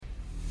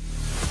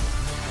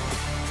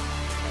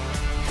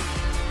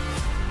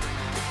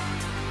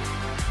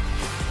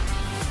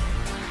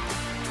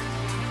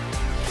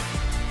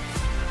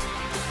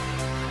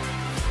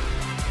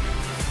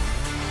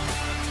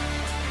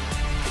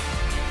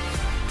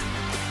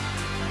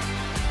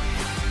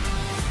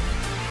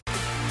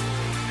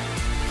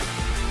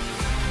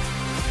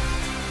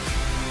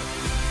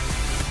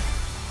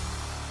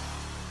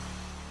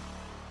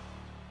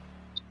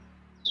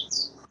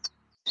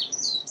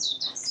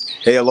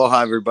Hey, aloha,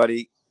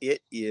 everybody.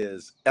 It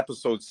is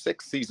episode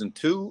 6, season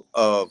 2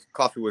 of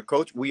Coffee with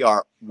Coach. We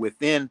are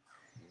within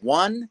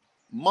 1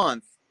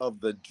 month of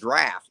the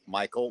draft,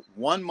 Michael.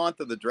 1 month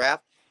of the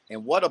draft.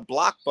 And what a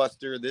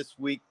blockbuster this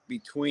week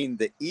between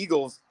the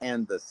Eagles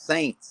and the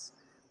Saints.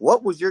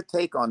 What was your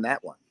take on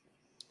that one?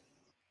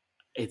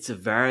 It's a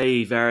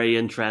very, very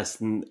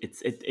interesting.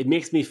 It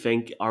makes me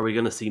think: are we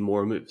going to see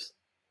more moves?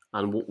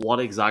 And what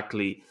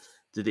exactly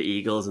do the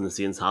Eagles and the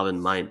Saints have in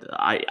mind?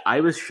 I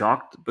was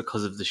shocked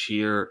because of the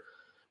sheer.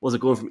 Was it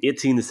going from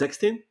 18 to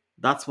 16?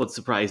 That's what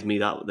surprised me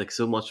that like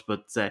so much.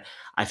 But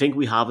I think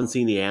we haven't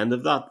seen the end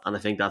of that, and I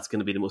think that's going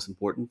to be the most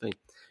important thing.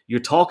 You're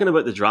talking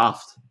about the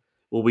draft.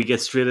 Will we get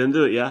straight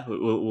into it? Yeah,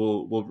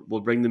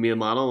 we'll bring the main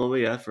man on, will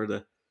we? Yeah, for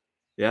the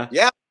yeah.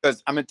 Yeah,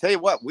 because I'm going to tell you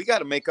what, we got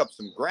to make up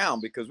some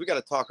ground because we got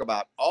to talk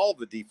about all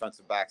the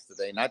defensive backs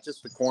today, not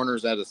just the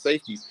corners and the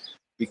safeties,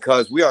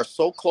 because we are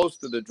so close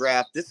to the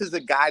draft. This is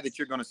a guy that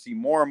you're going to see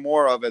more and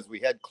more of as we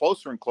head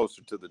closer and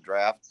closer to the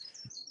draft.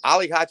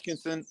 Ollie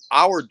Hodgkinson,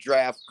 our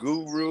draft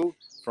guru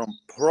from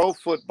Pro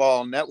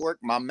Football Network.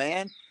 My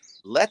man,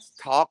 let's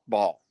talk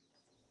ball.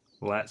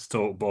 Let's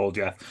talk ball,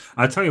 Jeff.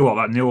 I tell you what,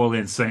 that New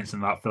Orleans Saints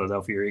and that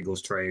Philadelphia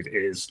Eagles trade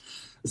is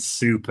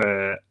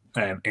super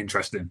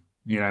interesting.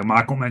 You know,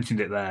 Michael mentioned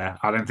it there.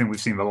 I don't think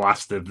we've seen the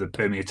last of the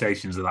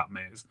permutations of that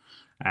move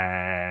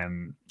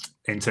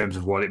in terms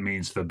of what it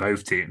means for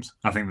both teams.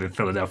 I think the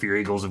Philadelphia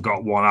Eagles have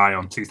got one eye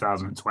on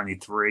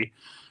 2023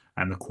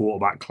 and the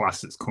quarterback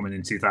class that's coming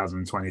in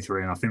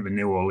 2023. And I think the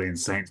New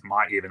Orleans Saints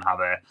might even have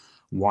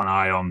one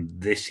eye on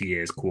this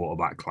year's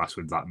quarterback class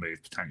with that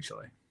move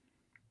potentially.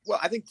 Well,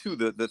 I think too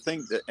the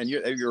thing that, and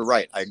you're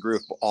right. I agree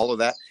with all of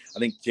that. I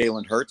think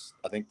Jalen Hurts.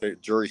 I think the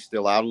jury's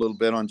still out a little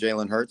bit on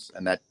Jalen Hurts,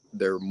 and that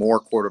there are more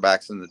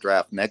quarterbacks in the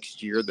draft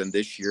next year than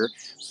this year.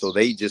 So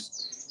they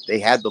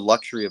had the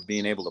luxury of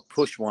being able to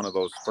push one of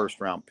those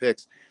first round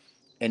picks.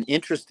 And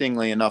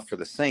interestingly enough, for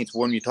the Saints,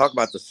 when you talk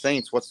about the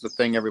Saints, what's the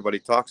thing everybody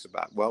talks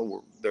about?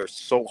 Well, they're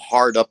so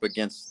hard up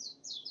against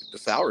the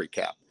salary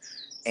cap,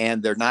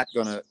 and they're not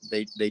gonna.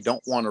 They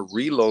don't want to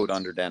reload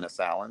under Dennis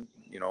Allen.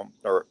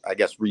 Or I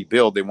guess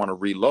rebuild. They want to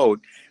reload.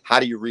 How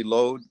do you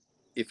reload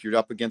if you're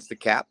up against the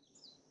cap?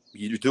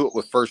 You do it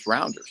with first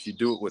rounders. You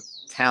do it with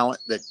talent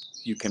that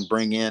you can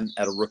bring in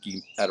at a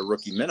rookie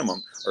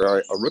minimum or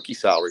a rookie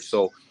salary.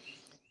 So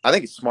I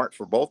think it's smart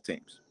for both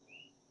teams.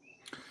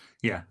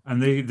 Yeah,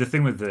 and the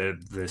thing with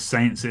the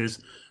Saints is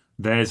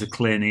there's a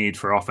clear need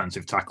for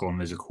offensive tackle and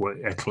there's a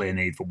clear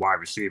need for wide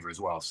receiver as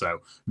well. So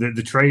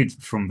the trade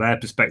from their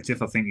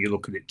perspective, I think you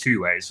look at it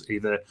two ways.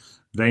 Either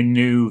they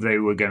knew they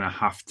were going to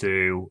have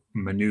to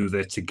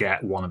maneuver to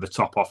get one of the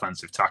top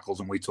offensive tackles,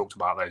 and we talked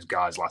about those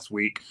guys last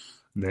week.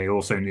 They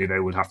also knew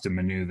they would have to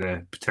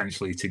maneuver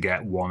potentially to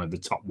get one of the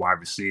top wide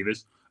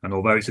receivers. And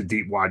although it's a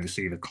deep wide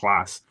receiver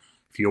class,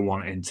 if you're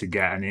wanting to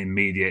get an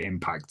immediate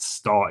impact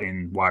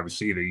starting wide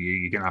receiver,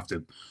 you're going to have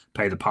to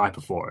pay the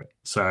piper for it.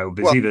 So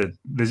there's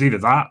either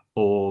that,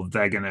 or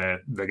they're gonna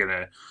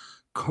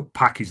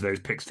package those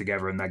picks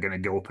together and they're going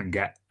to go up and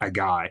get a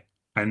guy.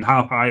 And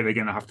how high are they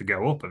going to have to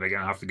go up? Are they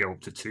going to have to go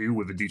up to 2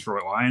 with the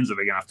Detroit Lions? Are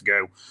they going to have to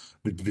go?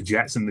 The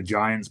Jets and the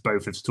Giants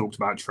both have talked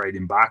about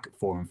trading back at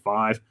 4 and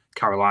 5.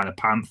 Carolina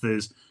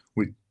Panthers,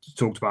 we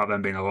talked about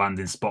them being a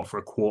landing spot for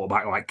a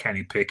quarterback like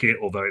Kenny Pickett,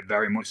 although it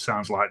very much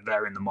sounds like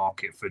they're in the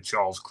market for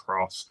Charles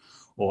Cross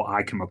or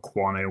Ike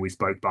Mekwonu. We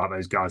spoke about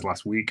those guys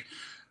last week.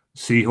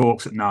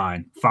 Seahawks at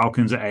 9,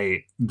 Falcons at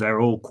 8. They're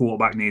all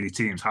quarterback needy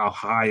teams. How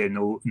high are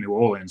New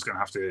Orleans going to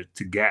have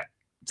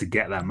to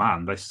get their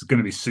man? This is going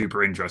to be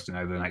super interesting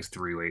over the next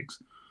 3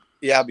 weeks.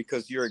 Yeah,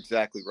 because you're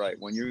exactly right.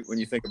 When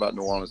you think about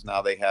New Orleans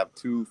now, they have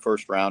 2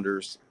 first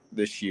rounders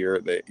this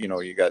year.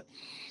 You got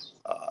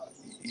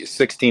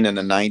 16 and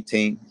a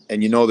 19,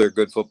 and they're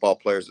good football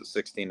players at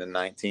 16 and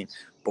 19.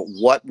 But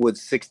what would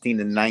 16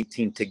 and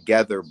 19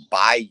 together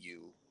buy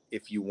you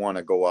if you want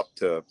to go up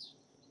to,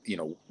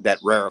 that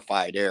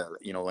rarefied air,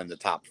 in the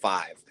top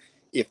 5,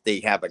 if they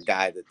have a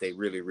guy that they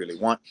really, really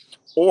want?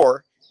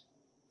 Or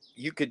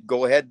you could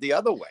go ahead the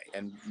other way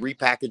and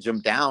repackage them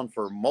down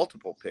for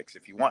multiple picks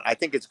if you want. I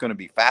think it's going to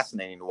be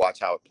fascinating to watch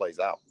how it plays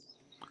out.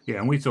 Yeah,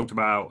 and we talked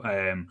about,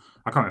 I can't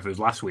remember if it was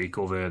last week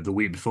or the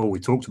week before, we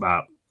talked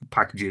about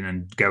packaging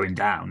and going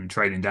down and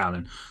trading down.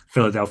 And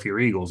Philadelphia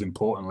Eagles,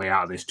 importantly,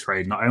 out of this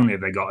trade, not only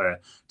have they got a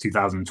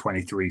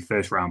 2023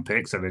 first round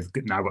pick, so they've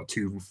now got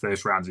 2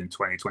 first rounds in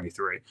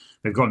 2023,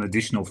 they've got an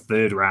additional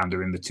third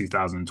rounder in the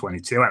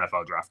 2022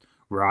 NFL draft,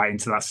 right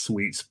into that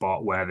sweet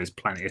spot where there's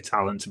plenty of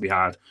talent to be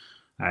had.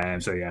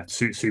 So yeah,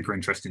 super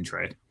interesting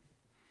trade.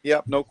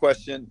 Yeah, no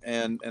question.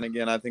 And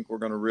again, I think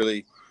we're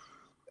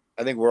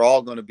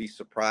all going to be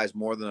surprised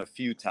more than a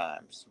few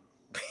times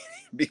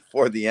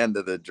before the end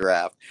of the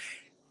draft.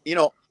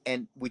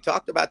 And we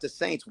talked about the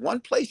Saints.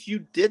 One place you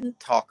didn't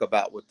talk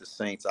about with the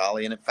Saints,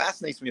 Ollie, and it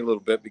fascinates me a little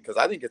bit because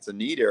I think it's a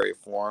need area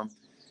for them,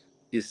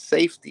 is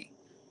safety.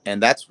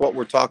 And that's what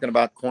we're talking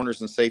about, corners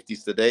and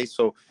safeties today.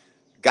 So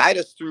guide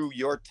us through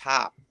your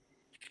top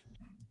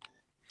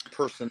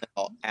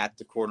personnel at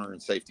the corner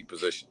and safety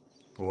position.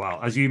 Well,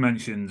 as you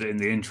mentioned in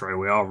the intro,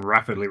 we are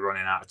rapidly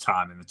running out of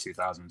time in the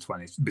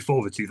 2020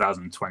 before the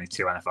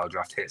 2022 NFL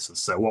draft hits us.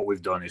 So what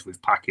we've done is we've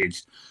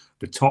packaged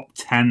the top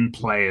 10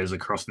 players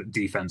across the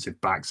defensive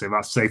backs. So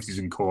that's safeties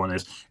and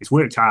corners. It's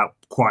worked out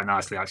quite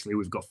nicely, actually.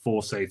 We've got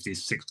 4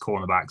 safeties, 6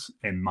 cornerbacks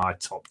in my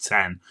top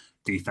 10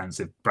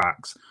 defensive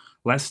backs.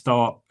 Let's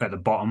start at the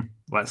bottom.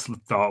 Let's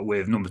start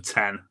with number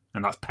 10,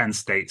 and that's Penn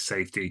State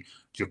safety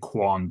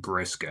Jaquan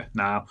Brisker.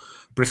 Now,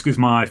 Brisker's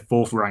my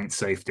 4th ranked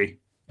safety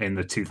in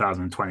the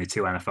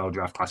 2022 NFL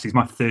draft class. He's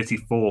my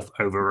 34th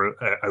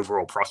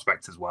overall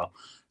prospect as well.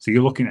 So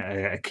you're looking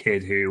at a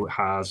kid who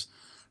has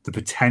the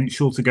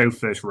potential to go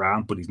first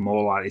round, but he's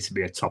more likely to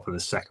be a top of the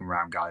second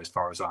round guy as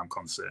far as I'm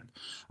concerned.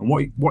 And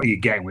what are you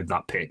getting with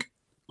that pick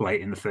late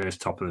in the first,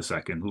 top of the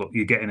second? Look,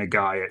 you're getting a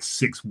guy at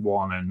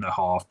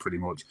 6'1.5", pretty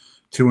much,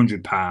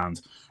 200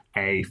 pounds,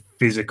 a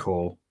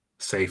physical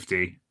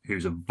safety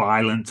who's a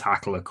violent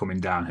tackler coming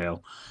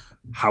downhill.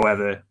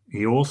 However,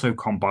 he also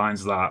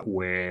combines that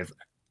with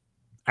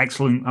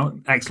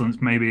excellence,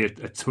 maybe a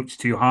touch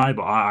too high,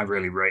 but I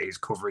really rate his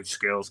coverage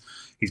skills.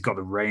 He's got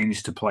the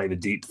range to play the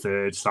deep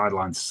third,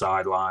 sideline to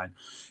sideline.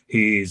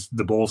 He's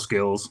the ball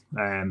skills,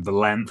 the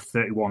length,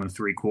 31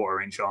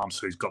 3/4 inch arms.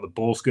 So he's got the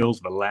ball skills,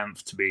 the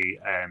length to be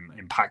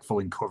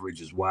impactful in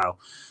coverage as well.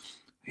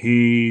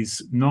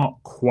 He's not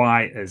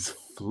quite as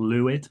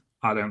fluid,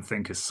 I don't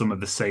think, as some of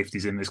the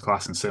safeties in this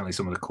class, and certainly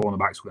some of the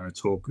cornerbacks we're going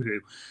to talk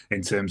to,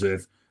 in terms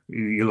of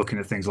you're looking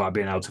at things like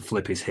being able to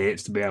flip his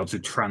hips, to be able to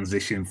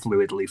transition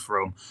fluidly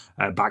from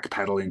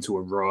backpedal into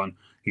a run.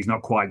 He's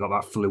not quite got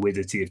that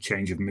fluidity of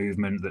change of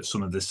movement that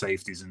some of the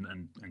safeties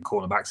and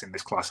cornerbacks in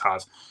this class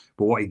has.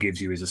 But what he gives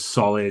you is a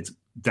solid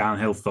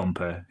downhill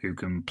thumper who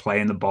can play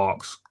in the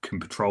box, can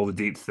patrol the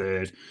deep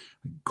third,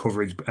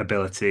 coverage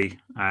ability.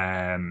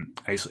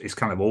 It's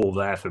kind of all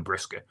there for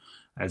Brisker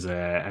as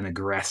an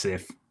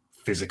aggressive,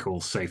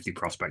 physical safety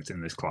prospect in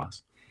this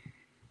class.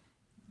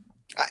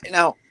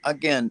 Now,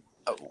 again,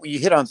 you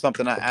hit on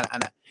something,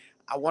 and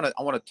I want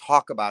to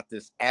talk about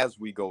this as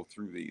we go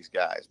through these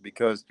guys,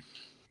 because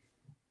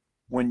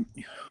when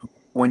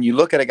you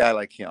look at a guy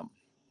like him,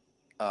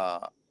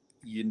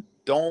 you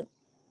don't,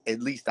 at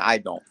least I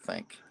don't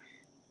think,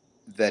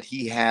 that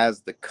he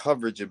has the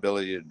coverage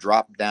ability to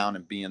drop down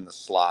and be in the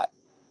slot,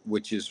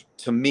 which is,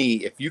 to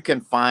me, if you can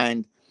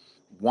find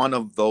one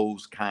of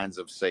those kinds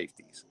of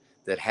safeties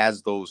that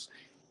has those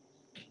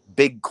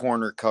big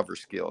corner cover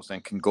skills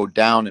and can go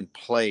down and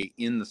play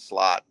in the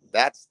slot,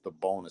 that's the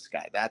bonus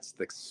guy. That's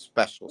the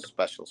special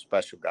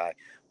guy.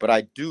 But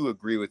I do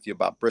agree with you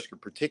about Brisker,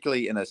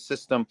 particularly in a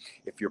system,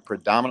 if you're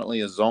predominantly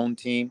a zone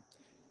team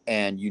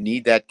and you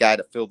need that guy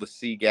to fill the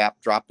C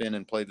gap, drop in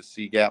and play the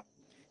C gap,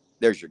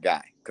 there's your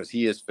guy, because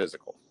he is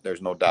physical.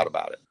 There's no doubt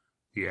about it.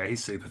 Yeah,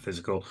 he's super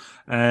physical.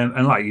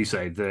 And like you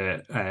say,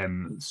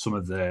 some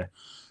of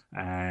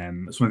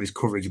his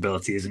coverage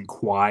ability isn't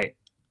quite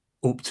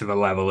up to the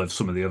level of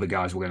some of the other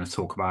guys we're going to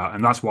talk about,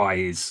 and that's why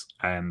he's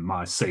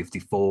my safety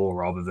 4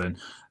 rather than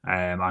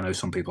I know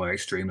some people are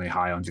extremely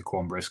high on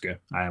Jaquan Brisker,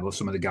 but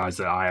some of the guys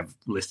that I have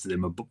listed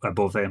him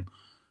above him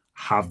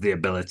have the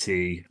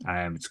ability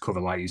to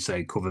cover, like you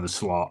say, cover the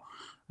slot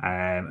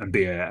and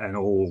be an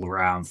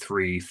all-round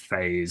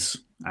 3-phase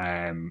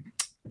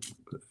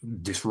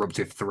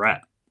disruptive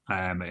threat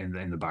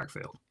in the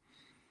backfield.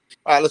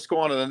 All right, let's go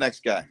on to the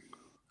next guy.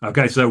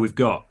 Okay, so we've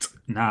got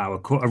now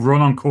a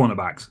run on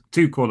cornerbacks,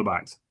 2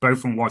 cornerbacks, both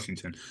from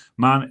Washington.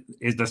 Man,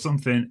 is there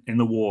something in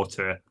the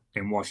water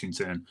in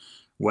Washington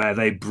where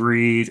they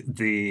breed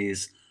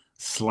these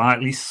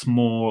slightly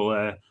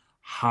smaller,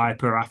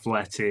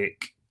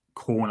 hyper-athletic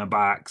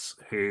cornerbacks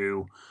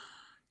who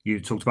you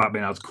talked about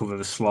being able to cover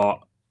the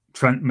slot?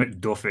 Trent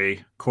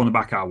McDuffie,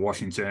 cornerback out of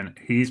Washington.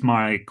 He's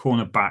my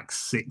cornerback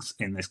 6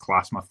 in this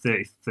class, my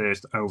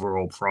 31st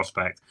overall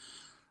prospect.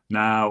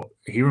 Now,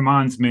 he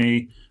reminds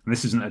me, and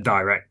this isn't a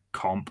direct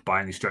comp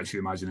by any stretch of the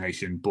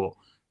imagination, but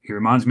he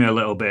reminds me a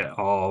little bit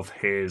of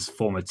his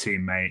former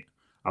teammate,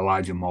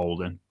 Elijah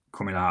Molden,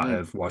 coming out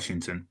of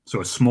Washington.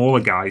 So a smaller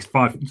guy, he's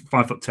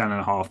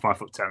 5'10.5",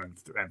 5'10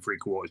 and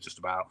 3/4, just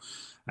about.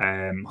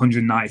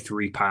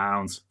 193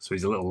 pounds, so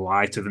he's a little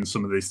lighter than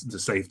some of the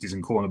safeties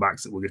and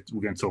cornerbacks that we're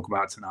going to talk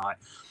about tonight.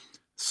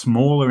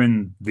 Smaller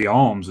in the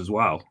arms as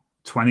well.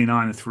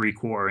 29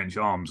 3/4 inch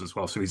arms as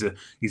well. So he's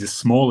a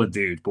smaller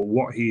dude, but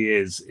what he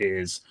is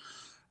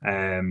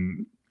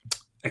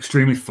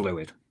extremely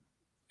fluid,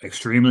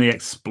 extremely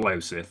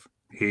explosive.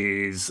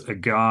 He's a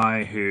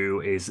guy who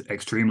is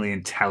extremely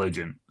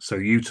intelligent. So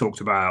you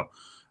talked about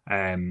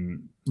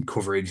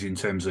coverage in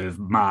terms of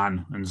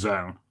man and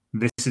zone.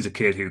 This is a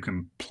kid who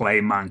can play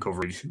man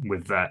coverage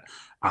with that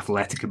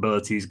athletic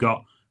ability he's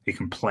got. He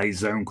can play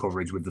zone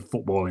coverage with the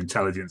football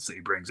intelligence that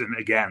he brings. And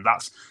again,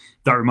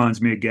 that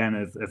reminds me again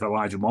of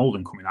Elijah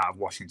Molden coming out of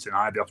Washington.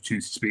 I had the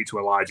opportunity to speak to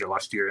Elijah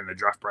last year in the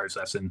draft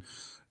process, and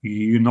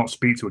you not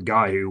speak to a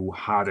guy who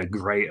had a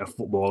greater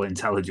football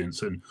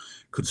intelligence and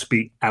could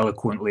speak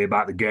eloquently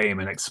about the game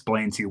and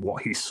explain to you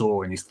what he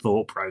saw in his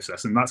thought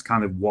process. And that's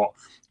kind of what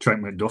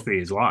Trent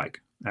McDuffie is like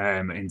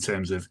in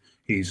terms of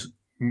he's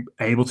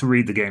able to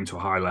read the game to a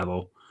high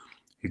level.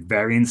 He's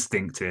very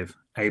instinctive,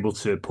 able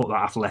to put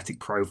that athletic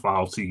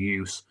profile to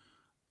use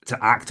to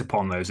act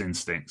upon those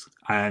instincts.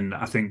 And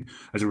I think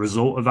as a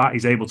result of that,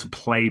 he's able to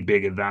play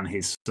bigger than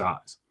his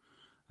size.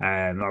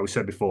 Like we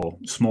said before,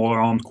 smaller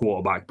armed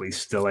quarterback, but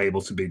he's still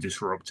able to be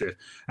disruptive,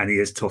 and he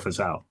is tough as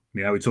hell.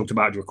 You know, we talked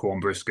about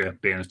Jaquan Brisker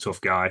being a tough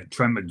guy.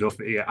 Trent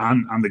McDuffie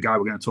and the guy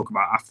we're going to talk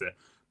about after,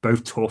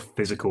 both tough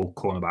physical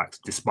cornerbacks,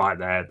 despite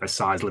their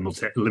size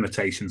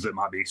limitations that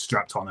might be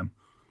strapped on them.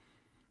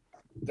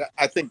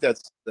 I think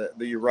that's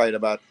you're right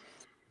about.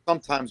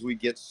 Sometimes we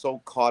get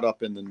so caught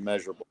up in the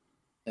measurable,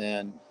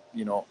 and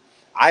you know,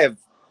 I've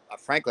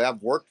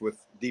worked with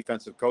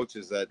defensive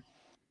coaches that,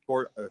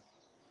 or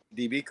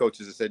DB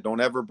coaches that said, "Don't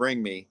ever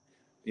bring me,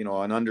 you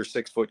know, an under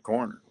 6 foot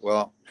corner."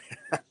 Well,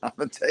 I'm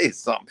gonna tell you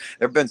something.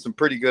 There've been some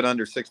pretty good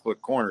under 6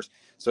 foot corners.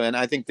 So, and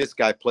I think this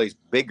guy plays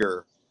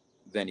bigger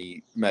than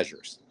he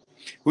measures.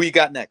 Who you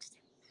got next?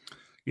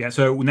 Yeah,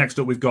 so next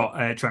up we've got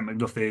Trent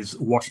McDuffie's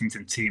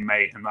Washington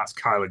teammate, and that's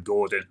Kyler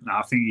Gordon. Now,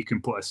 I think you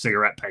can put a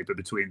cigarette paper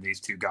between these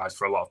two guys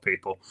for a lot of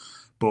people.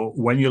 But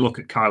when you look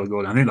at Kyler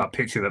Gordon, I think that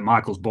picture that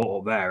Michael's brought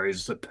up there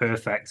is a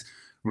perfect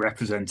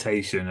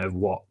representation of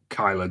what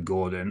Kyler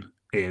Gordon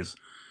is.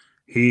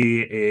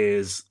 He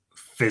is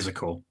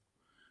physical.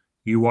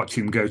 You watch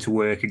him go to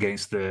work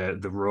against the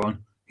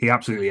run. He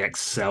absolutely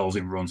excels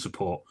in run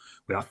support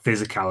with that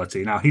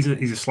physicality. Now, he's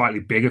a slightly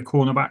bigger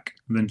cornerback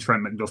than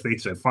Trent McDuffie,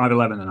 so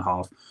 5'11 and a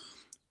half,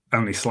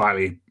 only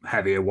slightly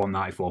heavier,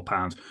 194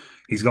 pounds.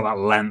 He's got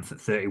that length at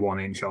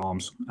 31-inch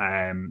arms,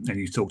 and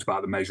you talked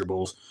about the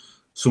measurables.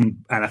 Some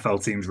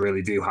NFL teams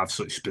really do have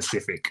such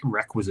specific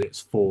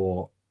requisites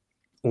for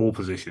all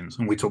positions,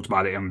 and we talked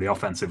about it on the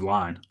offensive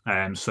line.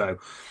 So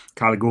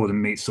Kyler Gordon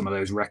meets some of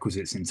those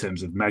requisites in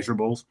terms of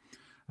measurables.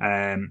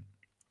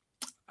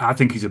 I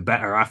think he's a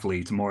better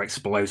athlete, a more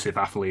explosive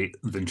athlete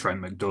than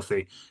Trent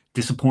McDuffie.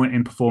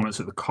 Disappointing performance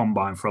at the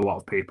combine for a lot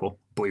of people,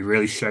 but he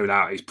really showed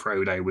out his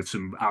pro day with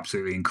some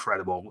absolutely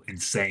incredible,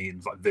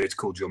 insane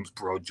vertical jumps,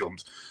 broad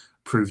jumps,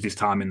 proved his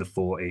time in the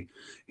 40.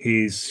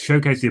 He's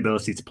showcased the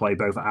ability to play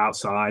both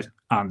outside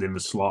and in the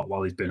slot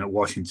while he's been at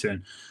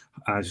Washington.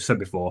 As I said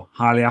before,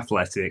 highly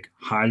athletic,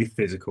 highly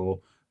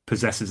physical,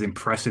 possesses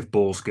impressive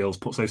ball skills,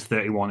 puts those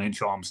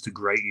 31-inch arms to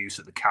great use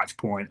at the catch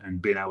point, and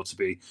being able to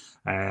be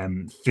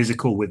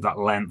physical with that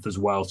length as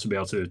well, to be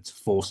able to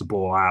force the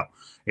ball out.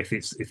 If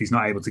he's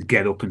not able to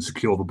get up and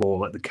secure the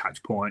ball at the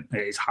catch point,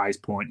 at his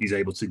highest point, he's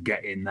able to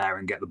get in there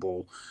and get the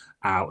ball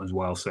out as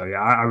well. So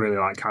yeah, I really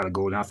like Kyler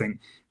Gordon. I think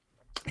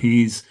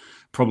he's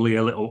probably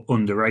a little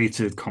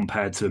underrated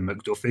compared to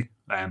McDuffie,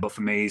 but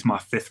for me, he's my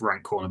 5th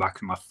ranked cornerback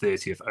and my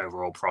 30th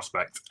overall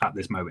prospect at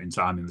this moment in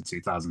time in the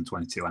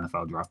 2022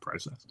 NFL draft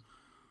process.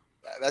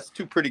 That's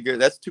two pretty good.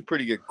 That's two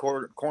pretty good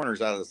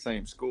corners out of the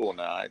same school.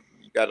 Now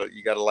you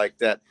gotta like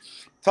that.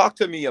 Talk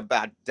to me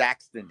about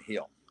Daxton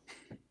Hill.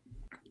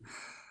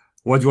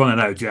 What do you want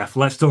to know, Jeff?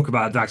 Let's talk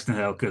about Daxton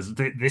Hill, because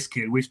this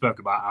kid. We spoke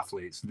about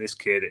athletes. This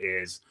kid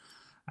is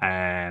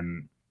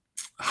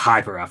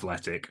hyper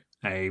athletic.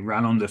 He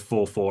ran under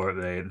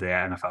 4.4 at the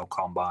NFL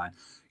Combine.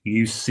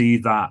 You see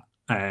that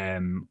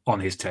on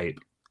his tape.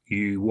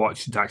 You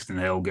watch Daxton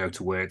Hill go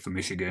to work for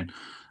Michigan,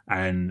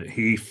 and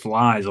he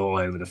flies all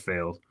over the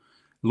field.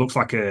 Looks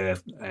like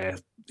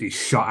he's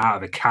shot out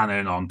of a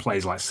cannon on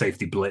plays like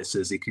safety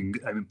blitzes. He can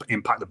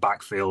impact the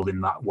backfield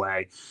in that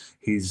way.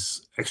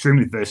 He's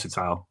extremely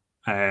versatile.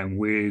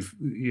 With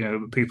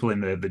people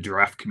in the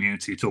draft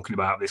community talking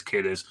about this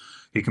kid as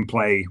he can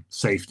play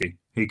safety.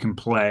 He can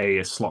play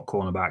a slot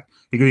cornerback.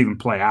 He can even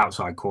play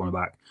outside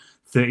cornerback.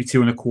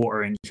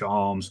 32.25-inch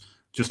arms,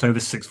 just over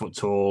 6 foot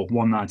tall,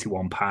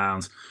 191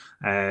 pounds.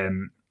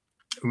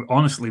 We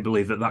honestly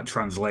believe that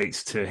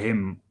translates to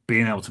him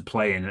being able to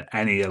play in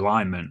any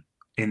alignment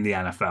in the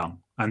NFL.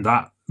 And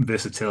that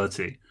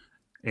versatility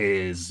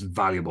is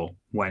valuable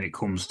when it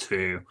comes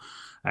to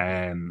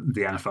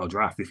the NFL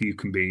draft. If you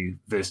can be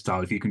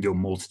versatile, if you can do a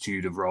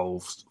multitude of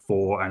roles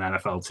for an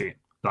NFL team,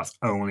 that's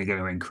only going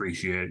to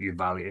increase your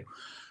value.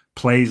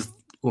 Plays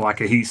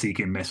like a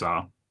heat-seeking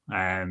missile,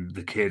 and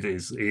the kid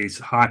is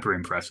hyper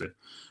impressive.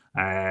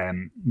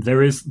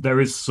 There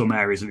is some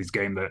areas of his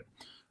game that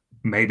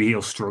maybe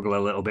he'll struggle a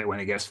little bit when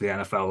he gets to the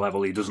NFL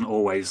level. He doesn't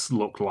always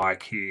look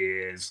like he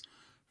is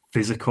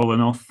physical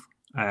enough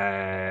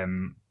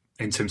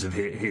in terms of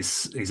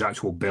his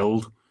actual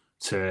build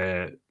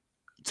to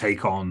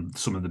take on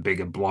some of the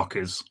bigger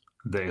blockers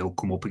that he'll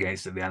come up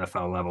against at the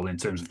NFL level in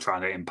terms of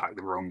trying to impact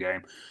the run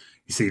game.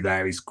 You see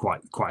there, he's quite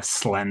a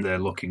slender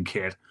looking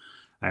kid.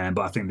 But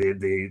I think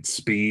the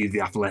speed,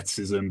 the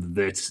athleticism,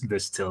 the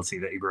versatility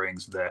that he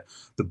brings, the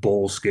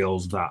ball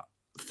skills, that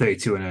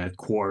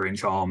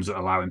 32.25-inch arms that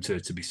allow him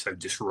to be so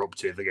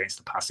disruptive against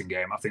the passing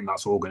game, I think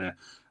that's all going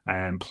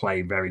to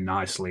play very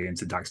nicely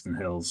into Daxton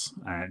Hill's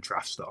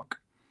draft stock.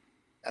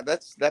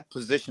 That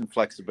position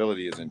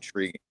flexibility is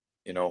intriguing,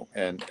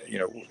 and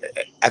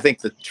I think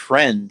the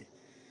trend,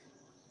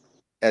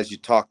 as you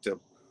talk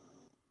to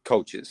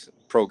coaches,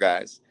 pro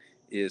guys,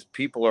 is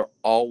people are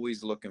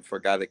always looking for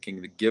a guy that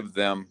can give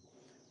them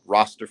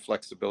roster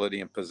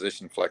flexibility and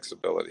position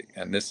flexibility.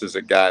 And this is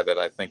a guy that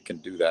I think can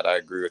do that. I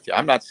agree with you.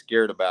 I'm not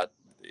scared about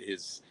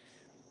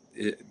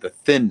the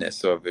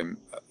thinness of him.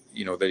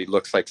 That he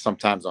looks like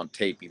sometimes on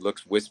tape he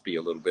looks wispy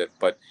a little bit,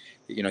 but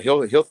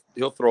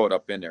he'll throw it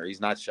up in there.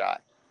 He's not shy.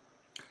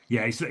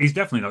 Yeah, he's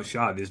definitely not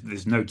shy.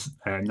 There's no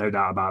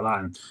doubt about that.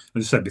 And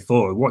as I said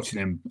before, watching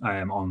him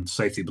on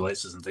safety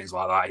blitzes and things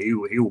like that, he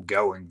will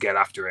go and get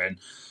after it. And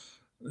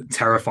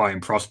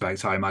terrifying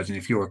prospect, I imagine,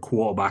 if you're a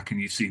quarterback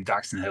and you've seen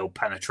Daxton Hill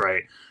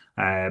penetrate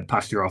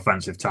past your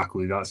offensive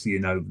tackle, that's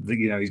he's going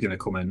to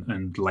come in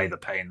and lay the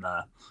pain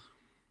there.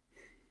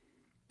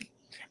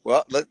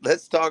 Well,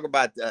 let's talk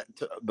about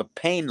the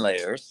pain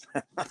layers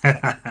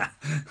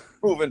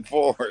moving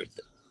forward.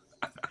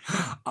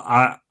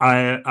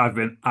 I've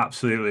been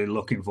absolutely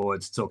looking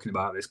forward to talking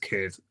about this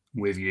kid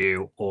with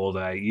you all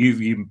day.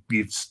 You've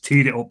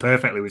teed it up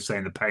perfectly with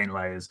saying the pain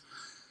layers.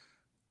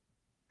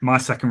 My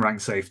second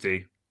ranked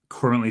safety,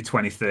 currently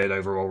 23rd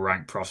overall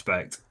ranked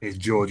prospect, is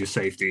Georgia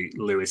safety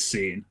Lewis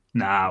Cine.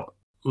 Now,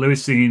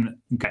 Lewis Cine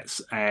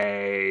gets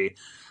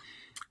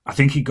I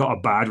think he got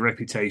a bad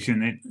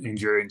reputation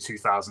during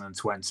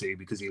 2020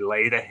 because he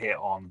laid a hit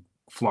on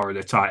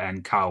Florida tight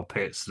end Kyle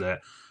Pitts that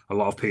a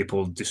lot of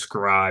people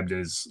described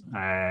as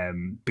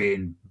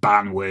being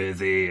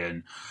ban-worthy,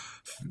 and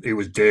it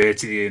was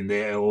dirty and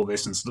all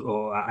this and stuff.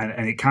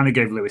 And it kind of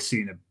gave Lewis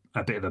Cine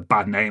a bit of a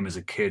bad name as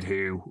a kid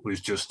who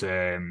was just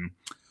a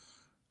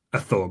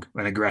thug,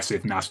 an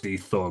aggressive, nasty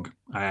thug.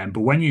 But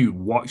when you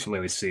watch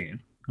Lewis Cine,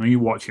 when you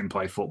watch him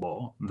play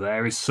football,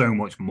 there is so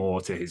much more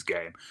to his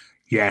game.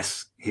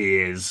 Yes, he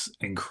is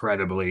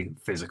incredibly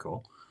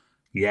physical.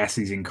 Yes,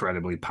 he's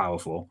incredibly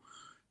powerful.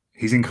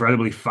 He's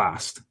incredibly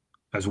fast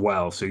as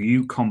well. So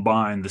you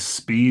combine the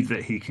speed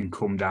that he can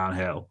come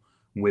downhill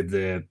with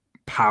the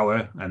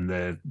power and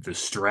the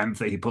strength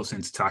that he puts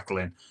into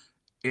tackling.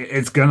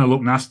 It's going to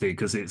look nasty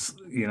because it's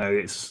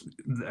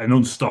an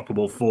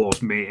unstoppable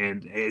force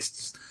meeting.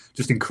 It's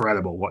just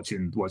incredible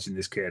watching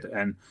this kid.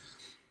 And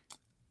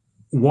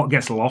what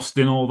gets lost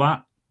in all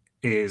that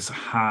is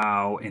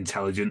how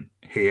intelligent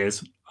he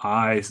is.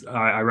 I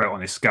wrote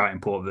on his scouting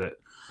report that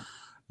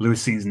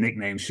Lewis Cine's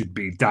nickname should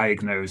be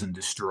Diagnose and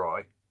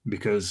Destroy,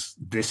 because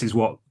this is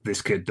what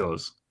this kid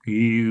does.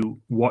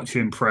 You watch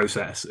him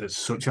process at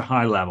such a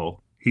high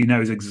level. He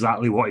knows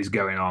exactly what is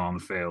going on the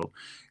field.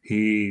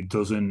 He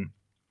doesn't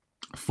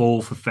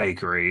fall for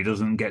fakery. He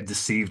doesn't get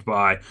deceived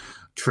by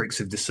tricks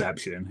of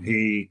deception.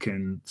 He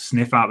can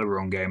sniff out the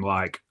run game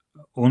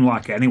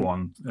unlike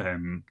anyone,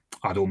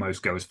 I'd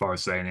almost go as far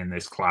as saying, in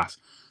this class.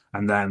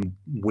 And then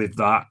with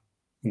that,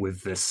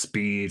 with the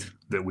speed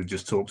that we've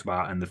just talked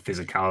about and the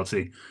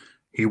physicality,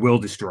 he will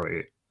destroy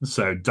it.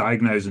 So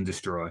diagnose and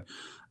destroy.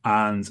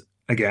 And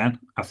again,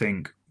 I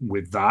think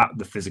with that,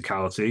 the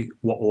physicality,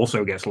 what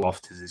also gets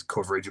lost is his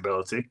coverage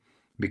ability,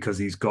 because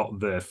he's got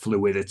the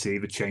fluidity,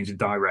 the change of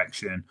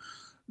direction,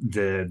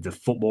 the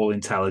football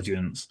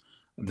intelligence,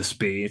 the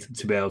speed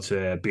to be able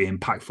to be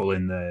impactful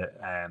in the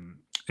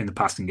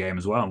passing game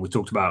as well. And we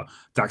talked about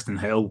Daxton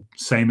Hill,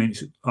 same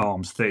inch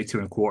arms,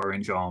 32.25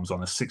 inch arms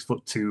on a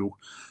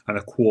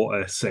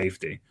 6'2.25"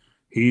 safety.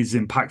 He's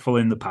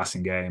impactful in the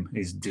passing game.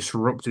 He's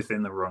disruptive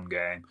in the run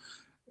game.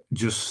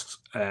 Just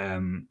a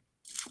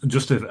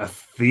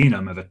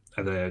phenom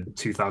of a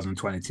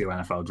 2022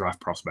 NFL draft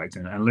prospect.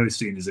 And Lewis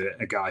Cine is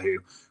a guy who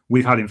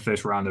we've had in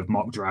first round of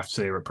mock drafts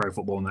here at Pro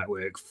Football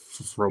Network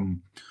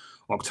from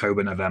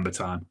October, November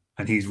time.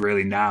 And he's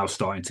really now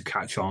starting to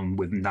catch on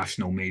with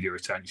national media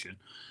attention.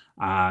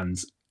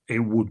 And it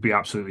would be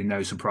absolutely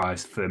no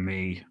surprise for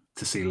me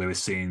to see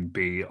Lewis Cine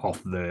be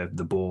off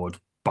the board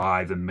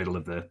by the middle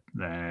of the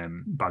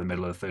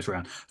first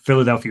round.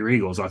 Philadelphia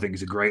Eagles, I think,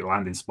 is a great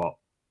landing spot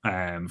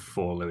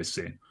for Lewis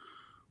Cine.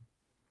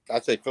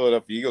 I'd say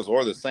Philadelphia Eagles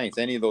or the Saints.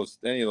 Any of those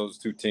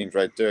two teams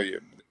right there,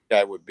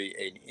 that would be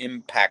an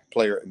impact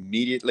player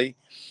immediately.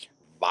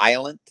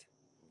 Violent.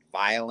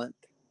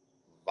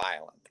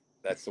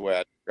 That's the way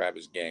I describe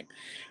his game.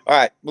 All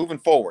right, moving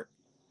forward.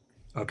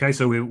 Okay,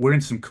 so we're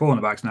into some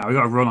cornerbacks now. We've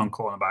got to run on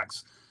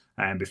cornerbacks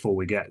before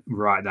we get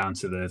right down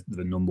to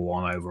the number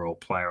one overall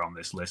player on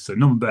this list. So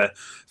number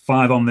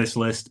 5 on this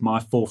list, my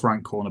 4th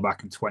ranked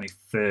cornerback and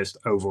 21st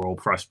overall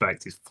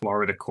prospect, is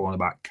Florida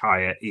cornerback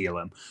Kaiir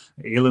Elam.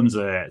 Elam's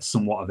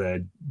somewhat of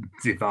a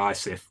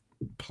divisive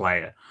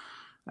player.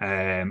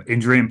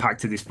 Injury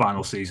impacted his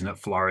final season at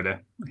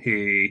Florida.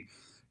 He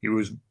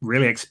was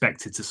really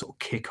expected to sort of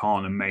kick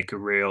on and make a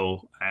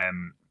real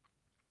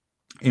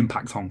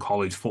impact on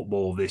college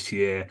football this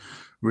year.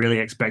 Really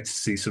expect to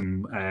see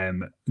some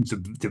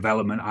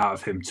development out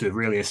of him to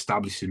really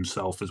establish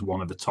himself as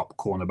one of the top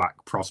cornerback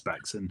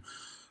prospects. And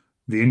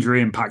the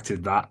injury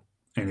impacted that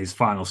in his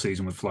final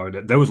season with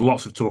Florida. There was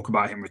lots of talk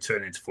about him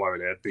returning to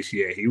Florida this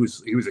year. He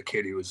was a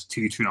kid who was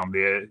teetering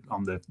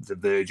on the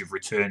verge of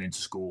returning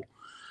to school.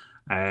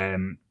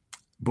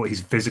 But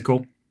he's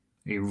physical.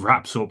 He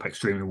wraps up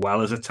extremely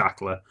well as a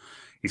tackler.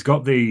 He's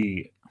got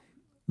the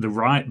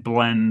right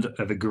blend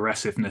of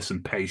aggressiveness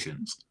and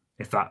patience,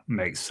 if that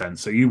makes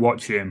sense. So you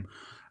watch him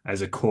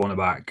as a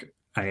cornerback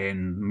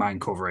in man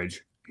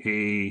coverage.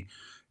 He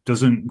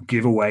doesn't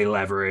give away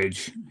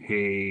leverage.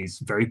 He's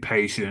very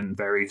patient,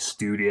 very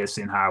studious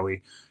in how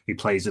he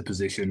plays the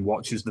position,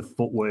 watches the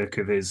footwork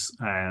of his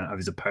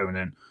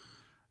opponent.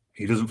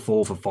 He doesn't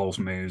fall for false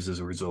moves as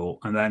a result.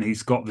 And then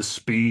he's got the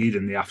speed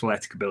and the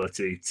athletic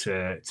ability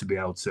to be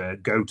able to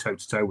go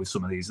toe-to-toe with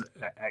some of these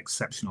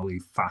exceptionally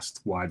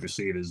fast wide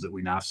receivers that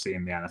we now see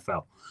in the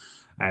NFL.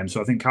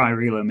 So I think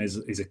Kaiir Elam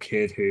is a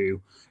kid who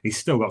he's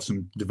still got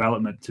some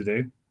development to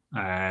do.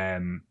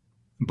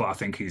 But I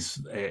think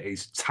he's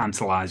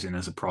tantalizing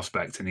as a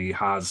prospect, and he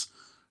has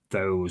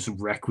those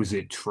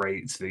requisite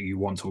traits that you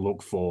want to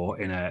look for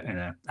in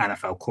a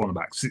NFL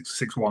cornerback.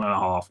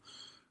 6'1.5",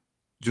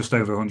 just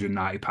over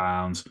 190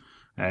 pounds,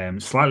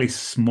 slightly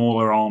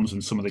smaller arms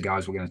than some of the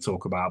guys we're going to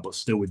talk about, but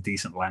still with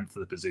decent length for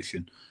the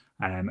position.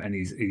 And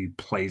he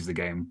plays the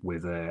game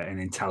with an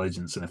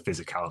intelligence and a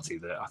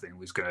physicality that I think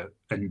was going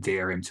to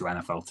endear him to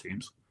NFL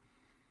teams.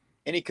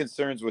 Any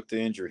concerns with the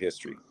injury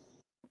history?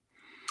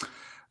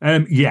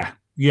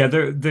 Yeah,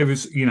 there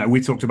was,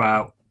 we talked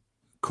about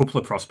a couple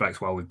of prospects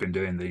while we've been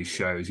doing these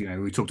shows.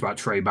 We talked about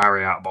Trey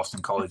Barry out of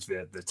Boston College,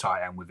 the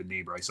tight end with the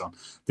knee brace on.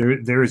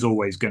 There is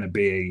always going to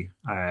be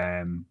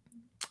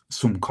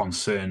some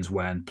concerns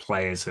when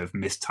players have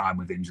missed time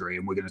with injury,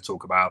 and we're going to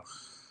talk about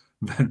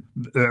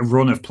a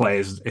run of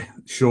players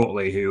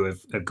shortly who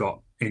have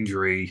got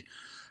injury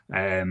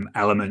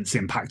elements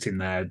impacting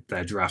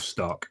their draft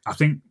stock. I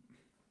think,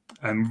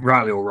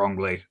 rightly or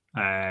wrongly,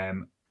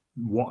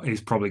 what is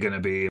probably going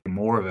to be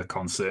more of a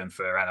concern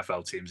for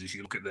NFL teams is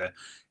you look at the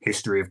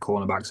history of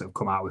cornerbacks that have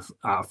come out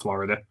of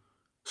Florida,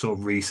 sort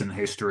of recent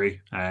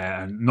history,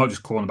 and not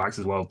just cornerbacks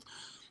as well,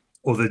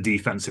 other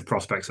defensive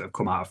prospects that have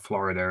come out of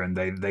Florida, and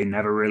they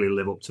never really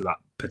live up to that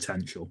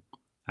potential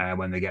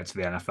when they get to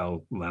the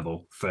NFL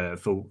level for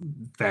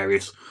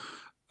various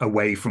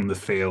away from the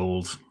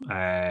field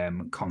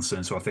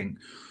concerns. So I think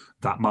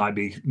that might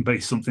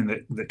be something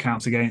that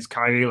counts against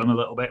Kaiir Elam a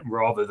little bit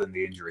rather than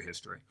the injury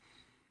history.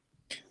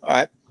 All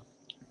right.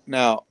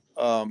 Now,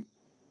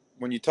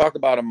 when you talk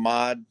about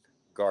Ahmad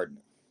Gardner,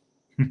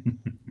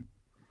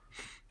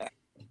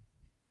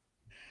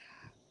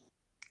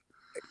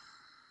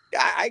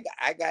 I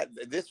got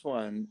this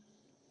one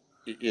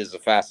is a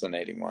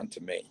fascinating one to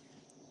me,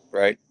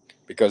 right?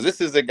 Because this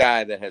is a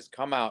guy that has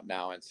come out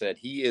now and said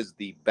he is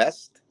the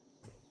best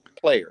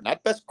player,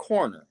 not best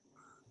corner,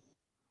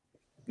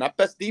 not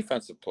best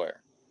defensive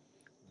player,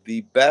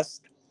 the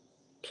best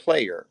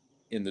player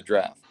in the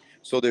draft.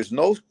 So there's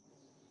no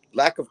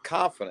lack of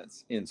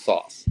confidence in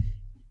Sauce.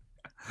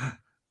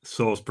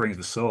 Sauce brings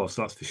the sauce,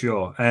 that's for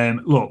sure.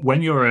 Look,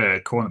 when you're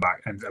a cornerback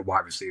and a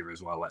wide receiver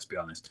as well, let's be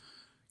honest,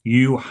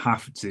 you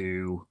have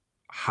to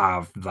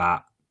have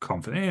that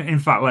confidence. In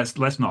fact,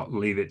 let's not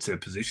leave it to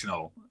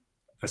positional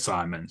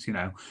assignments.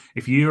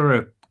 If you're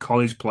a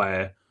college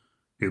player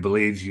who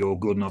believes you're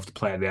good enough to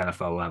play at the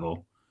NFL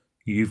level,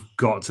 you've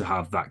got to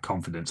have that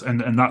confidence,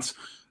 and that's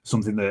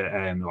something that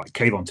like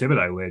Kayvon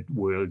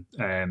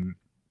Thibodeaux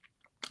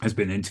has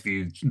been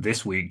interviewed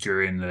this week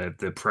during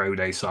the pro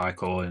day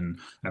cycle and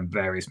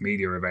various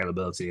media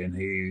availability, and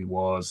he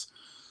was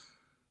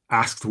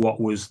asked what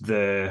was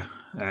the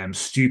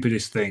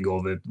stupidest thing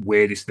or the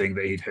weirdest thing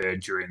that he'd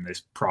heard during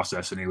this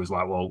process, and he was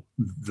like, well,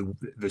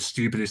 the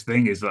stupidest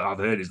thing is that I've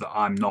heard is that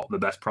I'm not the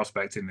best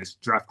prospect in this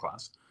draft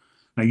class.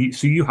 Now,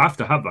 so you have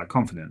to have that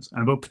confidence,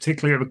 and but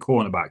particularly at the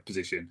cornerback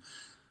position,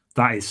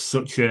 that is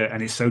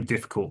and it's so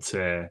difficult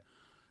to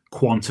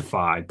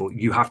quantify, but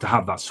you have to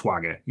have that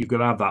swagger. You've got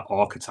to have that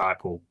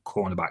archetypal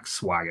cornerback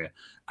swagger.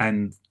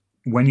 And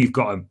when you've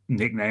got a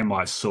nickname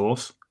like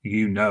Sauce,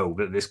 you know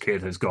that this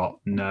kid has got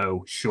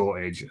no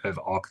shortage of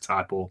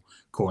archetypal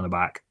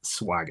cornerback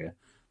swagger.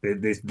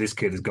 This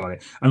kid has got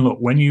it. And look,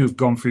 when you've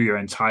gone through your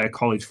entire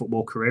college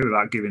football career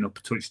without giving up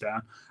a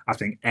touchdown, I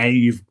think A,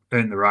 you've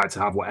earned the right to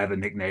have whatever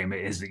nickname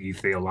it is that you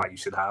feel like you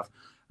should have,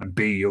 and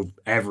B, you've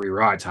every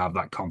right to have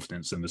that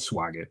confidence and the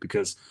swagger,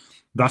 because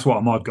that's what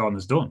Ahmad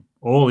Gardner's done.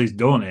 All he's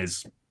done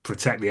is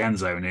protect the end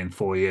zone in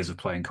 4 years of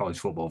playing college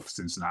football for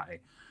Cincinnati.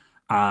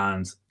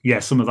 And yeah,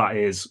 some of that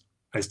is,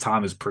 as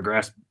time has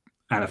progressed,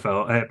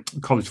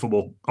 NFL college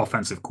football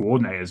offensive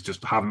coordinators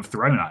just haven't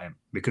thrown at him,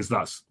 because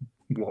that's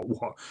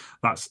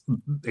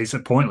it's a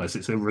pointless,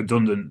 it's a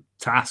redundant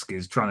task,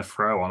 is trying to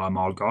throw on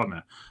Ahmad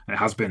Gardner, and it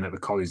has been at the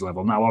college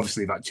level. Now,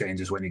 obviously, that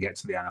changes when you get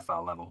to the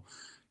NFL level.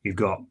 You've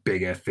got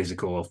bigger,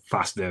 physical,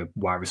 faster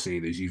wide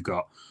receivers. You've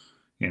got,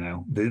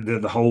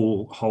 the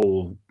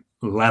whole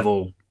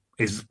level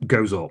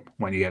goes up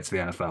when you get to the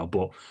NFL.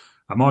 But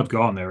Ahmad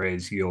Gardner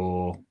is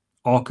your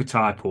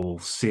archetypal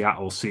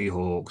Seattle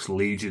Seahawks,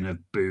 Legion of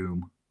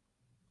Doom,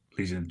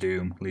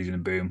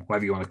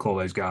 whatever you want to call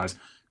those guys,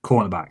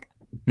 cornerback.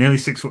 Nearly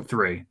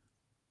 6'3",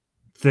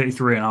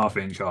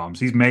 33.5-inch arms.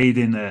 He's made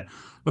in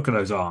look at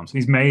those arms.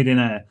 He's made in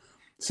a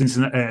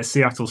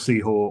Seattle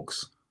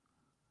Seahawks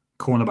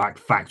cornerback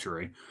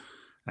factory.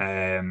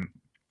 But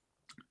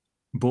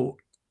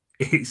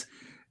he's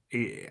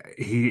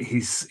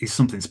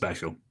something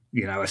special,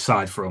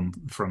 aside from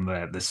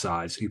the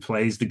size. He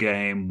plays the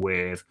game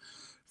with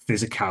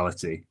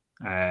physicality.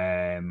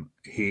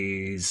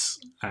 He's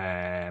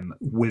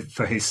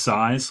for his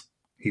size,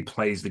 he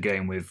plays the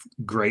game with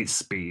great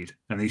speed,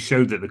 and he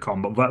showed that the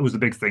combine. That was the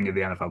big thing of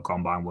the NFL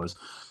Combine, was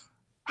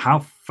how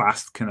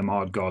fast can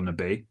Ahmad Gardner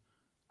be?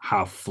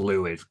 How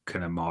fluid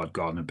can Ahmad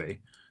Gardner be?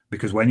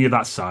 Because when you're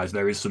that size,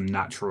 there is some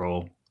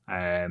natural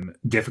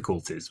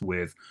difficulties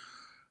with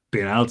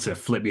being able to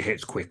flip your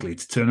hips quickly,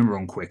 to turn and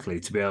run quickly,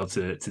 to be able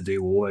to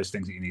do all those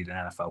things that you need an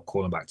NFL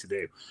cornerback to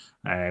do.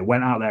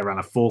 Went out there, ran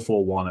a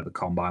 4.41 at the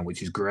combine,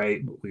 which is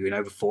great. We went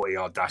over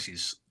 40-yard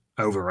dashes,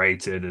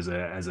 overrated as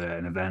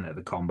an event at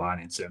the combine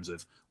in terms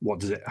of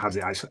has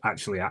it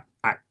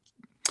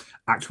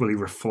actually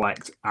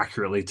reflect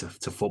accurately to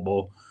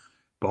football.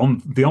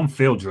 But the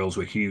on-field drills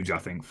were huge, I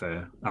think,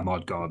 for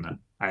Ahmad Gardner,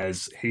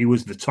 as he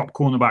was the top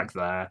cornerback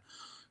there.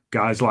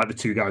 Guys like the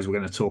two guys we're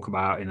going to talk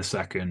about in a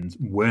second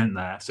weren't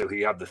there, so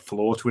he had the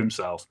floor to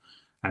himself,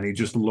 and he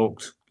just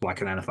looked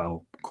like an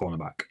NFL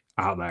cornerback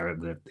out there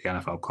at the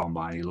NFL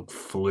Combine. He looked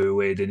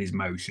fluid in his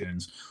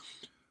motions,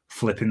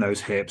 flipping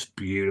those hips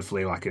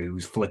beautifully like he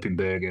was flipping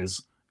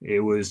burgers. It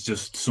was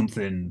just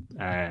something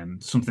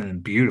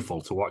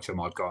beautiful to watch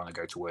Ahmad Gardner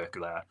go to work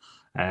there,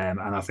 and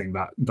I think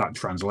that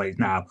translates.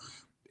 Now,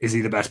 is he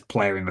the best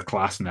player in the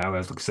class? No,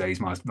 as I say, he's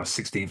my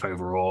 16th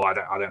overall.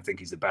 I don't think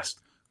he's the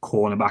best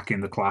cornerback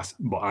in the class,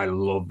 but I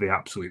love the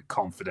absolute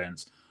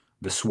confidence,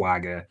 the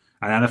swagger,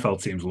 and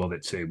NFL teams love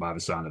it too by the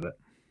sound of it.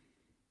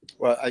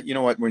 Well, you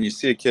know what? When you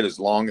see a kid as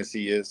long as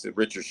he is,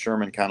 Richard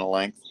Sherman kind of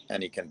length,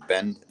 and he can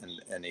bend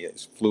and he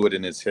is fluid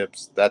in his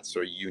hips, that's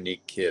a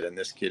unique kid, and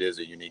this kid is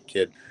a unique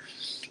kid.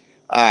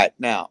 All right,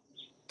 now,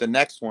 the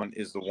next one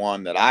is the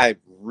one that I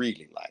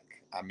really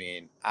like.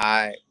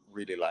 I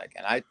really like,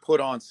 and I put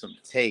on some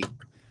tape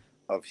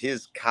of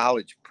his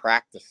college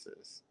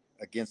practices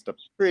against a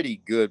pretty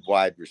good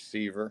wide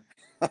receiver.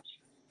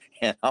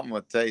 And I'm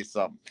going to tell you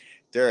something.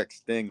 Derek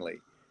Stingley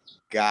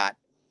got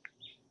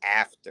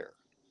after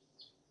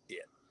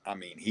it.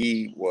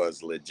 He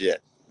was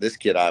legit. This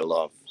kid I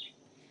love.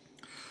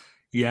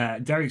 Yeah,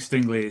 Derek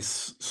Stingley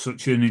is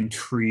such an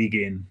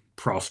intriguing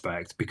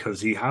prospect because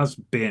he has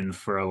been,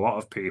 for a lot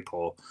of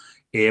people,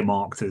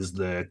 earmarked as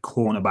the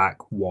cornerback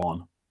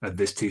one of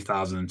this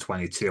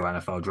 2022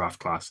 NFL draft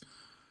class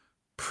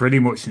pretty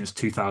much since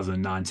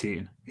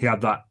 2019. He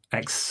had that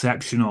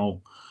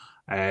exceptional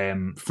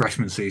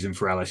freshman season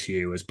for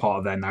LSU as part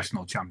of their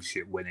national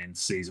championship winning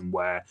season,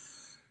 where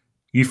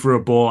you threw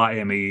a ball at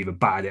him, he either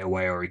batted it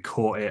away or he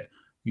caught it.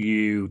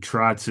 You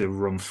tried to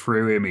run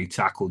through him, he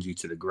tackled you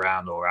to the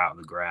ground or out of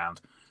the ground.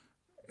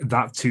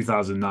 That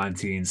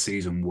 2019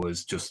 season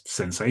was just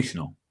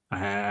sensational.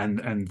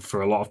 And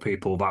for a lot of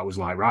people, that was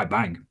like, right,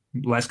 bang.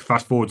 Let's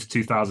fast forward to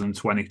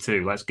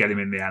 2022. Let's get him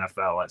in the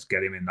NFL. Let's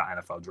get him in that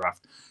NFL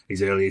draft.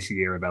 His earliest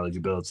year of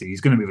eligibility. He's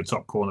going to be the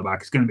top cornerback.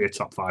 He's going to be a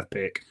top 5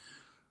 pick.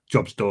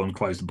 Job's done.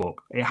 Close the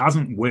book. It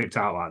hasn't worked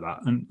out like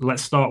that. And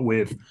let's start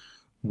with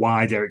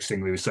why Derek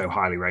Stingley was so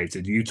highly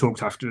rated. You talked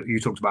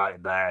about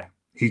it there.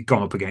 He's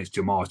gone up against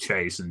Jamar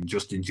Chase and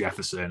Justin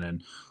Jefferson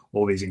and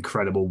all these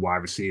incredible wide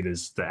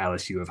receivers that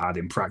LSU have had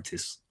in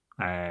practice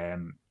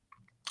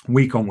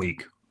week on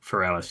week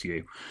for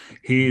LSU.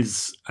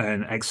 He's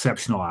an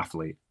exceptional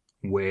athlete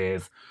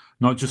with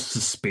not just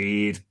the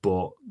speed,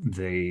 but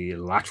the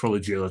lateral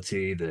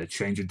agility, the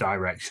change of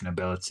direction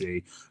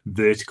ability,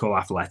 vertical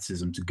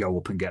athleticism to go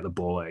up and get the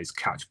ball at his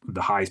catch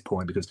the highest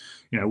point. Because,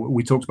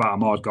 we talked about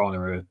Ahmad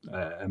Gardner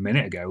a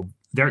minute ago.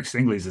 Derek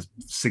Stingley is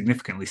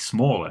significantly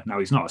smaller. Now,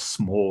 he's not a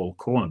small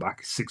cornerback,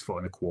 he's 6 foot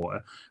and a quarter,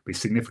 but he's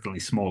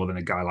significantly smaller than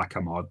a guy like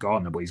Ahmad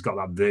Gardner. But he's got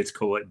that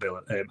vertical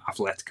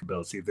athletic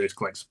ability,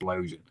 vertical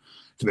explosion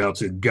to be able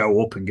to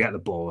go up and get the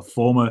ball. A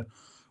former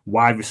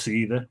wide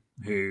receiver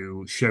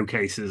who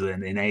showcases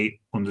an innate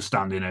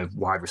understanding of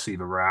wide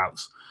receiver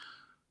routes,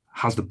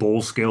 has the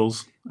ball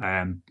skills,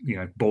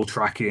 ball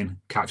tracking,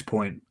 catch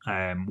point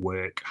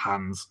work,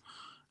 hands,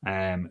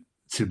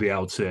 to be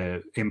able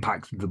to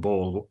impact the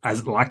ball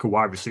as like a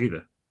wide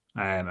receiver.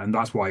 And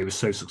that's why he was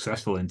so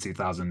successful in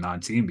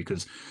 2019,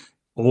 because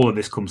all of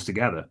this comes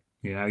together.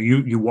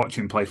 You watch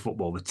him play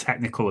football, the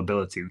technical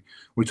ability.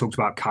 We talked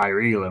about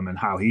Kyrie Elam and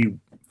how he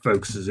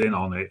focuses in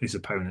on his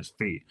opponent's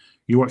feet.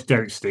 You watch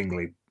Derek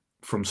Stingley,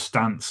 from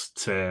stance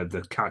to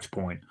the catch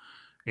point,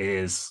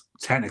 is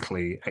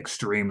technically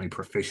extremely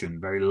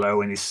proficient, very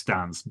low in his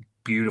stance,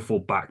 beautiful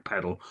back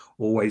pedal,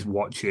 always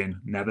watching,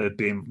 never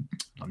being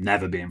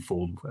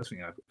fooled.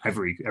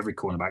 Every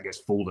cornerback gets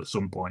fooled at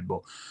some point, but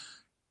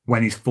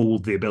when he's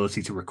fooled, the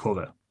ability to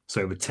recover.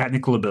 So the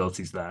technical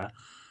ability is there,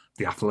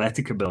 the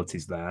athletic ability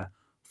is there,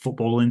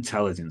 football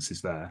intelligence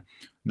is there.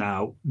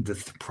 Now, the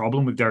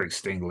problem with Derek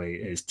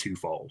Stingley is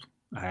twofold.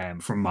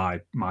 From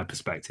my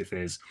perspective,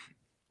 is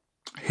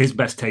his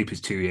best tape is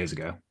 2 years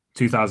ago.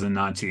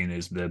 2019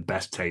 is the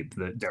best tape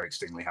that Derek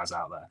Stingley has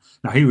out there.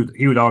 Now,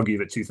 he would argue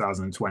that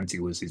 2020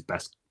 was his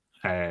best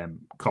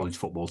college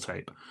football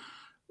tape.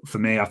 For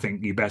me, I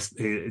think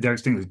Derek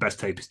Stingley's best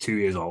tape is 2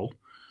 years old.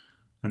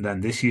 And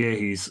then this year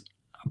he's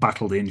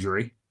battled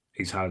injury.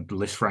 He's had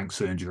Lisfranc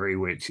surgery,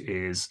 which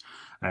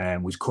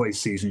cut his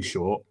season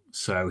short.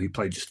 So he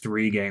played just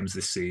 3 games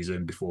this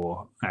season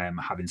before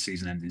having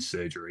season-ending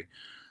surgery.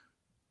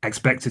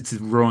 Expected to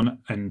run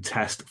and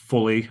test a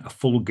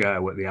full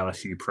go at the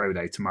LSU Pro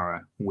Day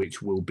tomorrow,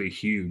 which will be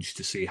huge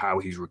to see how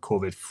he's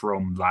recovered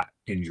from that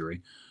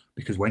injury.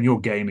 Because when your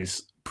game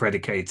is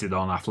predicated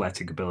on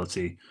athletic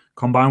ability,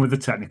 combined with the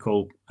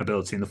technical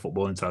ability and the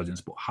football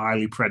intelligence, but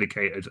highly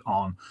predicated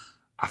on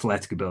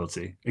athletic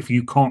ability, if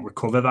you can't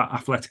recover that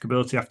athletic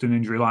ability after an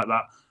injury like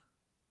that,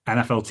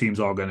 NFL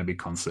teams are going to be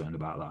concerned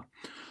about that.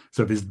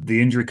 So there's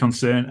the injury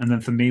concern. And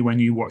then for me, when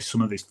you watch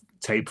some of this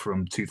tape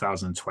from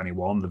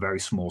 2021, the very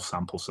small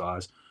sample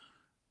size,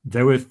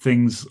 there were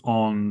things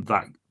on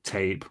that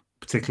tape,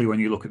 particularly when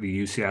you look at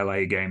the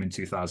UCLA game in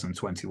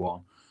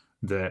 2021,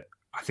 that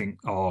I think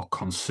are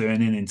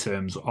concerning in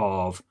terms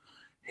of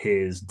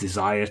his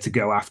desire to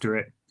go after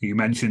it. You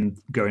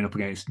mentioned going up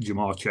against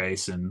Jamar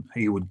Chase and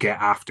he would get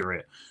after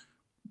it.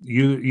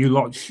 You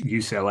watch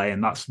UCLA,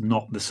 and that's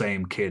not the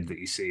same kid that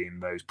you see in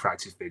those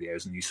practice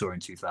videos and you saw in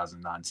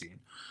 2019.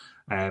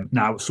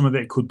 Now, some of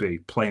it could be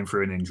playing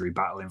through an injury,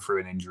 battling through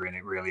an injury, and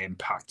it really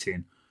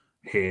impacting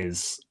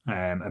his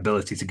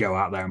ability to go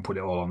out there and put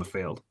it all on the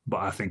field. But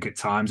I think at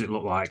times it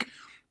looked like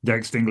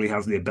Derek Stingley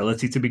has the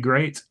ability to be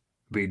great,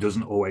 but he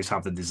doesn't always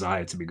have the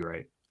desire to be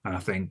great. And I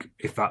think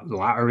if that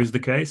latter is the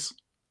case,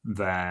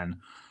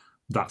 then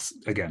that's,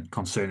 again,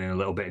 concerning a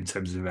little bit in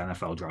terms of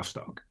NFL draft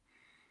stock.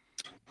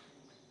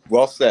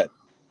 Well said.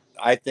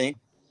 I think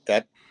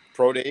that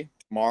Pro Day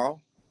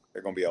tomorrow, there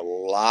are going to be a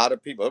lot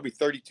of people. There'll be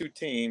 32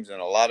 teams and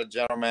a lot of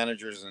general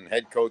managers and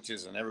head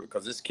coaches and everything,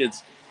 because this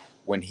kid's,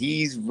 when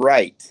he's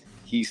right,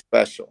 he's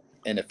special.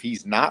 And if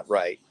he's not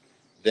right,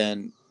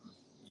 then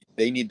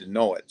they need to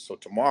know it. So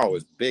tomorrow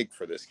is big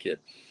for this kid.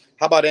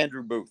 How about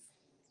Andrew Booth?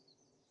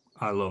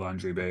 I love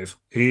Andrew Booth.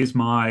 He's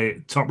my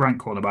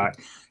top-ranked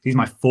cornerback. He's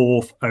my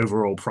 4th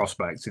overall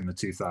prospect in the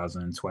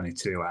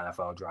 2022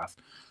 NFL draft.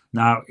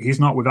 Now, he's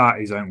not without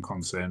his own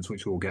concerns,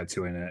 which we'll get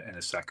to in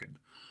a second.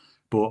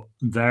 But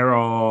there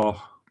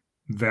are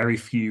very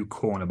few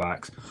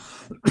cornerbacks,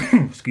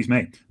 excuse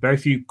me, very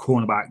few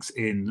cornerbacks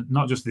in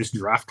not just this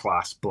draft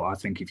class, but I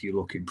think if you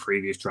look in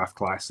previous draft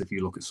class, if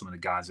you look at some of the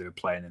guys who are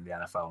playing in the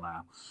NFL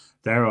now,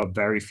 there are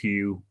very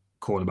few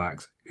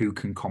cornerbacks who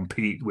can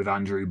compete with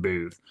Andrew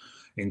Booth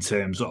in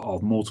terms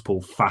of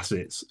multiple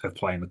facets of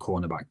playing the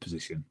cornerback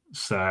position.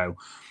 So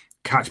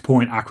catch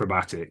point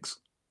acrobatics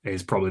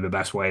is probably the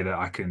best way that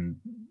I can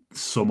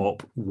sum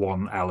up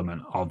one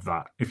element of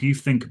that. If you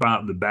think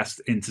about the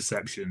best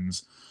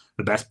interceptions,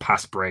 the best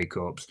pass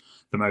breakups,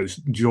 the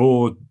most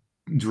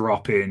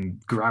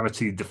jaw-dropping,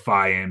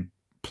 gravity-defying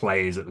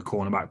plays at the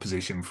cornerback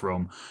position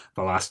from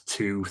the last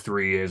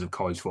 2-3 years of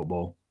college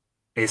football,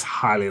 it's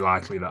highly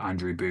likely that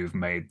Andrew Booth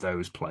made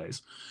those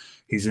plays.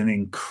 He's an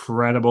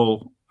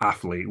incredible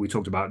athlete. We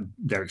talked about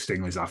Derek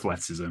Stingley's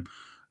athleticism.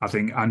 I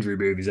think Andrew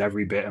Booth is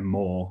every bit and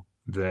more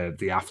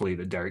the athlete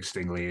that Derek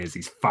Stingley is.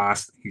 He's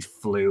fast, he's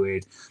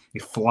fluid, he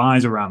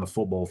flies around the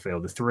football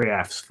field. The 3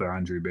 F's for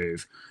Andrew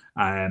Booth.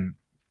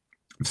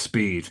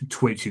 Speed,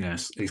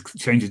 twitchiness, he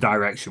changes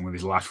direction with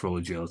his lateral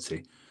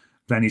agility.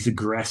 Then he's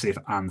aggressive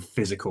and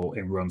physical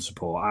in run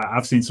support.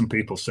 I've seen some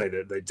people say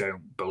that they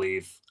don't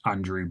believe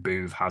Andrew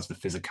Booth has the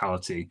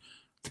physicality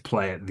to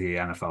play at the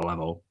NFL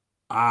level.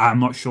 I'm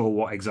not sure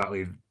what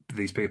exactly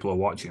these people are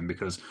watching,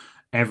 because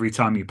every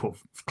time you put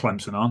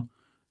Clemson on,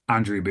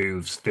 Andrew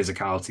Booth's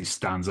physicality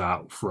stands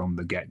out from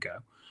the get-go.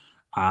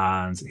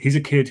 And he's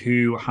a kid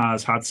who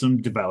has had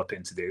some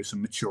developing to do,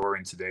 some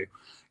maturing to do.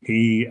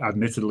 He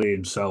admittedly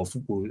himself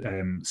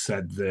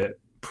said that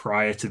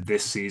prior to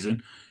this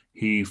season,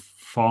 he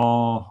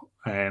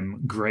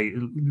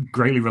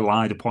greatly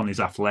relied upon his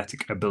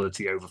athletic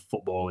ability over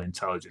football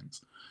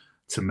intelligence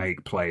to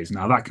make plays.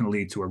 Now, that can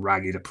lead to a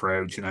ragged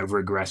approach, an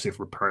over-aggressive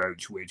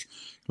approach, which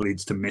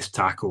leads to missed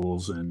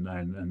tackles and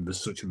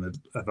there's such and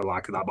the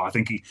like of that. But I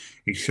think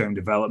he's shown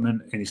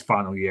development in his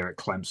final year at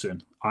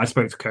Clemson. I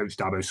spoke to Coach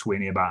Dabo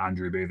Swinney about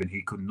Andrew Booth, and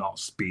he could not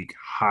speak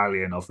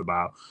highly enough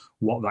about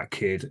what that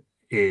kid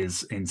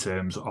is in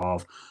terms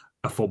of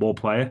a football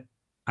player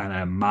and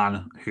a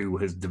man who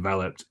has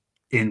developed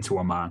into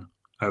a man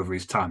over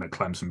his time at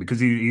Clemson, because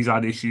he's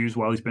had issues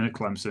while he's been at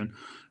Clemson,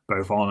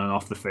 both on and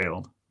off the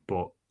field.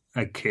 But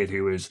a kid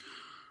who is,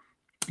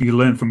 you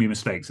learn from your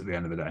mistakes at the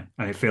end of the day.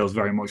 And it feels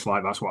very much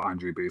like that's what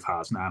Andrew Booth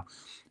has now.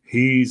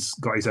 He's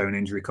got his own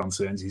injury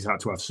concerns. He's had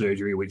to have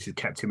surgery, which has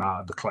kept him out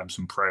of the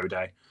Clemson Pro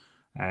Day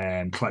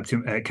and kept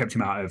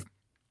him out of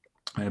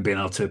being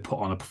able to put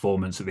on a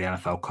performance at the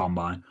NFL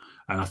Combine.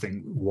 And I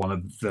think one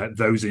of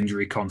those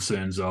injury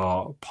concerns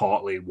are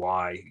partly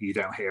why you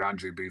don't hear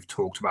Andrew Booth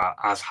talked about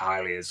as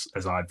highly as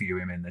I view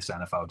him in this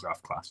NFL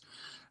draft class.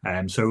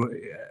 So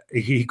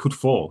he could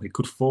fall. He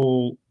could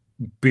fall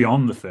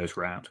beyond the first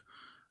round.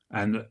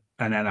 And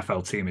an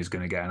NFL team is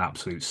going to get an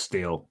absolute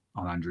steal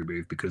on Andrew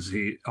Booth, because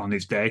on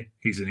his day,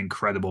 he's an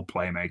incredible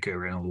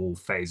playmaker in all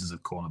phases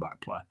of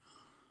cornerback play.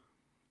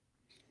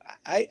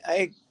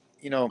 I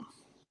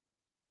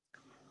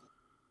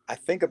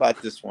think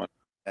about this one,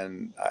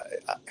 and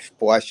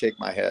I shake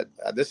my head.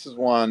 This is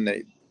one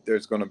that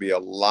there's going to be a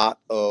lot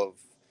of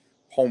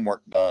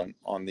homework done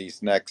on in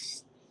these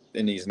next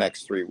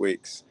 3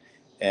 weeks.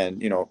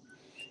 And,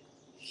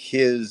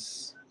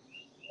 his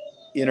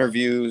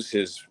interviews,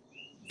 his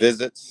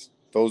visits,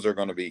 those are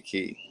going to be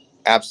key,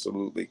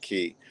 absolutely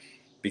key,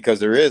 because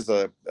there is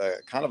a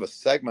kind of a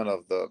segment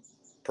of the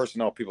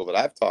personnel people that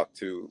I've talked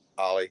to,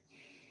 Ollie.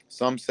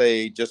 Some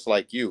say, just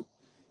like you,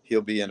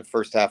 he'll be in the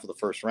first half of the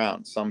first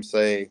round. Some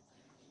say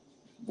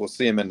we'll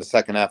see him in the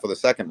second half of the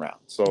second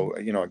round. So,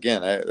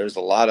 again, there's a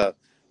lot of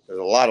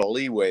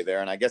leeway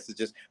there. And I guess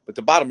but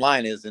the bottom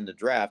line is, in the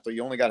draft,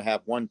 you only got to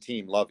have one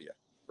team love you,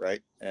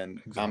 right?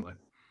 And Exactly.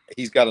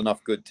 He's got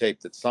enough good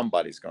tape that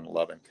somebody's going to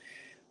love him.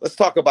 Let's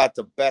talk about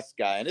the best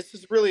guy. And this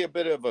is really a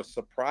bit of a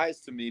surprise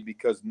to me,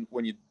 because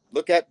when you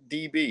look at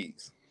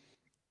DBs,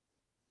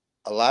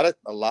 a lot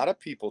of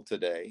people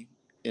today,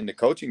 in the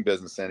coaching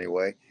business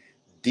anyway,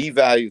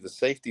 devalue the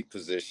safety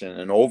position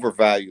and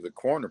overvalue the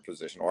corner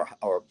position,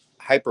 or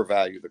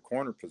hypervalue the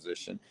corner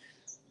position,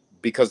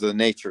 because of the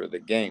nature of the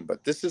game.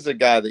 But this is a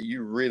guy that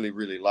you really,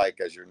 really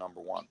like as your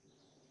number one.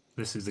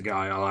 This is the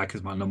guy I like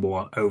as my number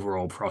one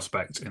overall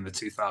prospect in the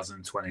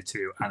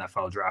 2022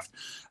 NFL draft.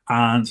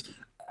 And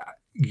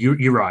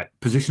you're right.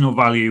 Positional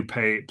value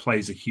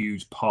plays a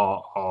huge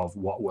part of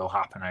what will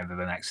happen over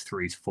the next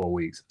 3 to 4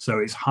 weeks. So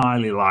it's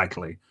highly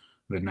likely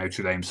that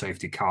Notre Dame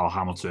safety Kyle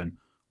Hamilton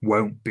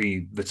won't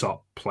be the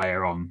top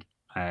player on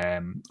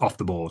off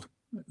the board.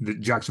 The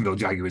Jacksonville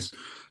Jaguars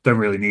don't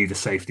really need a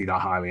safety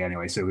that highly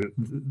anyway, so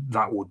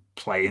that would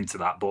play into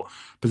that. But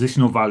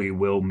positional value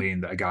will mean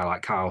that a guy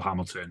like Kyle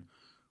Hamilton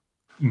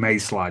may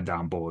slide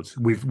down boards.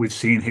 We've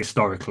seen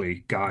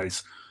historically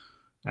guys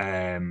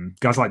like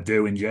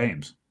Derwin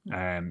James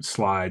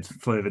slide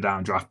further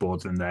down draft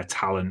boards than their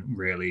talent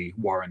really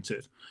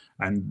warranted,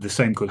 and the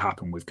same could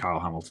happen with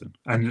Kyle Hamilton,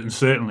 and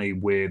certainly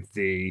with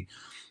the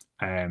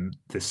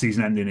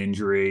season-ending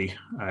injury,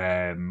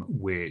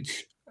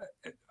 which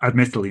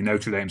admittedly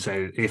Notre Dame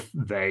said if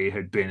they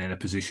had been in a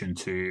position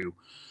to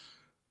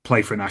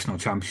play for a national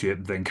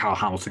championship, then Kyle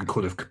Hamilton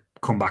could have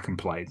come back and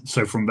played.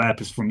 So from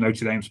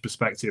Notre Dame's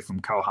perspective, from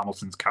Kyle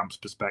Hamilton's camp's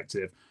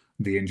perspective,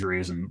 the injury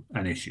isn't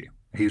an issue.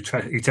 He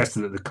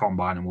tested at the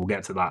combine, and we'll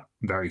get to that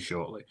very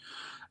shortly.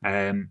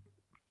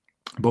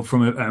 But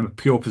from a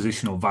pure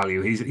positional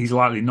value, he's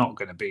likely not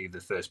going to be the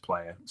first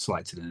player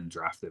selected in the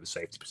draft at the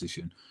safety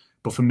position.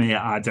 But for me,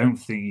 I don't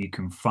think you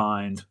can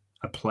find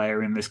a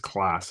player in this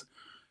class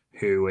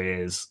who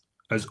is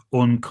as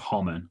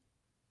uncommon.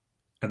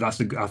 And I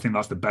think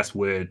that's the best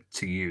word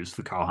to use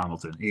for Kyle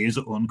Hamilton. He is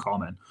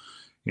uncommon.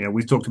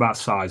 We've talked about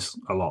size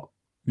a lot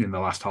in the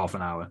last half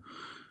an hour.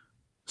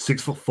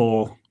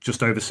 6'4",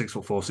 just over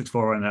 6'4",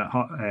 6'4"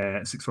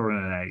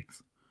 and an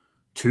eighth,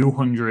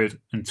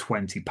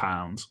 220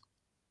 pounds,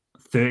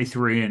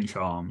 33-inch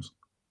arms,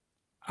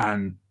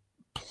 and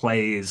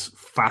plays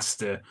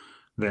faster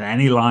than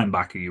any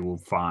linebacker you will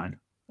find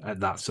at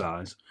that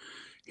size.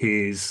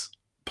 His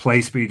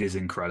play speed is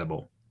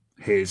incredible.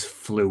 His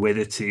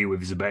fluidity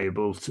with his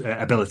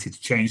ability to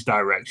change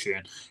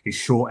direction, his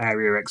short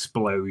area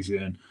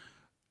explosion,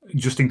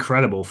 just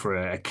incredible for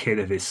a kid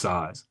of his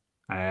size.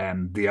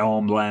 The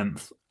arm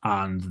length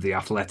and the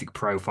athletic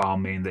profile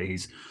mean that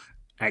he's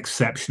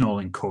exceptional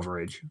in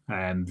coverage.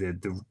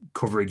 The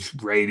coverage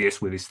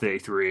radius with his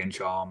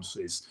 33-inch arms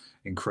is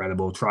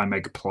incredible. Try and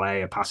make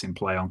a passing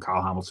play on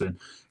Kyle Hamilton.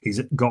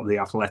 He's got the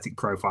athletic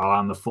profile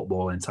and the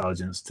football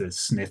intelligence to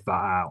sniff that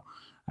out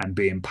and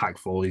be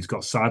impactful. He's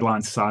got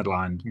sideline to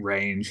sideline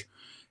range.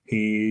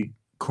 He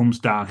comes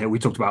downhill. We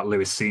talked about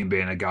Lewis Cine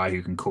being a guy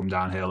who can come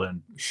downhill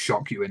and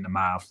shock you in the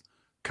mouth.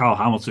 Kyle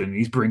Hamilton,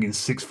 he's bringing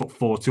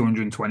 6'4",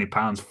 220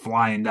 pounds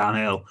flying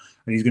downhill,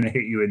 and he's going to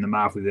hit you in the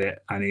mouth with it,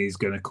 and he's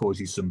going to cause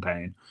you some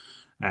pain.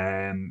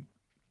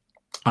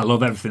 I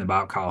love everything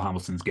about Kyle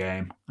Hamilton's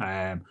game.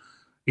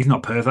 He's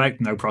not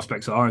perfect. No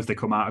prospects are if they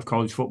come out of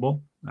college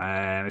football.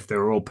 If they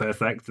were all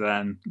perfect,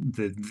 then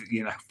they'd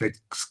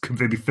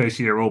be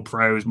first-year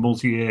All-Pros,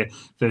 multi-year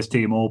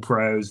first-team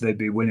All-Pros. They'd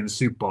be winning the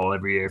Super Bowl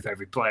every year if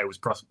every player was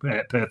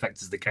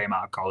perfect as they came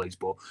out of college.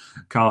 But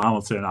Kyle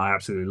Hamilton, I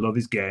absolutely love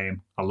his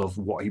game. I love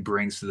what he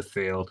brings to the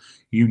field.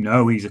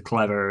 He's a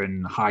clever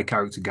and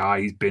high-character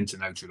guy. He's been to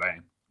Notre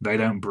Dame. They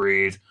don't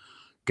breed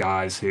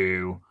guys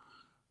who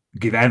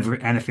give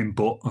anything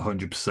but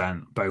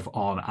 100%, both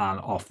on and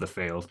off the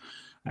field.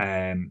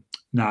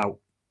 Now,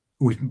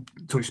 we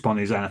touched upon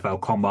his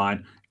NFL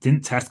combine.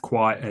 Didn't test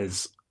quite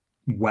as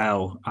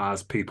well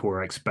as people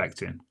were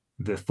expecting.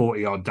 The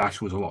 40-yard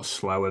dash was a lot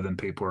slower than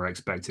people were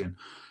expecting.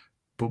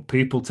 But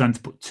people tend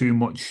to put too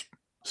much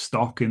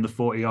stock in the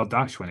 40-yard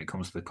dash when it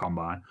comes to the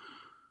combine.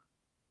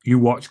 You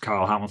watch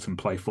Kyle Hamilton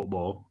play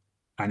football,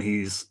 and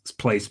his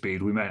play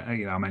speed,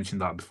 I mentioned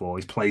that before,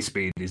 his play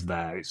speed is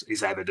there.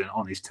 It's evident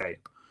on his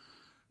tape.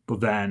 But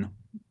then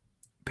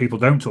people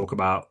don't talk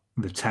about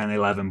the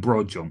 10-11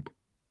 broad jump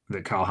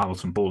that Kyle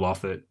Hamilton pulled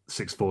off at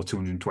 6'4",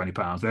 220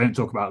 pounds. They don't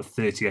talk about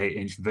the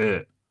 38-inch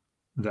vert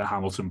that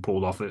Hamilton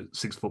pulled off at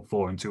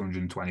 6'4" and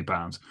 220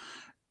 pounds.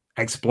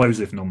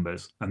 Explosive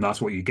numbers, and that's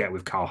what you get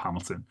with Kyle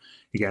Hamilton.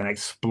 You get an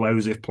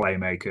explosive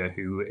playmaker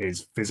who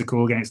is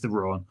physical against the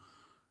run.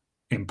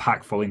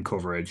 impactful in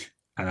coverage,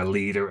 and a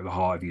leader at the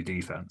heart of your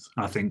defense.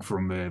 I think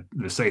from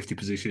the safety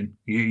position,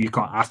 you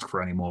can't ask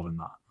for any more than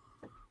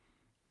that.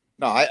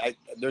 No, I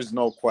there's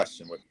no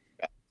question with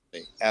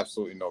me.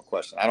 Absolutely no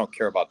question. I don't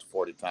care about the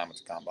 40 time at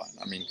the combine.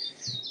 I mean,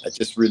 it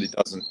just really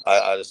doesn't.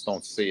 I just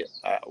don't see it.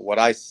 What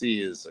I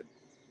see is a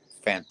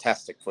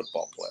fantastic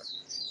football player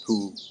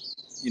who,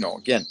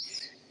 again,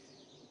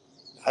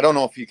 I don't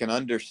know if you can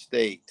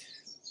understate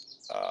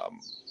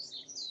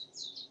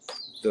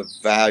the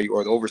value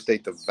or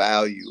overstate the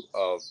value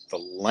of the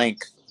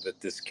length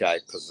that this guy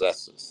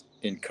possesses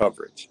in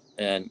coverage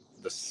and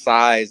the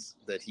size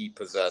that he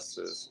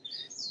possesses.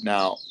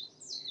 Now,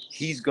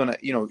 he's going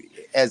to,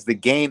 as the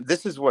game,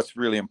 this is what's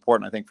really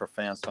important, I think, for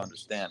fans to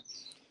understand.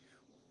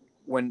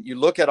 When you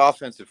look at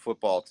offensive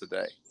football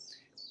today,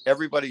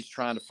 everybody's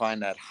trying to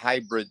find that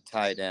hybrid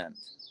tight end,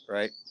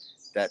 right?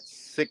 That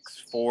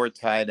 6'4"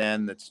 tight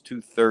end that's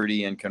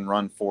 230 and can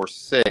run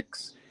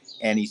 4.6,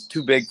 and he's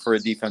too big for a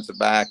defensive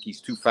back.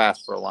 He's too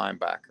fast for a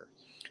linebacker.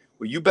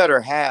 Well, you better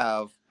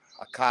have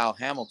a Kyle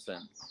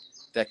Hamilton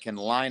that can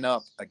line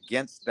up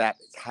against that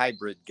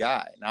hybrid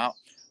guy. Now,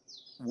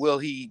 will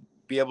he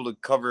be able to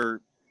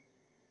cover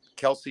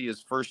Kelsey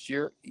his first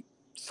year?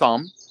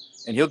 Some,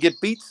 and he'll get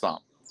beat some,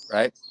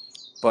 right?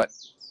 But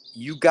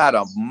you got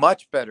a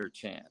much better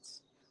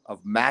chance of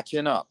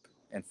matching up.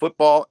 And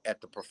football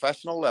at the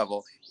professional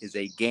level is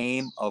a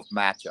game of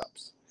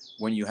matchups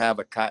when you have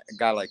a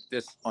guy like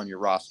this on your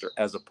roster,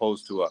 as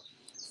opposed to a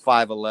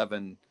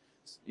 5'11",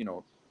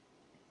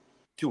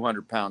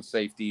 200-pound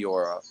safety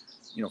or a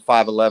 5'11",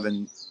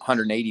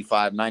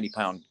 185,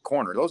 90-pound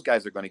corner. Those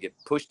guys are going to get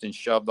pushed and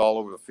shoved all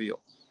over the field.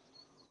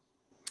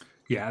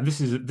 Yeah, and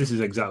this is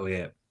exactly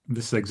it.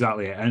 This is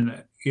exactly it.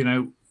 And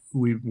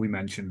we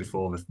mentioned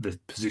before the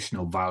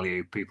positional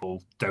value.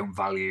 People don't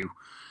value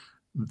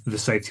the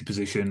safety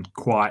position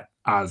quite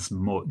as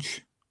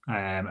much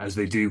as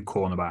they do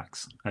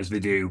cornerbacks, as they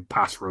do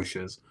pass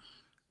rushers.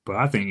 But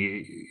I think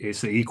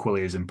it's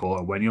equally as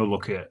important when you're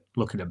looking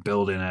at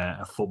building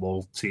a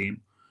football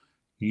team.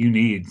 You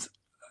need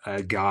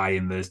a guy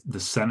in the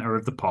center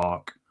of the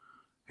park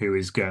who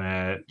is going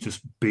to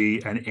just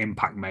be an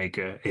impact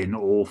maker in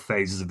all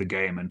phases of the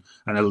game and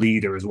a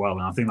leader as well.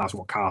 And I think that's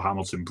what Kyle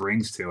Hamilton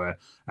brings to an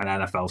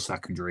NFL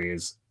secondary,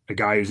 is a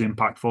guy who's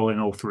impactful in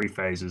all three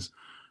phases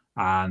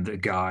and a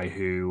guy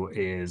who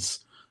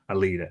is a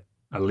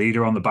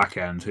leader on the back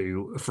end,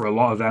 who, for a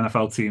lot of the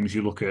NFL teams,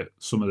 you look at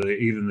some of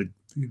even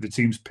the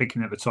teams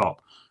picking at the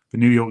top, the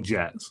New York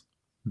Jets,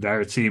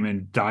 they're a team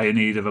in dire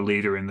need of a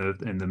leader in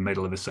the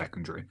middle of the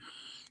secondary.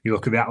 You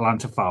look at the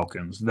Atlanta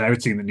Falcons, they're a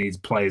team that needs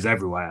players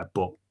everywhere,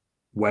 but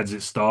where does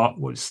it start?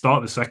 Well,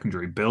 start the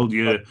secondary. Build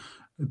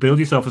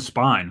yourself a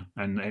spine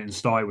and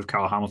start it with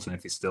Kyle Hamilton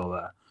if he's still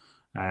there.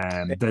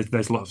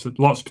 There's lots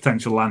of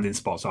potential landing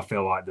spots. I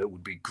feel like that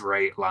would be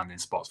great landing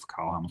spots for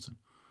Kyle Hamilton.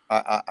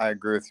 I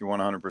agree with you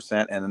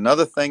 100%. And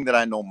another thing that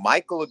I know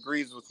Michael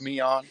agrees with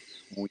me on,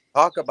 when we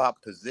talk about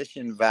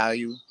position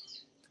value,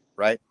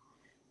 right?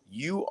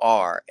 You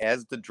are,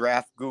 as the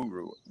draft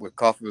guru with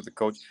Coffee with the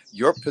Coach,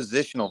 your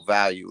positional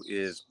value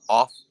is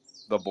off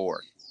the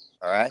board.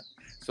 All right.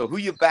 So who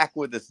you back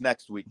with us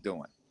next week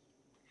doing?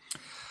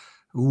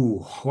 Ooh,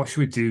 what should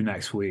we do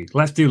next week?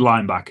 Let's do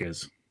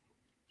linebackers.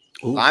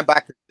 Ooh.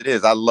 Linebackers it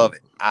is. I love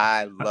it.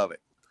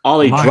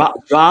 Ollie,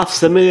 draft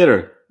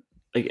simulator.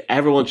 Like,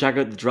 everyone check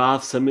out the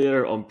draft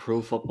simulator on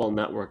Pro Football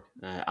Network.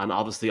 And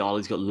obviously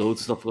Ollie's got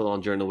loads of stuff going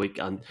on during the week,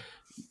 and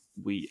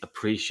we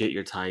appreciate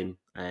your time.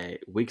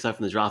 Weeks out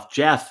from the draft.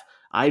 Jeff,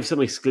 I have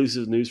some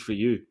exclusive news for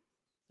you.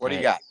 What do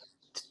you got?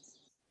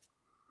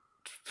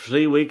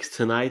 3 weeks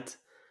tonight,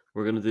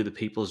 we're going to do the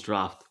People's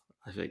Draft.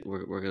 I think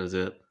we're going to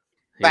do it.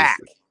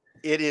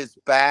 It is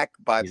back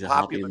by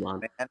popular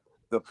demand.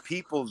 The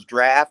People's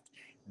Draft.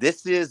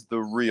 This is the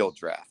real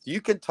draft. You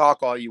can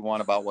talk all you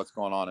want about what's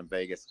going on in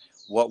Vegas.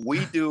 What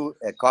we do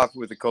at Coffee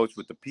with the Coach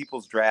with the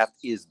People's Draft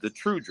is the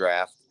true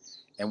draft,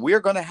 and we're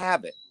going to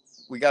have it.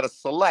 We got to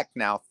select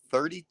now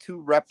 32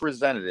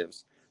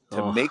 representatives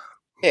to make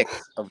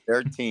picks of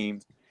their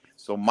teams.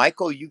 So,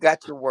 Michael, you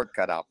got your work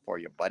cut out for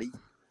you, buddy.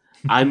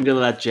 I'm going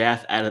to let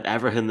Jeff edit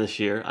everything this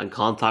year and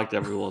contact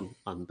everyone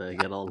and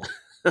get on.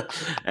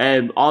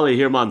 Ollie,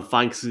 here, man,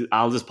 thanks.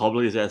 I'll just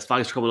publicly say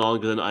thanks for coming on,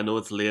 because I know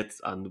it's late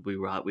and we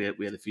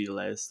had a few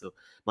delays. So,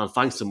 man,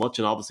 thanks so much.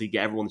 And obviously,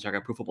 get everyone to check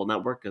out Pro Football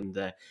Network.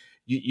 And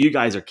you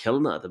guys are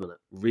killing it at the minute.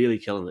 Really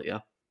killing it, yeah.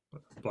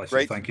 Bless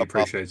you. Thank you.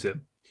 Appreciate it.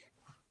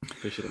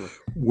 Appreciate it, man.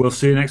 We'll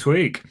see you next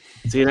week.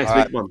 See you next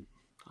week, man.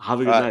 Have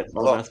a good night.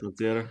 All the best, man.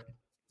 See you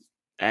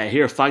later.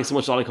 Here, thanks so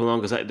much, Ollie, coming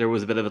on, because there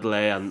was a bit of a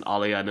delay. And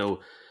Ollie, I know,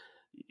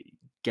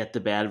 get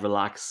to bed,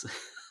 relax.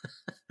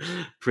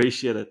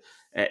 Appreciate it.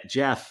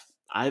 Jeff,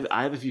 I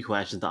have a few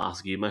questions to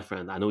ask you, my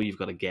friend. I know you've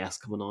got a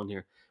guest coming on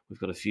here. We've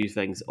got a few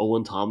things.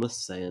 Owen Thomas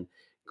saying,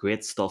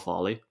 great stuff,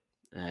 Ollie.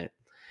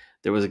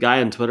 There was a guy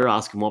on Twitter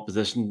asking, what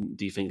position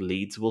do you think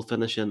Leeds will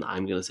finish in?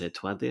 I'm going to say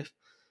 20th.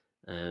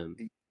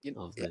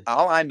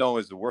 All I know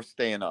is that we're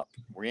staying up.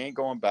 We ain't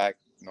going back.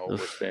 No, we're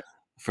staying.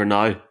 For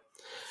now.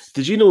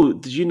 Did you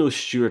know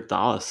Stuart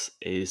Dallas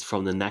is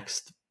from the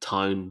next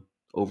town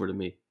over to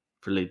me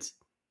for Leeds.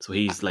 So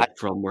he's like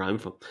from where I'm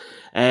from.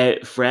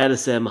 Fred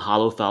is saying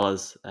mahalo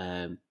fellas.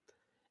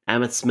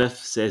 Emmett Smith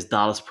says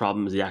Dallas'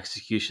 problem is the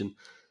execution.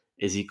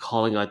 Is he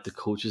calling out the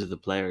coaches of the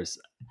players?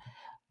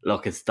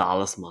 Look, it's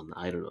Dallas, man.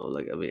 I don't know.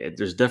 Like, I mean,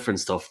 there's different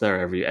stuff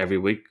there every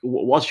week.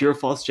 What's your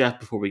thoughts, Jeff?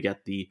 Before we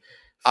get the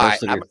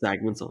first of your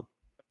segments on,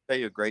 I'll tell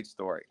you a great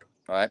story.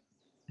 All right,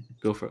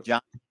 go for it.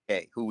 John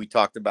McKay, who we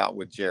talked about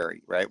with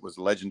Jerry, right, was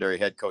a legendary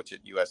head coach at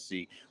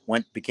USC.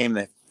 Became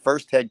the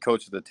first head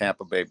coach of the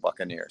Tampa Bay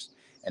Buccaneers,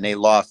 and they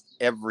lost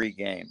every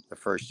game the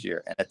first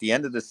year. And at the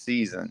end of the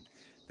season,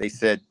 they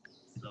said,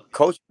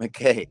 "Coach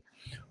McKay,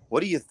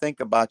 what do you think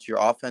about your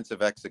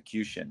offensive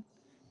execution?"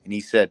 And he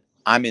said,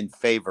 "I'm in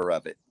favor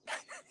of it."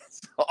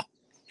 So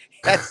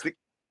that's the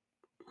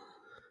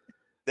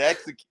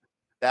execution.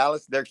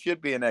 Dallas, there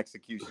should be an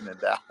execution in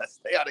Dallas.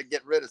 They ought to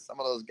get rid of some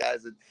of those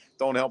guys that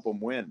don't help them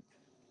win.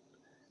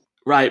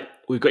 Right.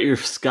 We've got your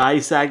Sky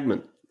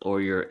segment,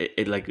 or your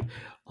like.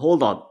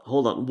 Hold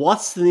on.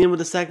 What's the name of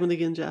the segment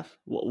again, Jeff?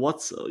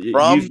 What's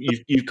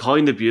you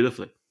coined it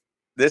beautifully.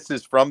 This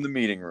is from the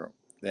meeting room,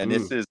 and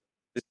this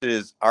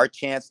is our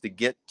chance to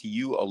get to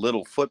you a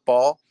little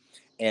football.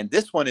 And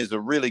this one is a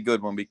really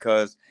good one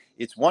because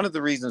it's one of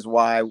the reasons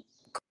why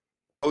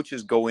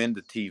coaches go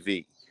into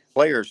TV.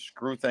 Players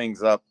screw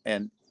things up,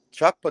 and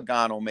Chuck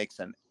Pagano makes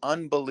an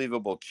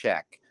unbelievable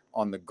check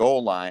on the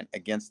goal line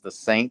against the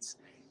Saints,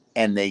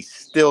 and they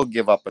still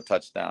give up a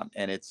touchdown.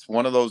 And it's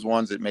one of those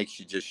ones that makes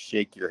you just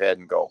shake your head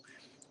and go,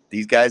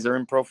 these guys are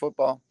in pro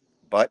football,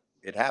 but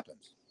it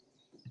happens.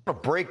 To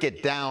break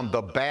it down,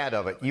 the bad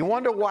of it. You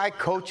wonder why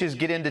coaches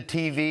get into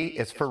TV?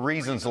 It's for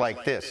reasons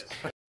like this.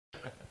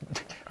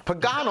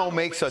 Pagano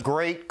makes a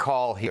great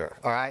call here,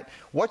 all right?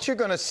 What you're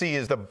going to see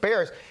is the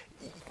Bears,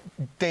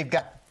 they've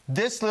got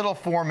this little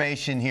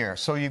formation here.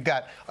 So you've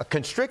got a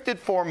constricted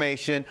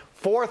formation,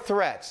 4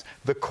 threats.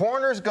 The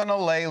corner's going to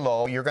lay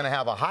low. You're going to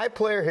have a high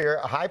player here,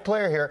 a high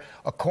player here,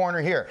 a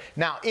corner here.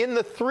 Now, in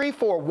the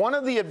 3-4, one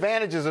of the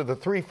advantages of the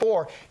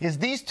 3-4 is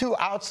these 2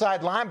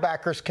 outside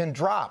linebackers can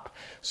drop.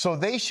 So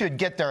they should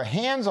get their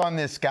hands on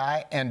this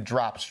guy and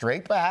drop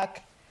straight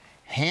back.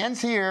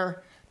 Hands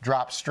here,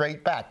 drop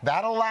straight back.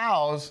 That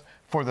allows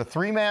for the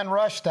 3-man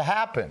rush to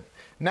happen.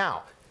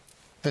 Now,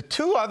 the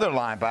 2 other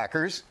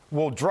linebackers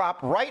will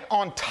drop right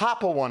on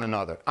top of one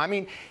another. I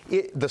mean,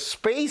 the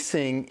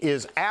spacing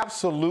is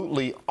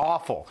absolutely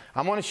awful.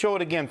 I'm going to show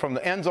it again from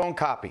the end zone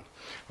copy.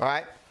 All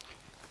right?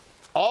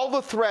 All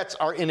the threats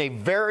are in a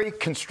very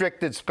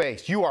constricted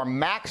space. You are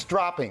max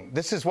dropping.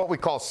 This is what we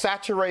call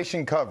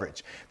saturation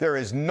coverage. There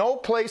is no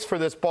place for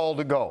this ball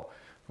to go.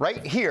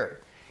 Right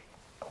here,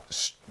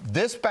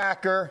 this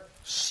backer,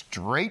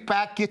 straight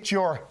back, get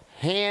your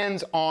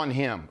hands on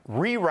him.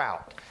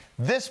 Reroute.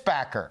 This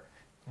backer,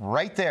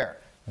 right there.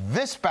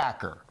 This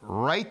backer,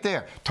 right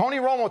there. Tony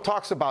Romo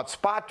talks about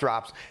spot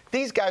drops.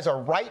 These guys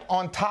are right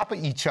on top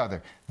of each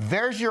other.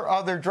 There's your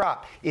other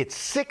drop. It's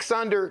 6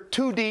 under,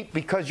 2 deep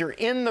because you're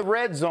in the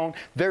red zone.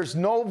 There's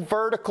no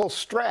vertical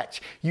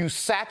stretch. You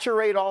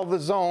saturate all the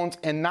zones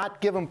and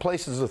not give them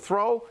places to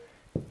throw.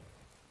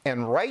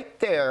 And right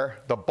there,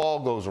 the ball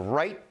goes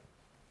right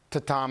to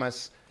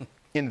Thomas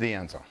in the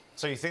end zone.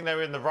 So you think they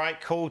were in the right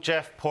call,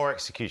 Jeff? Poor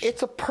execution.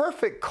 It's a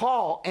perfect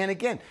call. And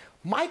again,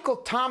 Michael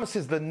Thomas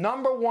is the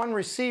 #1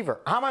 receiver.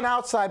 I'm an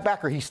outside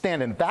backer. He's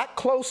standing that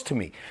close to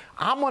me.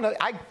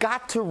 I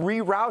got to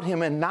reroute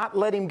him and not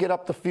let him get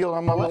up the field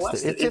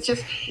unmolested.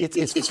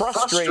 It's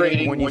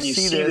frustrating when you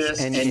see this.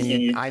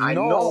 And I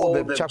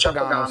know that Chuck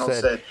Pagano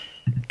said,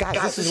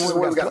 guys, this is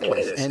where we got to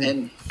play this.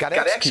 And got to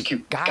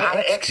execute. Got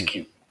to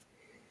execute.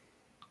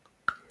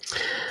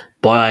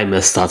 Boy, I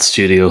missed that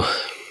studio.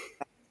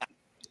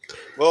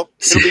 Well,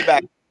 it'll be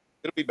back.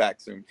 It'll be back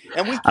soon.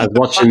 And I was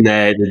watching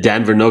the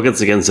Denver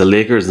Nuggets against the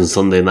Lakers on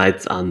Sunday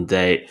night, and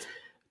to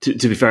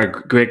be fair,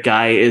 great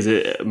guy is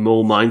it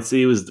Mo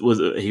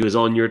Mounsey he was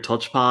on your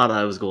touchpad.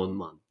 I was going,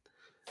 man,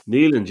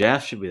 Neil and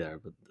Jeff should be there,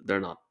 but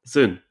they're not.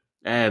 Soon.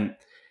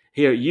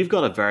 Here, you've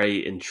got a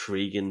very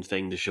intriguing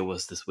thing to show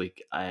us this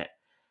week. I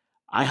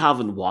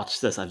haven't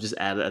watched this. I've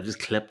just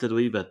clipped it a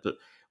wee bit, but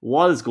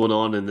what is going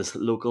on in this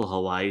local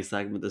Hawaii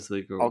segment this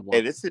week?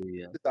 Okay, this is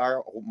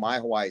my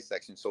Hawaii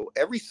section. So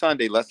every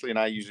Sunday, Leslie and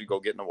I usually go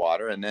get in the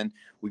water, and then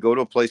we go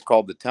to a place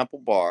called the Temple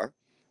Bar,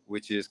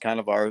 which is kind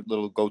of our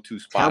little go-to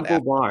spot.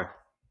 Temple Bar.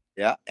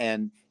 Yeah,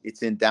 and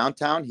it's in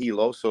downtown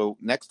Hilo. So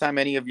next time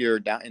any of you are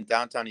in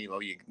downtown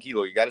Hilo, you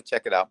got to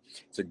check it out.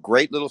 It's a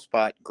great little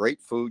spot,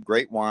 great food,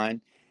 great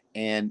wine,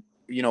 and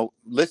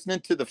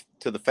listening to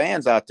the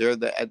fans out there,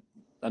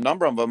 a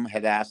number of them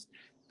had asked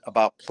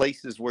about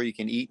places where you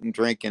can eat and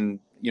drink and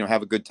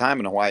have a good time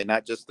in Hawaii,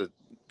 not just the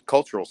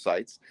cultural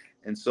sites.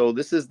 And so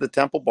this is the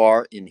Temple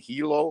Bar in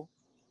Hilo,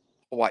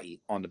 Hawaii,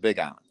 on the Big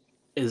Island.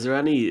 Is there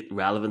any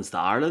relevance to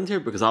Ireland here?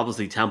 Because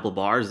obviously Temple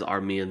Bar is our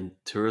main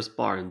tourist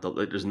bar, and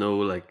there's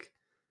no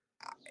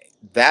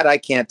that I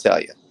can't tell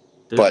you.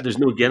 There's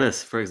no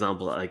Guinness, for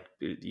example.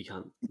 You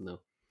can't know.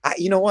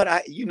 You know what?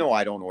 I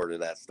don't order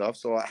that stuff,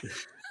 so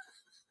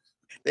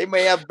they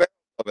may have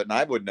barrels of it, and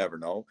I would never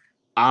know.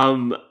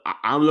 I'm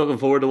looking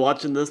forward to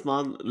watching this,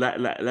 man.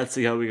 Let's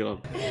see how we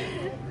go.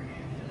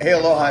 Hey,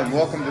 aloha, and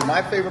welcome to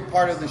my favorite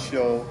part of the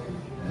show,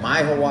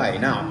 My Hawaii.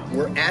 Now,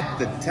 we're at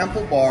the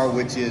Temple Bar,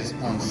 which is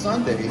on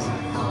Sundays,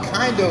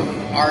 kind of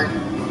our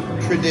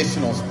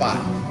traditional spot.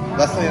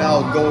 Leslie and I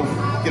will go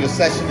get a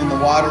session in the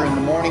water in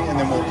the morning, and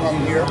then we'll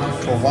come here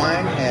for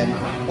wine. And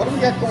what do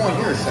we got going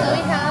here, So we Sarah?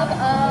 have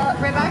a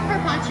ribeye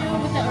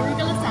carpaccio with the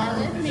arugula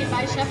salad made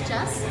by Chef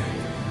Jess.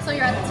 So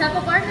you're at the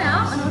Temple Bar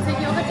now, and we'll take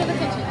you over to the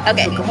kitchen.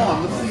 Okay. So come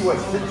on, let's see what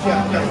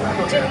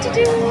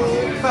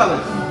Chef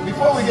Fellas,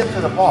 before we get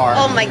to the bar.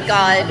 Oh my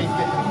God.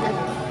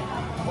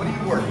 What do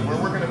you work?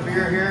 We're working a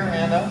beer here,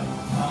 Anna.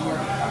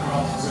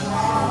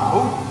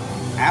 Oh,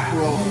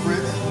 Aperol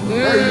Spritz.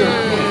 Very good.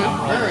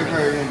 Very,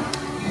 very good.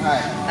 All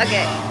right.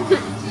 Okay.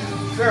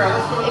 Sarah,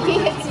 let's go. If he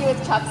hits you with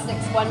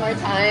chopsticks one more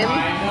time,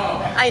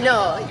 I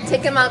know.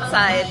 Take him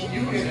outside.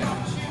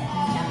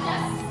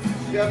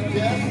 Chef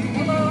Jess.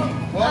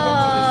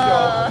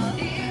 Welcome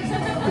to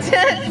the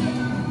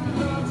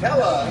show.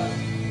 Tell us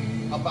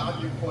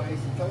about your place,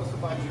 and tell us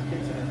about your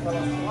kitchen, and tell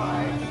us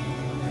why.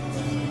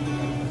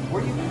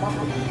 Where do you come up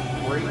with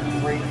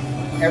this great,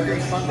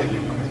 every Sunday we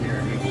come in here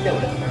and we kill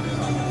it every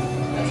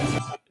Sunday.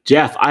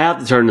 Jeff, I have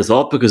to turn this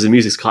off because the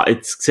music's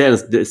it's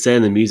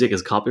saying the music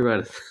is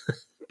copyrighted,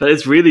 but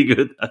it's really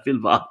good. I feel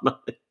bad now.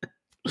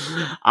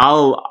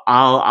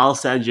 I'll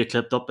send you a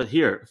clip up. But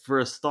here, for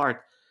a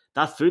start,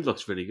 that food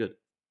looks really good.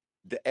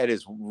 It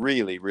is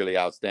really, really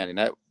outstanding.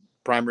 That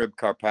prime rib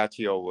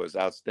carpaccio was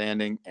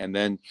outstanding, and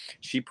then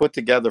she put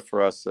together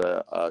for us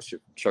a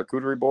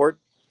charcuterie board,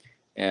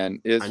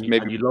 and it's And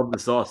maybe you love the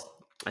sauce.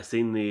 I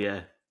seen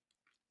the.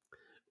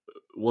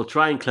 We'll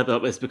try and clip it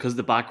up. It's because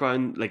the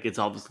background, like it's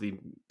obviously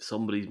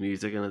somebody's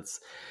music, and it's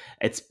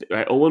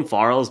right. Owen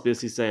Farrell's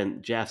basically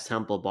saying Jeff's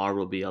Temple Bar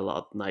will be a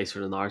lot nicer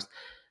than ours.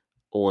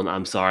 Owen,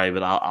 I'm sorry,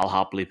 but I'll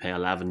happily pay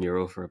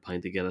 €11 for a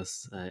pint of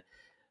Guinness.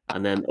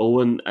 And then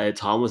Owen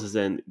Thomas is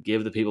saying,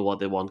 give the people what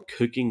they want.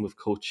 Cooking with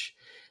Coach.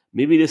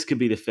 Maybe this could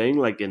be the thing,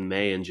 like in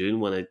May and June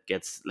when it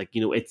gets like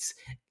it's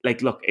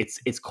like look,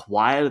 it's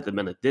quiet at the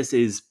minute. This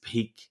is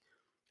peak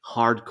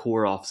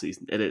hardcore off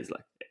season. It is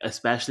like,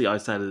 especially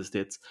outside of the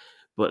States.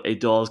 But it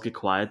does get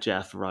quiet,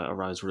 Jeff,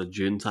 around sort of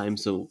June time.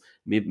 So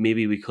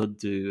maybe we could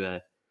do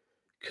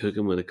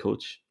Cooking with a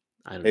Coach.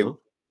 I don't know.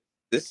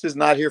 This is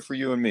not here for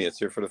you and me. It's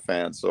here for the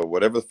fans. So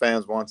whatever the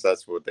fans want,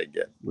 that's what they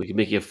get. We can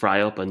make you a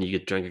fry up and you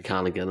could drink a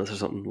can of Guinness or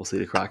something. We'll see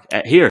the crack.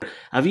 Here,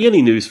 have you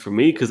any news for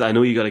me? Because I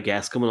know you got a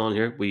guest coming on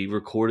here. We were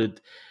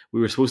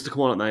supposed to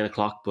come on at 9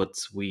 o'clock, but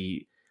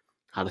we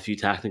had a few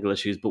technical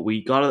issues. But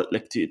we got it.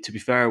 Like to be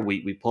fair,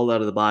 we pulled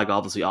out of the bag.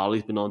 Obviously,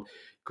 Ollie's been on.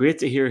 Great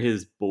to hear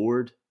his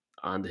board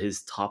and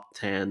his top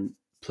 10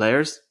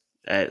 players.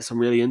 Some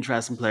really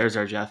interesting players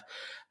there, Jeff.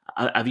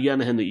 Have you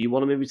anything that you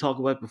want to maybe talk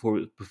about before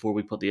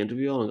we put the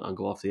interview on and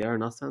go off the air in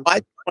that sense?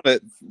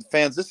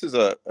 Fans, this is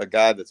a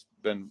guy that's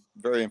been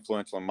very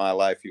influential in my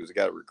life. He was a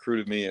guy that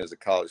recruited me as a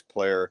college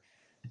player.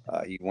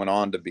 He went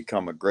on to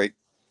become a great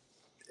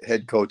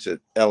head coach at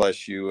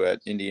LSU,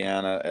 at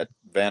Indiana, at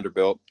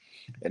Vanderbilt.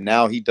 And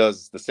now he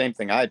does the same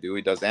thing I do.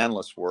 He does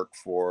analyst work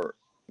for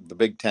the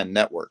Big Ten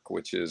Network,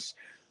 which is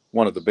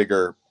one of the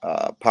bigger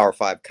Power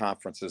 5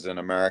 conferences in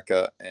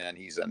America. And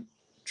he's a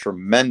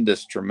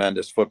tremendous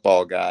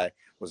football guy.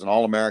 Was an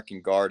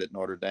All-American guard at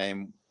Notre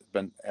Dame.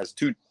 Has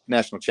 2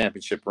 national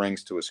championship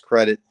rings to his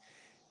credit,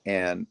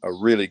 and a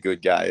really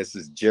good guy. This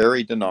is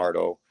Jerry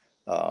DiNardo,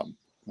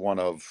 one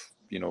of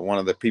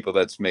the people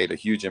that's made a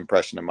huge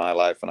impression in my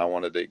life, and I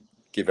wanted to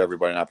give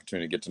everybody an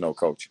opportunity to get to know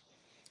Coach.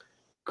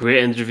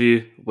 Great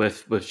interview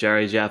with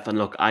Jerry, Jeff, and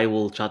look, I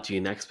will chat to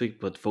you next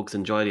week. But folks,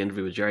 enjoy the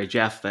interview with Jerry,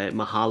 Jeff.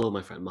 Mahalo,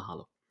 my friend,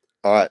 mahalo.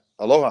 All right,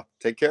 aloha.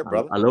 Take care,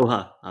 brother.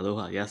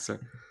 Aloha. Yes, sir.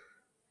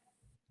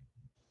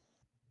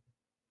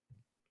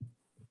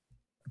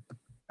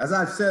 As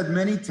I've said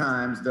many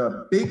times,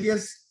 the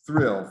biggest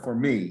thrill for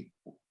me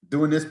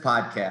doing this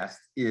podcast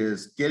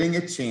is getting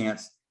a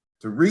chance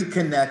to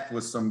reconnect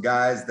with some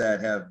guys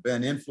that have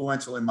been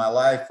influential in my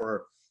life,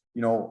 or,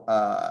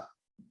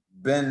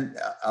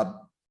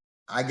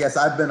 I guess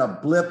I've been a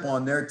blip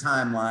on their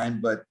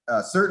timeline, but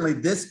certainly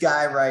this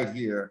guy right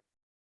here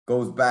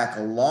goes back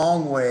a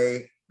long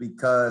way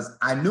because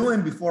I knew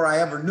him before I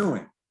ever knew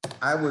him.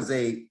 I'll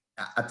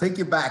take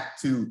you back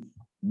to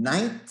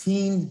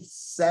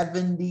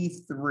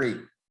 1973,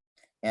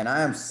 and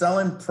I am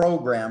selling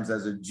programs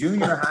as a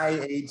junior high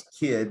age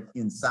kid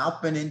in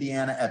South Bend,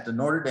 Indiana at the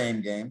Notre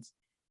Dame games.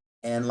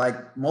 And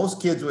like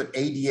most kids with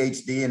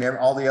ADHD and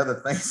all the other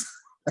things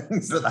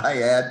that I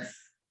had,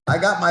 I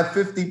got my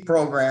 50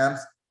 programs.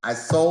 I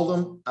sold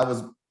them.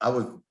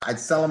 I'd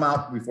sell them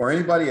out before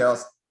anybody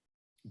else,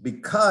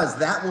 because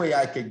that way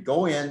I could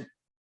go in,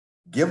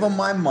 give them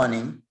my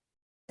money,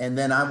 and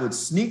then I would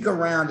sneak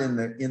around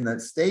in the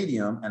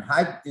stadium and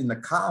hide in the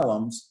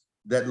columns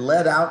that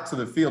led out to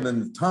the field, in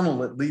the tunnel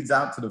that leads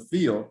out to the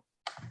field,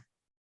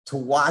 to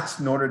watch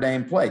Notre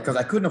Dame play, because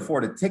I couldn't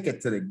afford a ticket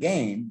to the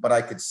game, but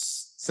I could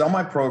sell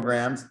my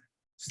programs,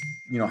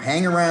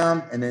 hang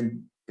around, and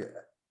then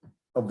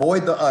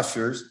avoid the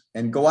ushers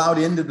and go out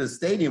into the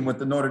stadium with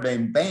the Notre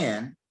Dame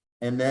band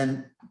and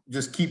then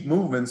just keep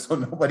moving so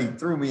nobody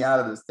threw me out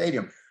of the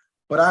stadium.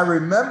 But I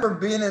remember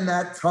being in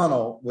that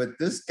tunnel with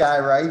this guy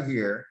right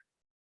here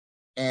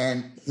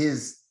and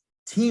his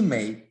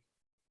teammate,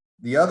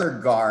 the other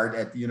guard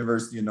at the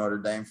University of Notre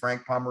Dame,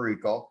 Frank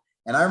Pomerico.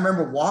 And I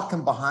remember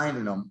walking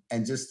behind them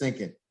and just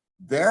thinking,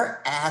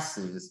 their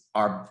asses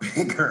are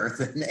bigger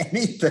than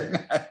anything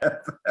I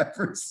have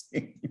ever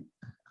seen.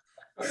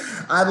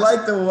 I'd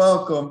like to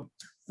welcome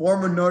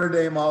former Notre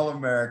Dame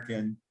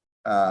All-American,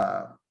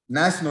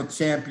 national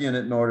champion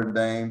at Notre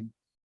Dame,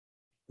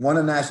 won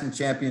a national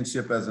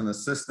championship as an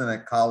assistant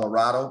at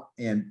Colorado,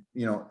 and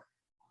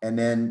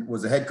then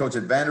was a head coach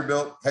at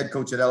Vanderbilt, head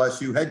coach at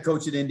LSU, head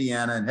coach at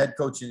Indiana, and head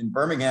coach in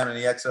Birmingham in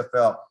the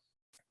XFL,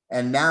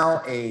 and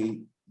now a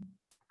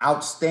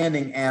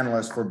outstanding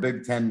analyst for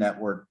Big Ten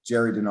Network,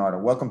 Jerry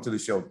DiNardo. Welcome to the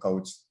show,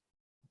 Coach.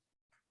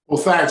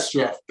 Well, thanks,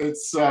 Jeff.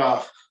 It's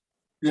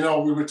we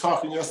were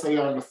talking yesterday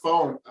on the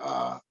phone.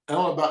 I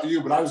don't know about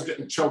you, but I was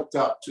getting choked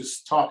up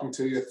just talking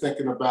to you,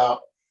 thinking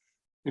about,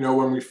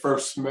 when we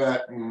first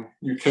met and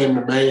you came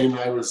to Maine.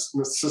 I was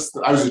an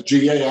assistant. I was a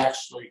GA,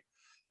 actually.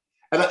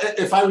 And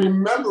if I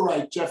remember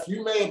right, Jeff,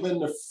 you may have been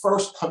the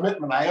first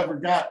commitment I ever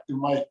got in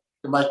my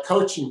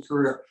coaching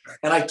career.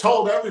 And I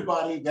told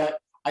everybody that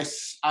I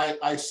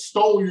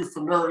stole you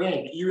from Notre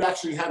Dame. You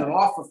actually had an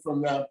offer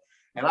from them,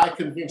 and I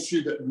convinced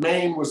you that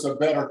Maine was a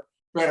better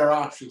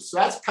option. So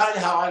that's kind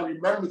of how I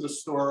remember the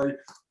story.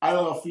 I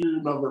don't know if you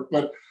remember,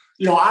 but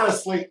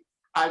honestly,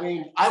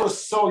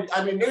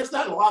 there's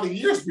not a lot of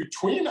years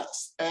between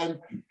us, and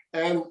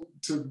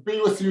to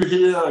be with you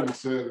here and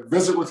to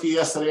visit with you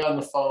yesterday on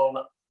the phone,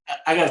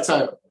 I got to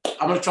tell you,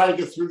 I'm going to try to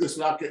get through this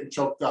without getting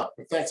choked up.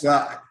 But thanks.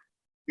 Well,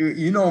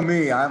 you know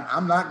me,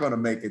 I'm not going to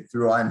make it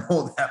through. I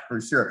know that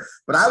for sure.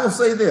 But I will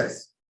say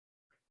this: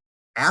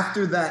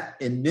 after that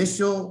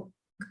initial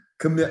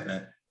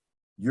commitment,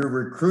 your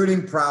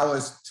recruiting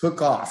prowess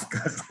took off,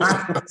 because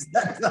I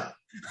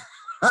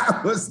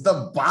was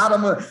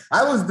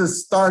the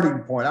starting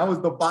point. I was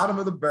the bottom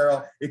of the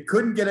barrel. It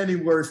couldn't get any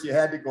worse. You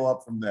had to go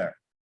up from there.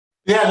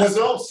 Yeah, there's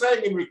an old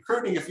saying in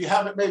recruiting: if you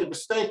haven't made a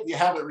mistake, you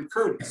haven't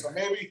recruited. So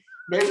maybe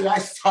I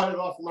started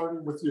off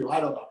learning with you.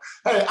 I don't know.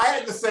 Hey, I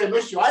had the same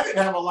issue. I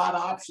didn't have a lot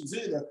of options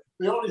either.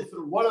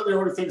 One of the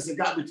only things that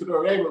got me to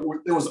Notre Dame,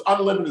 there was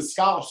unlimited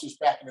scholarships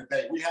back in the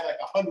day. We had like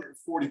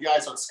 140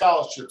 guys on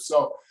scholarships.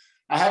 So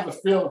I have a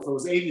feeling if it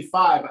was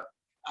 85,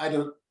 I'd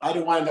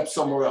wind up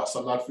somewhere else.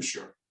 I'm not for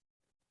sure.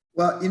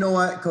 Well, you know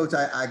what, Coach?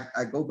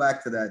 I go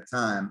back to that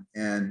time,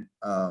 and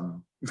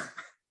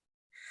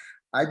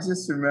I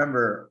just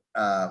remember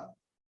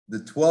the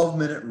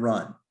 12-minute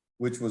run,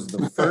 which was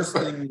the first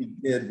thing we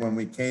did when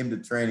we came to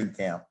training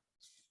camp.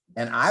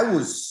 And I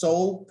was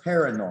so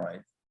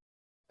paranoid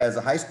as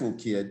a high school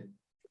kid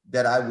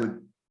that I would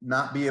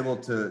not be able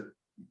to,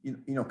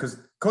 because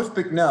Coach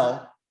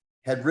Bicknell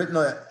had written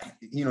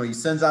he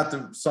sends out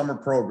the summer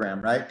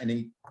program, right?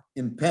 And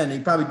in pen, he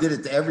probably did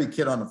it to every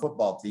kid on the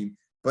football team,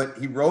 but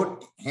he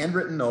wrote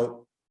handwritten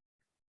note,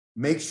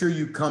 make sure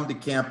you come to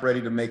camp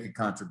ready to make a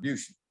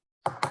contribution.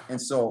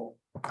 And so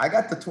I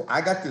got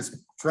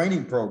this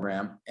training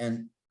program,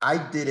 and I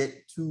did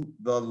it to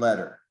the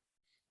letter,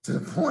 to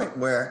the point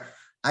where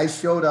I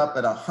showed up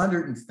at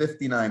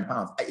 159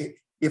 pounds.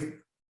 If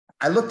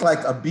I looked like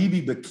a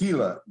BB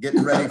Bakila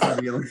getting ready for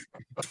the Olympic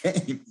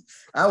Games.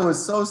 I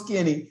was so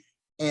skinny,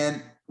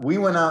 and we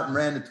went out and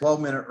ran the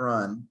 12-minute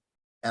run,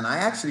 and I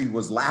actually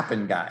was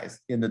lapping guys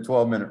in the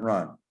 12-minute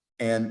run.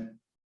 And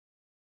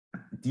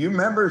do you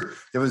remember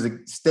there was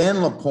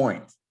Stan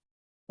LaPointe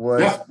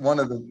was one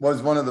of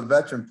the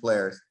veteran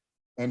players,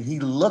 and he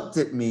looked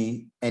at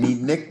me and he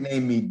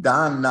nicknamed me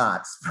Don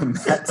Knotts from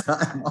that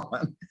time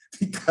on,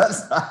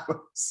 because I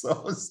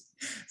was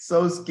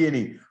so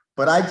skinny.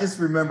 But I just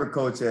remember,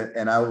 Coach,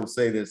 and I will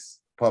say this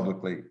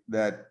publicly,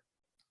 that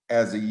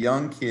as a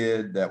young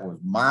kid that was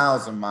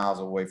miles and miles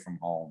away from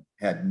home,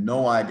 had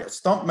no idea.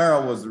 Stump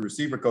Merrill was the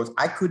receiver coach.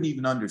 I couldn't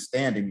even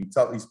understand him.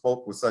 He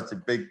spoke with such a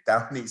big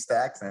down east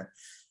accent.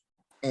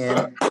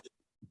 And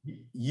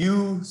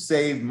you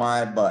saved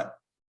my butt,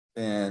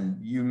 and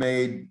you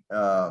made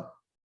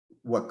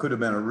what could have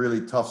been a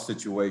really tough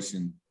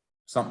situation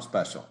something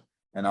special.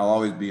 And I'll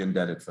always be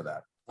indebted for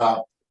that.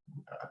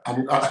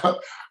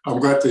 I'm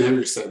glad to hear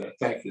you say that.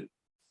 Thank you.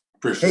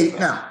 Appreciate that.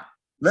 Now,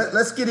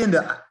 let's get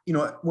into,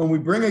 when we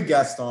bring a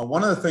guest on,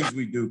 one of the things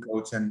we do,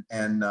 Coach, and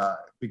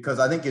because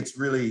I think it's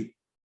really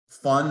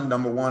fun,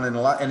 number one,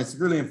 and it's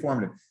really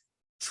informative.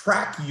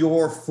 Track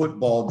your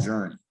football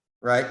journey.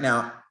 Right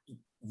now,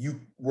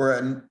 you were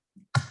an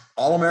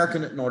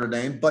All-American at Notre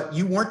Dame, but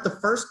you weren't the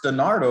first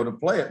DiNardo to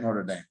play at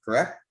Notre Dame,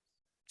 correct?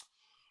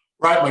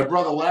 Right. My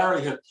brother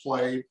Larry had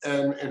played,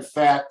 and in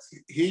fact,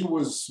 he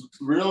was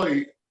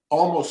really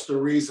almost the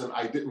reason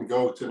I didn't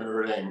go to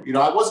Notre Dame.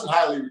 I wasn't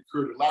highly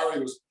recruited. Larry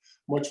was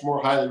much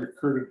more highly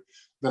recruited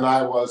than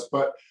I was,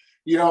 but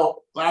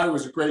Larry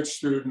was a great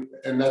student,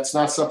 and that's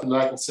not something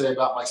that I can say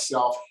about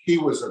myself. He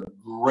was a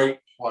great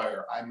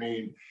player. I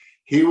mean,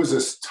 He was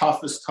as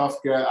tough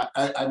guy.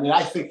 I mean,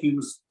 I think he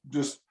was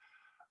just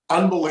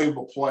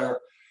unbelievable player.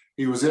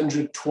 He was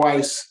injured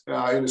twice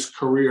in his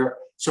career.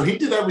 So he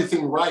did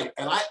everything right.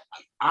 And I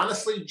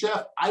honestly,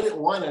 Jeff, I didn't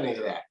want any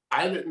of that.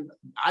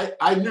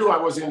 I knew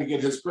I wasn't going to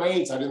get his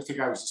grades. I didn't think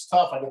I was as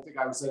tough. I didn't think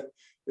I was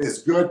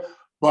as good.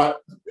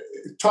 But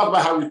talk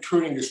about how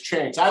recruiting has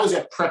changed. I was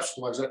at prep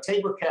school. I was at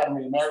Tabor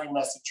Academy in Marion,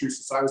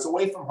 Massachusetts. I was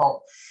away from home.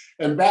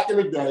 And back in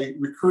the day,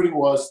 recruiting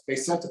was they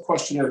sent a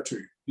questionnaire to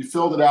you. You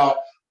filled it out.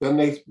 Then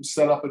they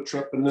set up a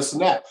trip and this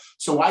and that.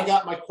 So I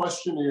got my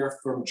questionnaire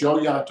from Joe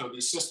Yanto, the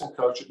assistant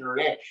coach at Notre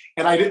Dame,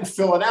 and I didn't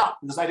fill it out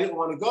because I didn't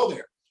want to go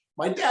there.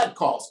 My dad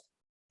calls,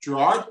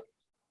 Gerard,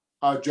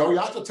 Joe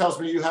Yanto tells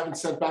me you haven't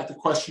sent back the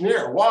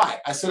questionnaire. Why?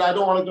 I said, I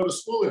don't want to go to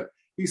school there.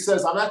 He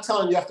says, I'm not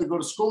telling you have to go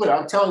to school there.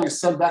 I'm telling you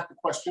send back the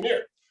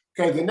questionnaire.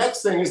 Okay, the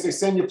next thing is they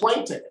send you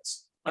plane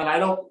tickets, and I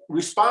don't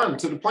respond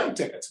to the plane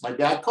tickets. My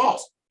dad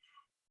calls.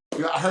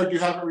 I heard you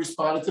haven't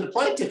responded to the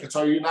plane tickets.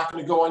 Are you not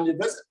going to go on your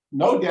visit?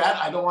 No, Dad,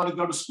 I don't want to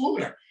go to school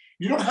there.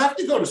 You don't have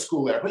to go to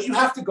school there, but you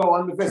have to go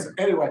on the visit.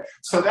 Anyway,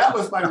 so that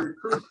was my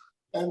recruit.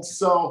 And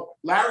so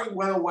Larry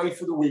went away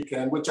for the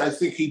weekend, which I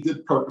think he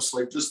did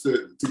purposely just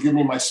to give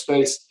me my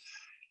space.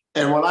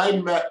 And when I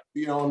met,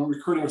 and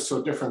recruiting was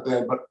so different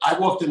then, but I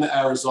walked into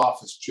Ara's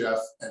office, Jeff,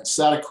 and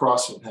sat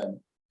across from him,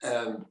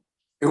 and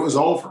it was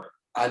over.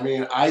 I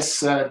mean, I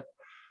said,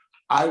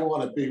 I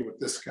want to be with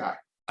this guy.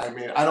 I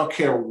mean, I don't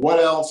care what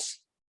else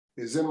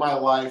is in my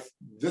life.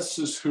 This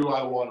is who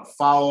I want to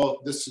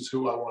follow. This is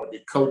who I want to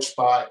be coached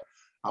by.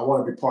 I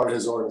want to be part of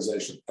his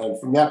organization. And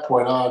from that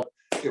point on,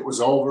 it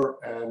was over.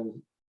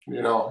 And,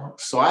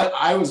 so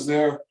I was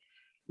there.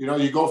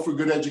 You go for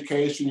good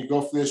education, you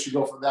go for this, you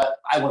go for that.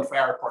 I went for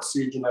Ara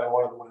Parseghian, and I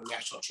wanted to win a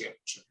national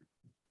championship.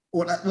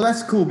 Well,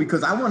 that's cool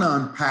because I want to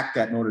unpack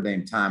that Notre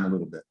Dame time a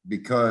little bit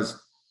because,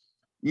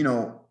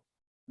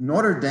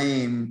 Notre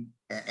Dame,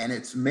 and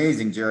it's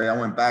amazing, Jerry. I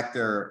went back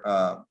there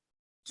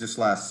just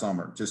last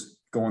summer, just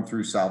going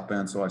through South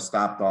Bend. So I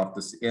stopped off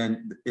this,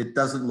 and it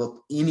doesn't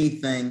look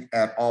anything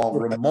at all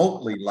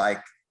remotely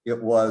like it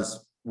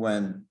was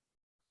when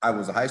I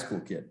was a high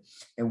school kid.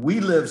 And we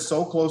lived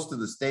so close to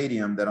the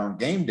stadium that on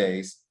game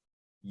days,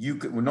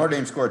 when Notre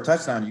Dame scored a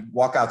touchdown, you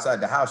walk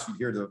outside the house, you'd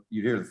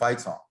hear the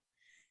fight song.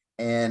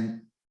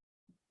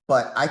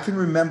 But I can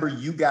remember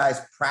you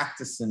guys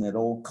practicing at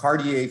old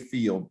Cartier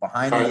Field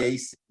behind the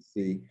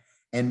ACC.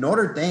 And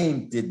Notre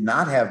Dame did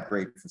not have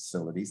great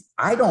facilities.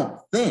 I don't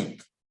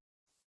think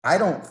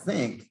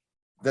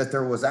that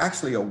there was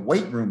actually a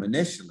weight room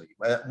initially.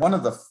 One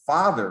of the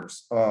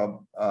fathers,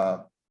 one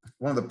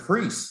of the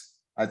priests,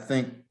 I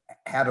think,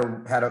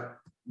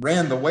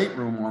 ran the weight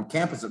room on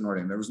campus at Notre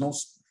Dame. There was no.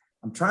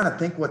 I'm trying to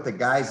think what the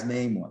guy's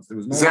name was. There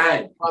was no.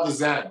 Father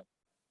Zang.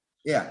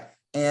 Yeah,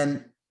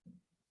 and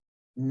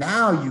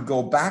now you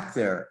go back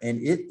there,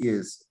 and it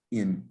is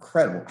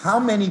incredible. How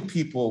many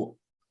people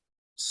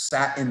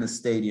sat in the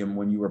stadium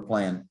when you were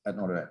playing at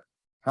Notre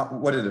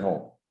Dame? What did it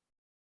hold?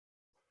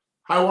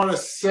 I want to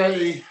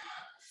say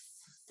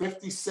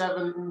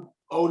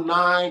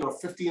 5709 or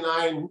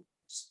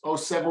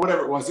 5907,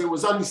 whatever it was. It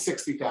was under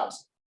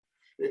 60,000.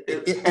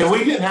 And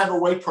we didn't have a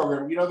weight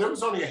program. There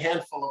was only a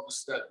handful of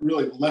us that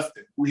really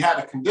lifted. We had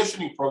a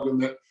conditioning program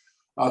that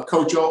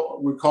Coach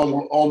we called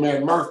him Old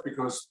Man Murph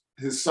because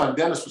his son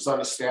Dennis was on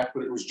the staff,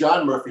 but it was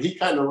John Murphy. He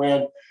kind of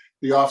ran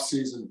the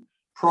off-season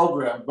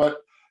program. But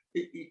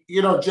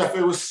Jeff,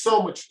 it was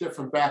so much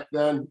different back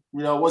then.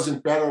 It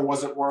wasn't better, it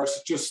wasn't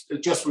worse.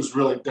 It just was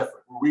really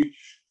different.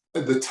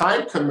 The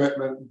time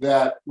commitment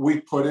that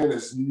we put in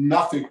is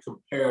nothing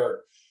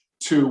compared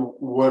to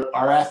what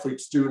our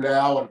athletes do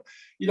now. And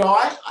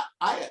I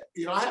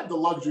have the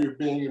luxury of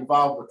being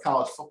involved with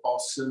college football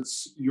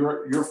since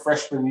your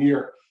freshman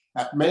year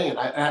at Maine,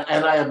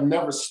 and I have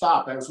never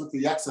stopped. I was with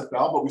the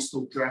XFL, but we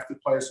still drafted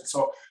players, and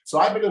so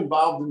I've been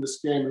involved in this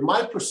game. And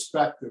my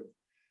perspective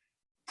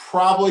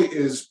probably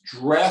is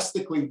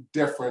drastically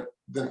different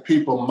than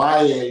people my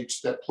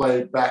age that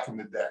played back in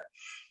the day,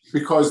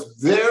 because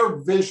their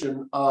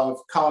vision of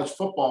college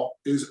football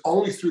is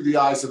only through the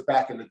eyes of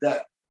back in the day.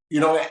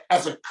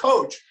 As a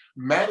coach,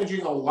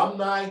 managing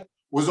alumni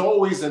was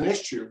always an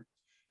issue.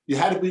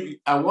 I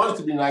wanted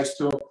to be nice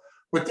to them,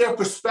 but their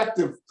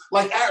perspective,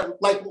 like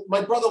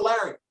my brother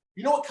Larry,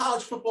 you know what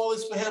college football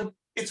is for him?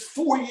 It's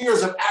 4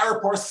 years of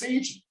Ara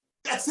Parseghian.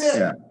 That's it.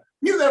 Yeah.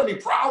 You didn't have any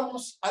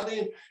problems. I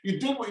mean, you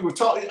did what you were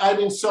taught. I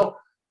mean, so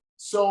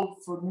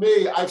for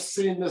me, I've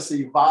seen this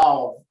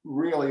evolve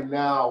really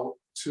now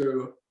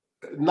to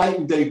night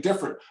and day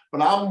different.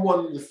 But I'm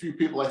one of the few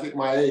people, I think,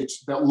 my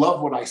age that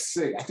love what I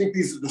see. I think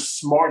these are the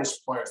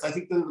smartest players. I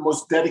think they're the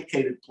most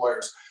dedicated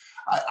players.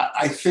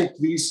 I think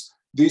these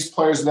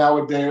players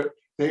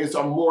nowadays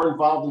are more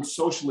involved in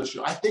social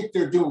issues. I think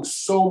they're doing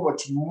so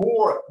much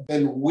more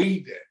than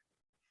we did.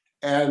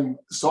 And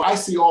so I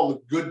see all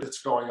the good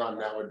that's going on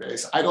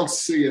nowadays. I don't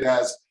see it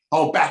as,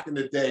 back in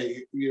the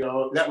day,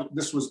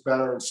 this was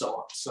better and so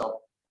on.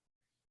 So,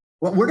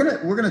 well,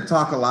 we're gonna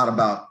talk a lot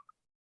about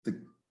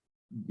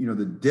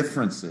the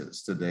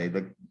differences today.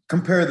 But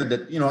compare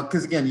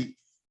because again,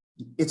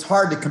 it's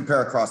hard to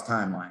compare across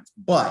timelines,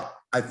 but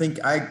I think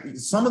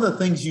some of the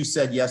things you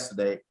said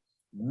yesterday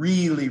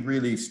really,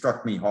 really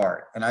struck me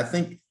hard. And I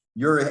think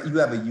you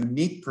have a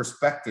unique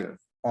perspective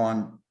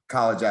on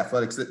college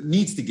athletics that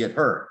needs to get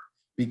heard,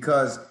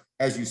 because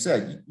as you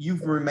said,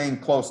 you've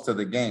remained close to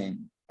the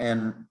game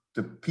and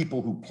the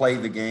people who play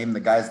the game, the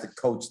guys that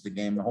coach the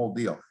game, the whole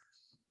deal.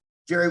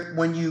 Jerry,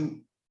 when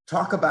you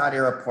talk about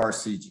Ara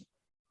Parseghian,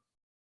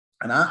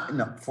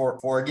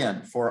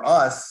 and for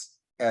us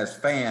as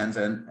fans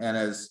and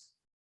as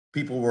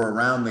people who were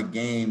around the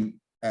game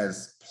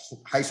as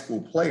high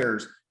school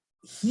players,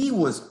 he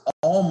was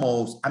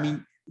almost, I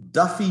mean,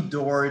 Duffy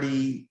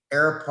Daugherty,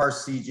 Ara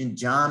Parseghian,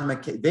 John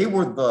McKay, they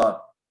were the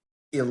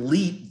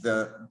elite,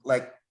 the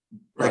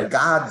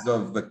gods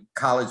of the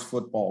college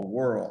football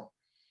world.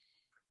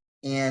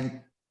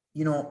 And,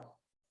 you know,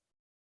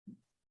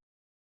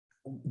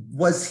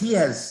 was he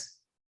as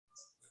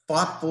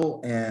thoughtful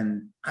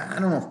and, I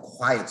don't know if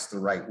quiet's the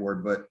right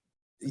word, but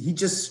he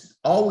just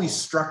always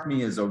struck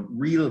me as a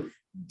real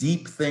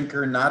deep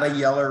thinker, not a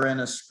yeller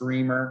and a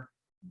screamer,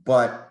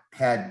 but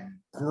had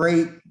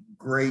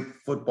great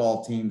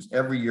football teams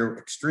every year,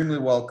 extremely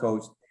well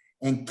coached,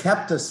 and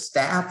kept a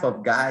staff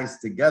of guys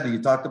together.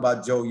 You talked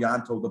about Joe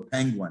Yanto, the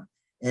Penguin,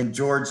 and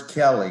George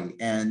Kelly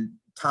and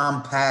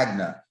Tom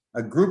Pagna,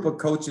 a group of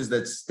coaches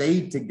that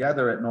stayed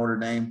together at Notre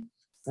Dame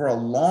for a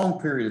long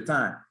period of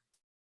time.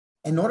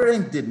 And Notre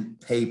Dame didn't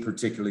pay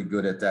particularly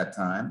good at that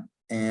time.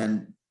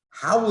 And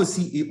how was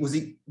he? Was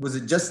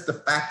it just the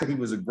fact that he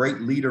was a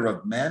great leader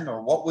of men,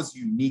 or what was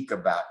unique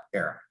about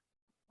Ara?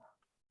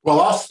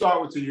 Well, I'll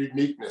start with the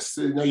uniqueness.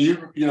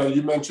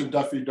 You mentioned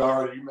Duffy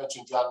Daugherty, you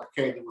mentioned John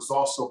McKay. There was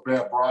also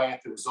Bear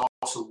Bryant. There was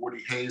also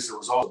Woody Hayes. There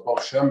was also Bo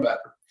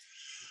Schembechler.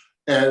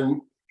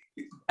 And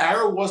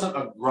Ara wasn't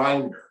a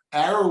grinder.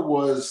 Ara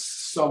was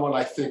someone,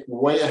 I think,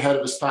 way ahead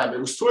of his time. It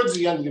was towards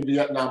the end of the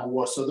Vietnam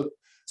War, so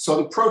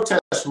the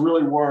protests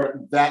really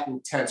weren't that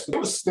intense. But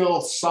there was still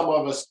some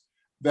of us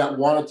that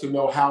wanted to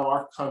know how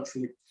our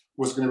country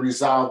was going to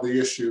resolve the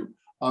issue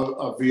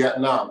of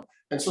Vietnam.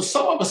 And so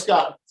some of us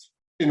got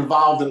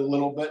involved in a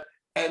little bit,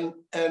 and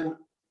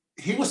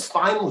he was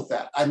fine with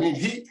that. I mean,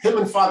 him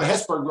and Father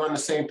Hesburgh were on the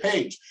same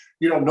page.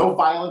 You know, no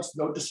violence,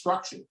 no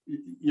destruction.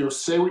 You know,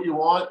 say what you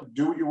want,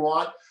 do what you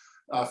want.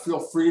 Feel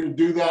free to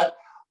do that.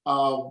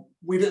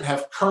 We didn't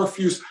have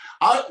curfews.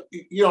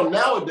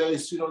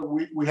 Nowadays,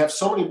 we have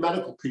so many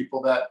medical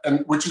people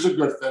which is a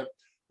good thing,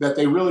 that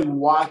they really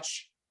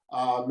watch,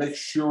 make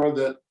sure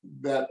that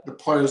the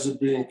players are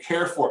being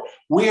cared for.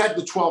 We had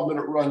the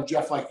 12-minute run,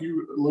 Jeff, like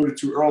you alluded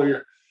to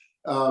earlier,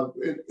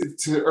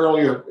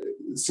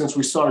 since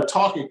we started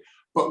talking.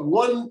 But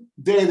one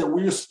day that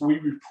we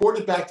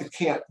reported back to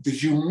camp, the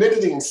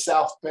humidity in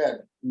South Bend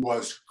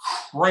was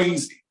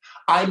crazy.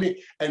 I mean,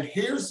 and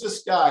here's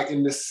this guy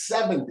in the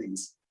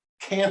 70s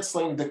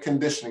canceling the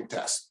conditioning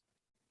test.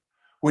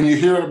 When you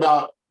hear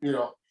about,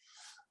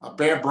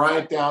 Bear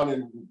Bryant down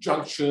in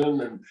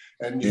Junction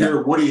and you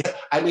hear Woody,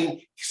 I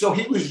mean, so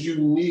he was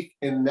unique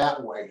in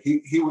that way.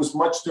 He was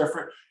much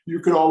different. You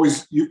could go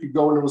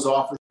into his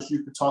office,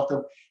 you could talk to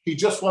him. He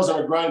just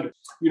wasn't a grinder.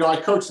 I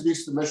coached at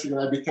Eastern Michigan.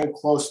 I became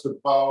close to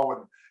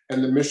Bo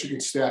and the Michigan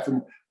staff.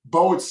 And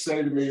Bo would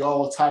say to me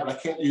all the time, and I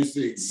can't use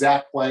the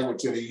exact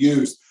language that he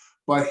used,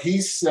 but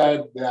he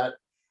said that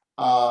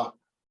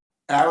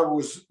Ara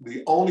was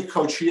the only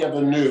coach he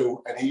ever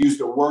knew, and he used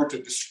a word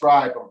to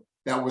describe him,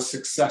 that was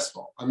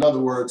successful. In other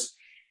words,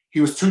 he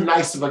was too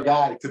nice of a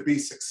guy to be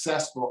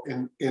successful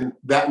in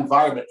that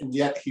environment, and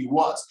yet he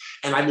was.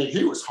 And I mean,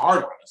 he was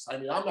hard on us. I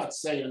mean, I'm not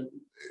saying,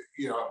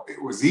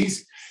 it was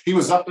easy. He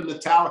was up in the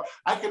tower.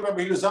 I can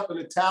remember he was up in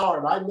the tower,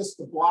 and I missed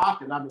the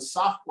block, and I'm a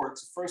sophomore.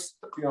 It's the first,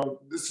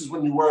 this is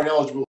when you weren't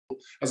eligible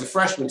as a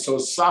freshman. So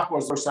as a sophomore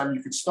was the first time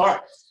you could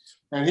start.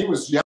 And he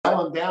was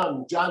yelling down.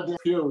 And John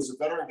Dampier was a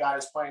veteran guy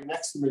who's playing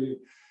next to me.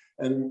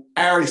 And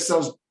Ari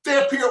says,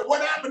 "Dampier,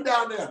 what happened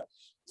down there?"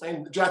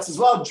 And John says,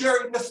 "Well,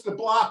 Jerry missed the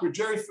block, or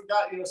Jerry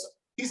forgot."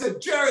 He said,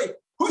 "Jerry,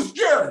 who's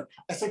Jerry?"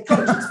 I said,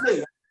 "Coach, it's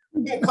me."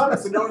 Me and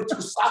Clemens are the only two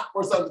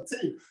sophomores on the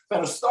team that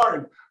are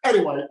starting.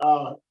 Anyway,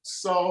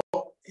 so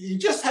he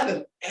just had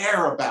an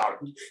air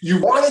about him.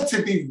 You wanted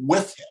to be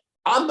with him.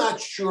 I'm not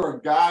sure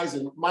guys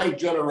in my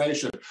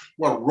generation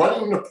were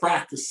running to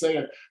practice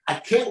saying, "I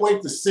can't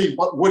wait to see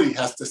what Woody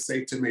has to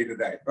say to me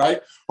today,"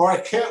 right? Or "I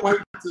can't wait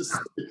to see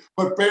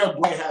what Bear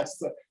Bryant has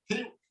to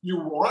say." You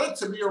wanted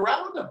to be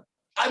around him.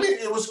 I mean,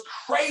 it was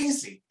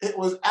crazy. It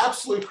was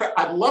absolutely crazy.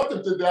 I loved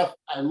him to death.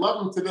 I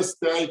love him to this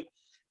day.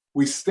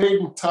 We stayed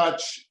in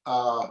touch.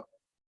 I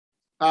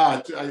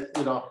can't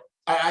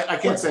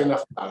say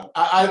enough about it.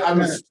 I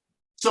was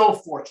so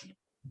fortunate.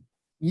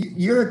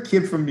 You're a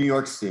kid from New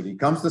York City,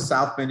 comes to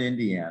South Bend,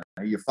 Indiana.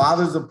 Your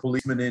father's a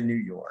policeman in New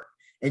York.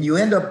 And you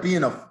end up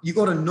you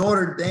go to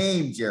Notre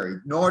Dame,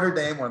 Jerry. Notre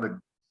Dame, one of the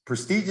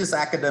prestigious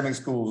academic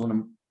schools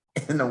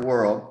in the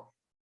world.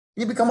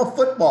 You become a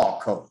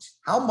football coach.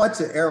 How much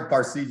did Ara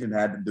Parseghian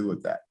had to do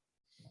with that?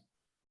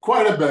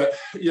 Quite a bit.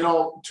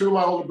 Two of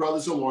my older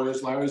brothers are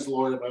lawyers. Larry's a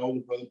lawyer. My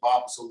older brother,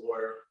 Bob, is a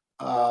lawyer.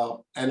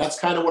 And that's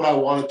kind of what I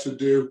wanted to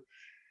do.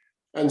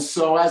 And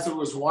so as it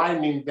was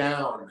winding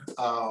down,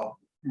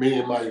 me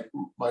and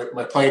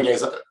my playing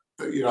days,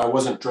 I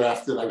wasn't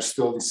drafted. I was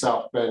still in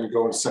South Bend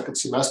going second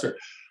semester.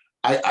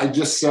 I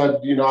just said,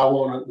 I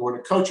want to go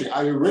into coaching.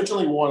 I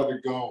originally wanted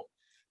to go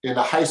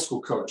into high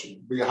school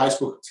coaching, be a high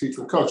school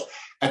teacher and coach.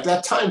 At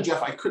that time,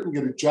 Jeff, I couldn't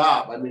get a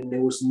job. I mean,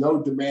 there was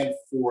no demand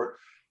for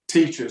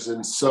teachers.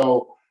 And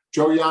so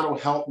Joe Yano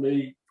helped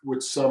me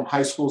with some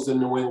high schools in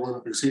New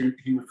England because he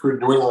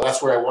recruited New England.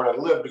 That's where I wanted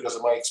to live because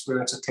of my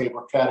experience at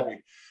Tabor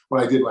Academy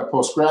when I did my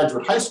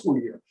postgraduate high school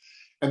year.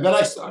 And then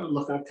I started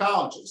looking at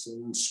colleges,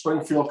 and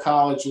Springfield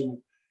College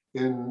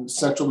in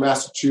central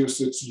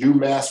Massachusetts,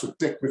 UMass with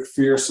Dick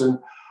McPherson,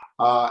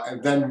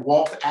 and then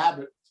Walt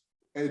Abbott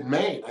in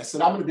Maine. I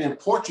said, I'm going to be in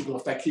Portugal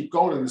if I keep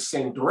going in the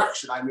same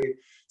direction. I mean,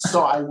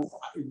 so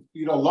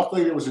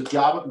luckily there was a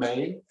job at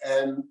Maine,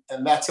 and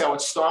that's how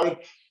it started.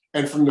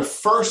 And from the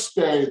first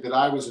day that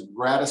I was a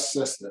grad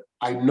assistant,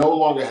 I no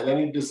longer had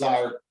any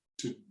desire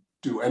to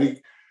do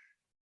any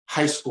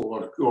high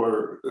school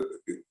or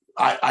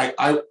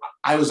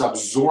I was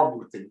absorbed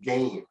with the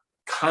game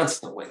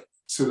constantly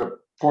to the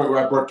point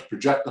where I brought the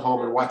projector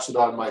home and watched it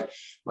on my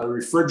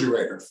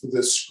refrigerator for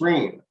the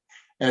screen.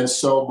 And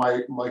so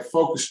my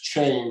focus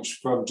changed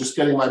from just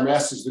getting my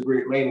master's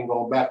degree at Maine and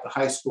going back to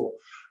high school.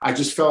 I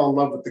just fell in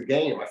love with the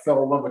game. I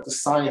fell in love with the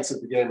science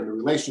of the game and the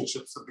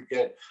relationships of the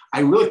game.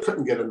 I really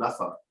couldn't get enough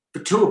of it,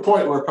 but to a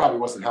point where it probably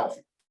wasn't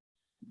healthy.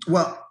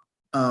 Well,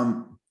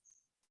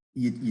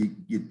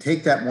 you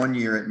take that 1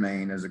 year at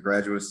Maine as a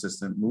graduate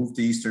assistant, move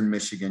to Eastern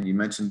Michigan. You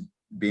mentioned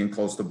being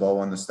close to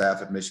Bo and the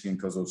staff at Michigan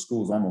because those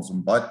schools almost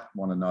butt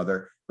one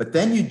another. But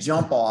then you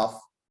jump off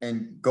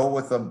and go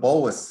with a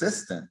Bo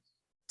assistant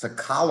to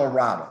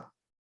Colorado,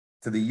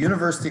 to the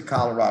University of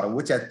Colorado,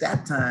 which at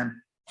that time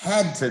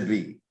had to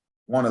be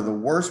one of the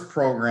worst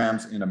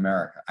programs in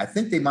America. I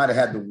think they might have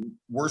had the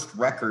worst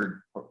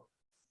record.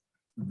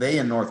 They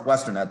and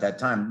Northwestern at that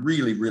time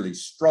really, really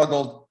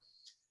struggled.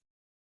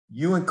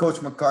 You and Coach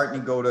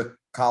McCartney go to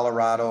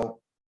Colorado,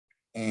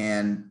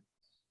 and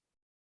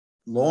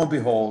lo and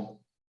behold,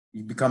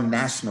 you become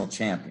national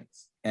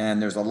champions.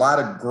 And there's a lot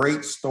of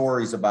great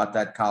stories about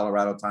that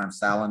Colorado time,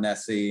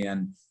 Salinesi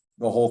and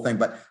the whole thing.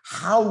 But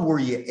how were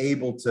you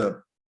able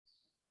to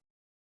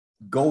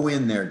go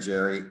in there,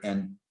 Jerry,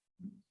 and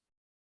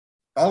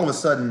all of a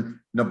sudden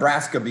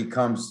Nebraska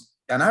becomes,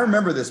 and I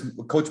remember this,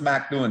 Coach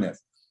Mack doing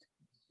this.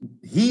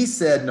 He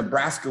said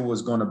Nebraska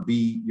was going to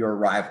be your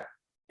rival.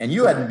 And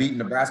you hadn't beaten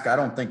Nebraska, I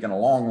don't think, in a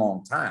long,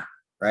 long time,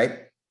 right?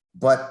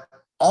 But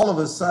all of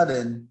a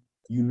sudden,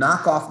 you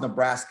knock off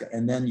Nebraska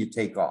and then you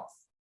take off.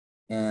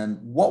 And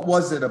what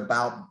was it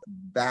about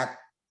that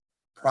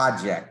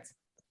project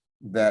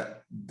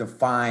that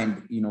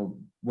defined,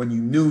 when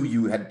you knew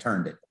you had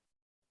turned it?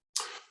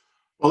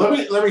 Well,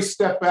 let me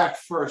step back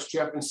first,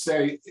 Jeff, and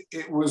say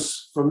it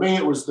was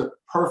the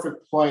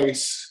perfect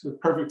place, the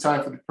perfect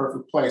time for the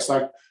perfect place.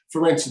 Like,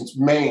 for instance,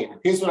 Maine.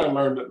 Here's what I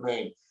learned at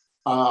Maine.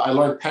 I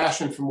learned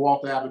passion from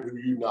Walt Abbott, who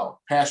you know,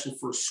 passion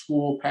for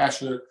school,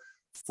 passionate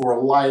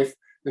for life.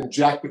 Then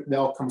Jack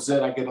McNell comes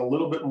in. I get a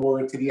little bit more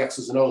into the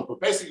X's and O's, but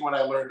basically what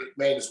I learned at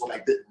Maine is what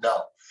I didn't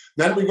know.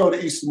 Then we go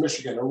to Eastern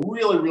Michigan, a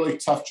really, really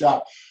tough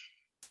job.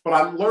 But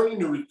I'm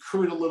learning to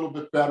recruit a little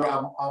bit better.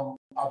 I'm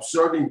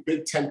observing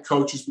Big Ten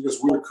coaches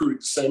because we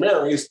recruited the same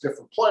areas,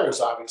 different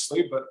players,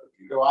 obviously. But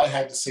I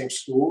had the same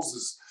schools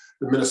as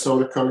the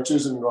Minnesota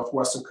coaches and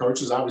Northwestern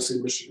coaches, obviously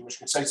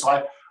Michigan State.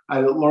 So I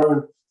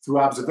learned through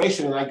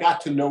observation, and I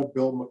got to know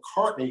Bill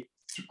McCartney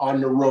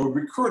on the road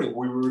recruiting.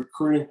 We were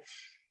recruiting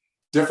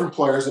different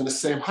players in the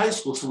same high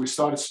school, so we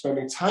started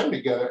spending time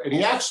together. And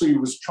he actually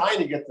was trying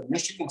to get the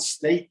Michigan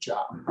State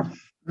job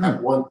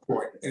at one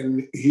point.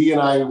 And he and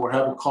I were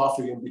having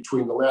coffee in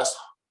between the last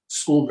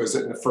school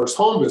visit and the first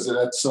home visit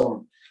at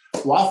some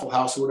Waffle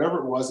House or whatever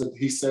it was. And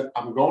he said,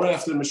 I'm going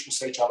after the Michigan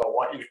State job. I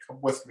want you to come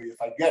with me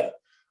if I get it.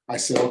 I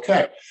said,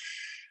 okay.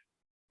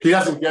 He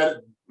doesn't get it.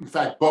 In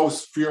fact,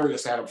 Bo's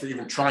furious at him for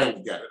even trying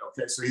to get it.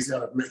 Okay, so he's got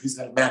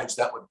to manage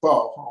that with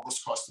Bo.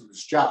 Almost cost him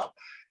his job.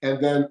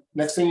 And then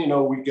next thing you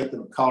know, we get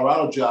the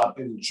Colorado job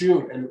in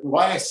June. And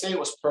why I say it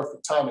was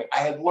perfect timing, I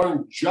had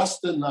learned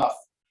just enough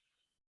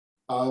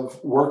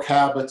of work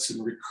habits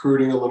and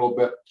recruiting a little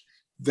bit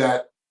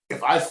that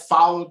if I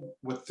followed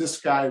what this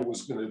guy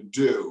was going to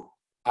do,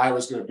 I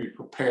was going to be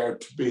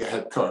prepared to be a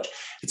head coach.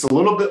 It's a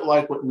little bit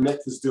like what Nick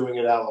is doing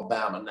at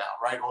Alabama now,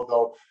 right?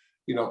 Although,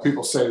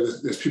 people say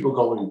there's people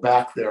going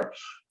back there,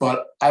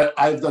 but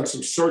I've done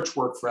some search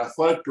work for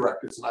athletic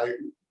directors.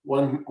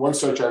 And one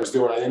search I was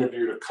doing, I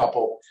interviewed a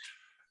couple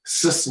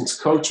assistants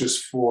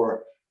coaches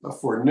for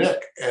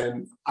Nick.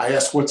 And I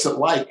asked, what's it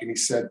like? And he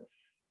said,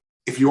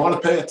 if you want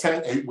to pay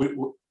attention,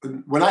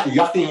 we're not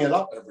yucking it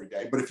up every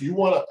day, but if you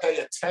want to pay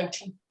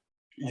attention,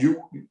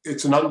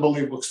 it's an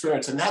unbelievable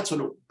experience. And that's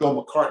what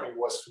Bill McCartney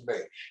was for me.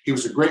 He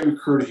was a great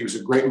recruiter. He was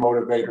a great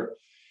motivator.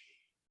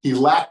 He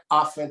lacked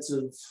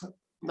offensive,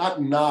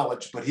 not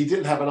knowledge, but he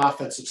didn't have an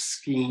offensive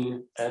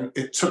scheme. And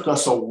it took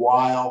us a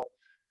while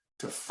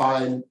to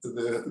find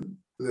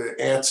the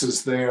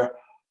answers there.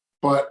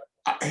 But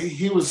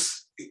he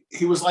was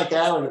he was like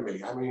Aaron to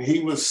me. I mean, he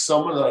was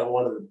someone that I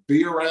wanted to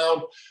be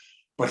around,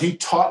 but he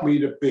taught me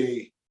to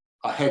be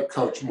a head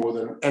coach more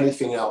than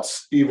anything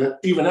else, even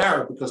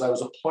Aaron, because I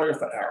was a player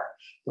for Aaron.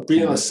 But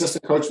being an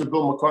assistant coach for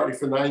Bill McCartney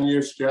for 9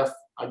 years, Jeff,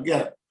 I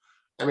get it.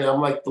 I mean,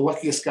 I'm like the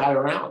luckiest guy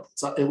around.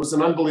 So it was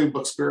an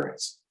unbelievable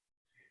experience.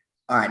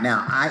 All right,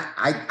 now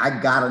I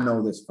gotta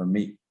know this for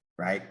me,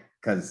 right?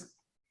 Because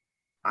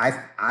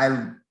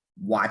I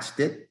watched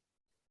it,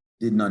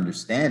 didn't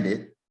understand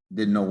it,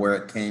 didn't know where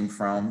it came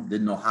from,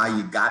 didn't know how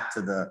you got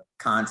to the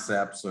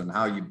concepts and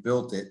how you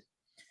built it.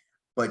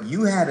 But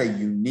you had a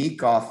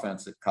unique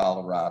offense at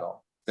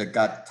Colorado that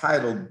got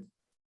titled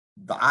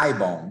the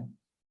I-bone,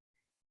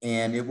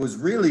 and it was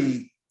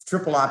really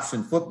triple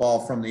option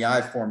football from the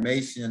I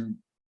formation,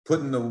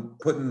 putting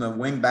the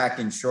wing back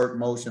in short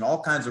motion,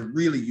 all kinds of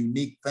really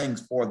unique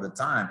things for the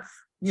time.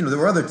 You know, there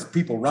were other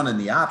people running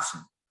the option,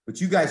 but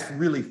you guys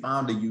really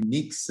found a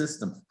unique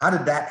system. How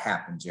did that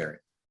happen, Jerry?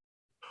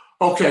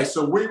 Okay,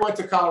 so we went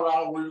to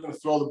Colorado. We were going to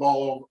throw the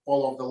ball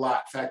all over the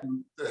lot. In fact,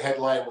 the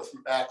headline with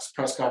Mac's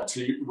press conference,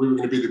 we were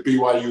going to be the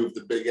BYU of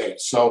the Big Eight.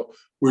 So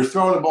we were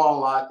throwing the ball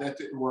a lot. That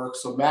didn't work.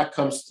 So Mac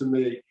comes to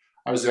me.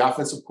 I was the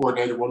offensive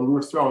coordinator when we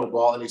were throwing the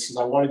ball, and he says,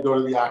 I want to go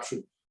to the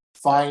option,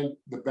 find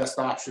the best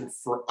option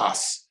for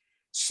us.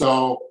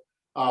 So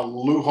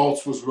Lou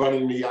Holtz was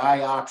running the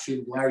I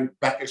option. Larry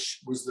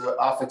Beckish was the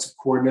offensive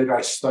coordinator. I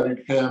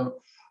studied him.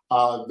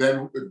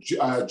 Then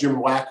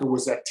Jim Wacker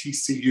was at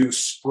TCU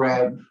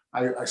spread.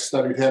 I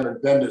studied him. And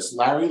then there's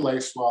Larry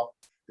Lacewell,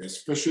 there's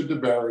Fisher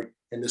DeBerry,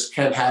 and there's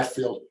Ken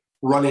Hatfield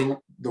running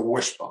the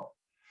wishbone.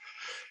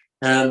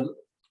 And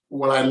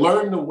when I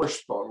learned the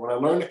wishbone, when I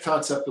learned the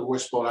concept of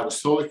wishbone, I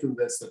was totally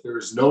convinced that there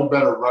is no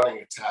better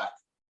running attack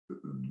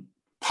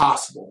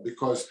possible,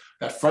 because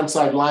that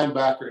frontside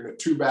linebacker in a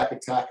two-back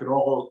attack can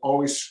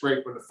always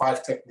scrape when the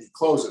five technique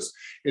closes.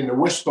 In the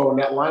wishbone,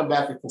 that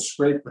linebacker can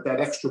scrape, but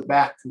that extra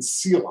back can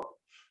seal him.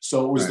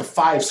 So it was the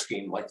five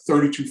scheme, like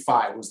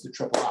 32-5 was the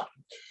triple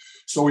option.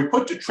 So we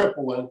put the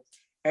triple in,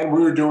 and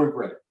we were doing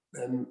great.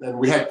 And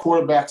we had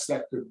quarterbacks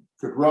that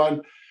could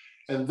run.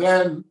 And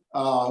then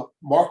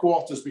Mark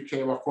Walters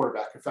became our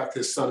quarterback. In fact,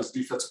 his son is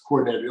defensive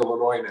coordinator at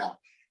Illinois now.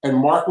 And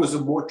Mark was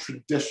a more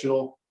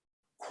traditional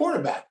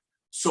quarterback.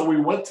 So we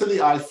went to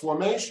the I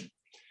formation.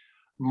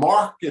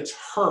 Mark gets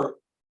hurt,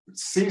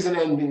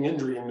 season-ending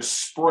injury in the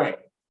spring.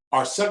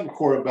 Our second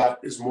quarterback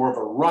is more of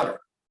a runner.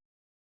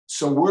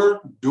 So we're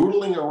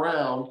doodling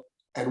around,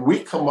 and we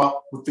come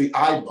up with the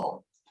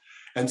I-bone.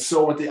 And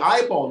so what the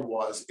I-bone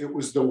was, it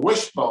was the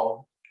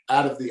wishbone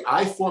out of the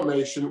I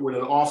formation with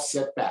an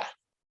offset back.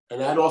 And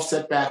that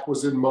offset back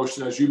was in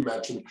motion, as you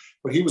mentioned.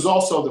 But he was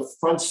also the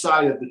front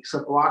side of the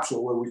triple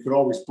option where we could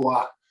always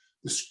block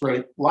the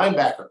straight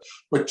linebacker.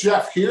 But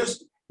Jeff,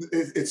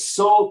 it's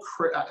so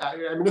I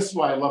mean, this is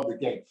why I love the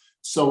game.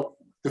 So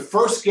the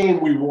first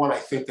game we won, I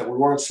think, that we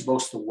weren't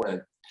supposed to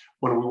win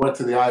when we went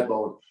to the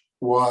I-bone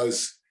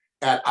was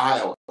at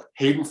Iowa.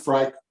 Hayden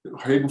Fry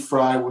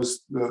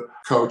was the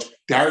coach.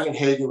 Darian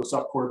Hagan was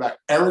our quarterback.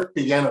 Eric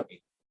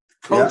Bieniemy,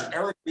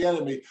 Eric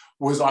Bieniemy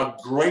was our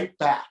great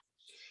back.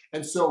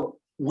 And so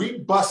we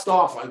bust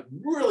off a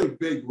really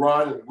big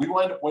run, and we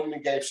wind up winning the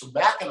game. So Coach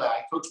Mac and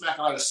I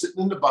are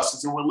sitting in the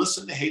buses, and we're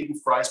listening to Hayden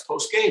Fry's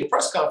post-game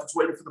press conference,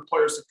 waiting for the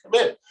players to come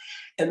in.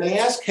 And they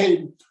asked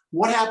Hayden,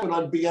 what happened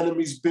on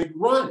Bieniemy's big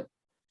run?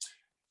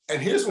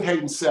 And here's what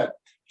Hayden said.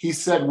 He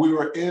said, we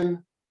were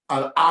in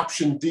an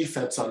option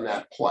defense on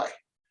that play.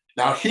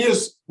 Now,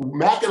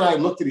 Mac and I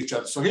looked at each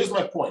other. So here's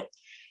my point.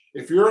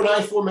 If you're an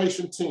I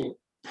formation team,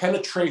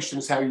 penetration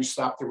is how you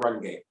stop the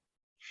run game.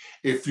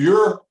 If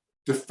you're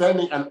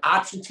defending an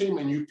option team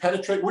and you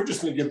penetrate, we're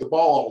just going to give the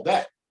ball all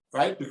day,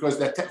 right?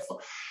 Because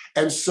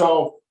and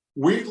so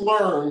we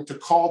learned to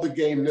call the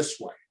game this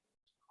way.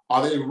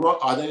 Are they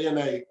in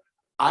a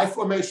I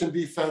formation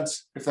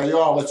defense? If they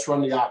are, let's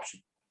run the option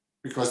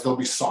because they'll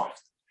be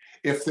soft.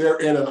 If they're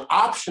in an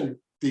option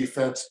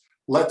defense,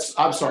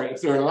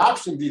 if they're in an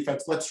option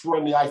defense, let's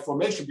run the I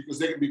formation because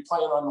they're going to be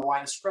playing on the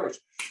line of scrimmage.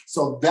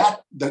 So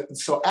at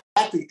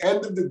the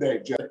end of the day,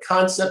 Jeff, the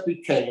concept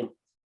became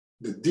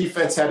the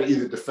defense had to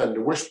either defend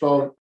the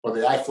wishbone or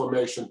the I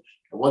formation.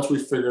 And once we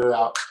figured it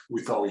out,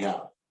 we thought we had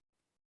it.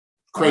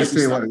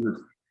 Crazy stuff.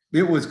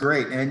 It was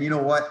great. And you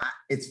know what?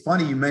 It's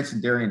funny you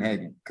mentioned Darian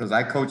Hagan because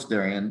I coached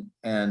Darian,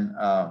 and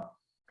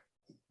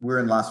we're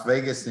in Las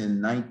Vegas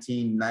in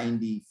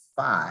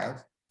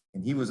 1995,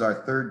 and he was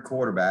our third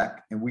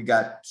quarterback, and we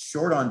got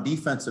short on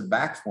defensive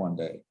backs one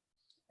day.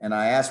 And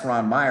I asked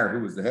Ron Meyer, who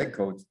was the head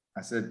coach,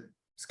 I said,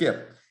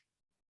 Skip,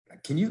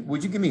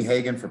 would you give me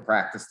Hagan for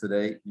practice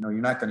today? You know,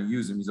 you're not going to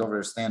use him. He's over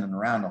there standing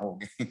around the whole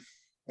game.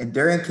 And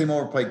Darian came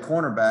over, played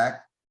cornerback,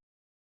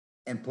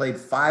 and played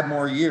 5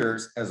 more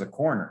years as a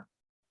corner.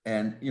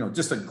 And, you know,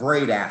 just a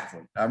great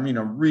athlete. I mean,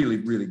 a really,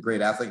 really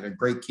great athlete, a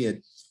great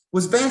kid.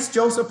 Was Vance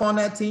Joseph on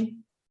that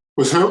team?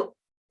 Was who?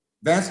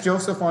 Vance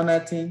Joseph on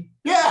that team?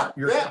 Yeah.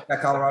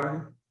 At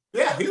Colorado?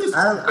 Yeah, he was.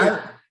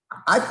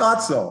 I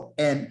thought so.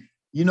 And,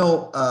 you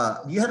know,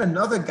 you had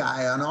another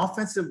guy, an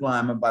offensive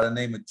lineman by the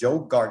name of Joe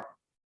Garton.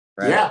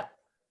 Right? Yeah,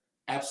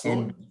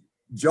 absolutely. And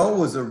Joe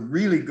was a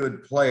really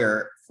good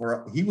player.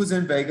 He was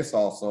in Vegas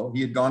also.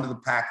 He had gone to the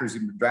Packers. He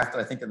was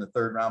drafted, I think, in the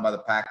 3rd round by the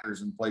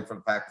Packers and played for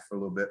the Packers for a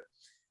little bit.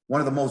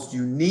 One of the most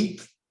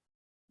unique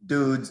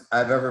dudes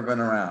I've ever been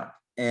around.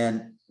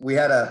 And we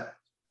had a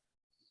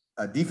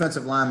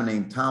defensive lineman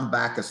named Tom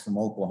Backus from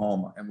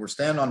Oklahoma. And we're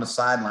standing on the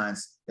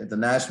sidelines at the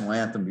national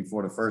anthem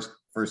before the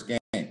first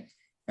game.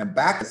 And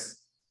Backus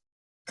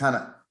kind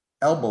of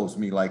elbows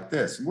me like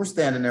this. And we're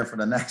standing there for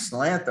the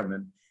national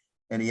anthem,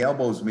 and he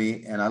elbows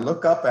me, and I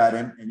look up at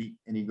him, and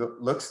he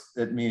looks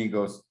at me, and he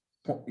goes,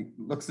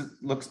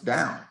 looks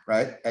down,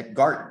 right, at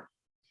Garton.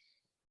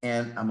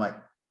 And I'm like,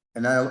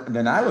 and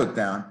then I look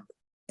down,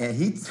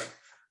 and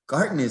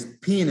Garton is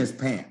peeing his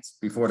pants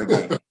before the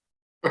game.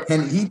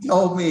 And he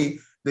told me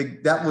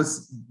that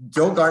was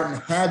Joe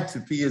Garton had to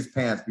pee his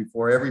pants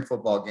before every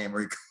football game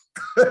or he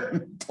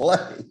couldn't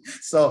play.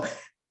 So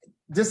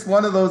just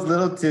one of those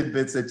little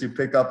tidbits that you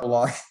pick up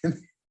along.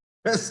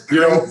 That's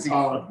crazy.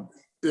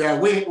 Yeah,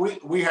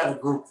 we had a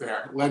group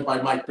there led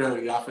by Mike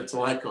Berry, the offensive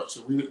line coach.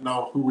 So we didn't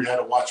know who we had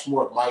to watch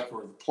more, Mike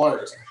or the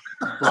players.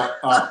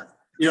 But,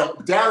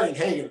 Darian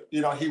Hagan,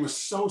 he was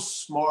so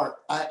smart.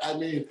 I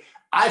mean,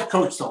 I've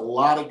coached a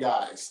lot of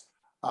guys.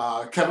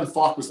 Kevin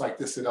Falk was like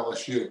this at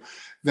LSU,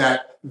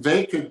 that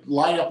they could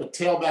line up a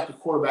tailback, a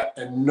quarterback,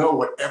 and know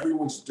what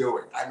everyone's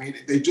doing. I mean,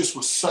 they just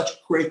were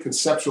such great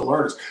conceptual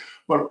learners.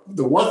 But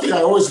the one thing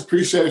I always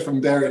appreciated from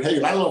Darian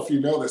Hagan, I don't know if you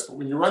know this, but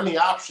when you run the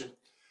option,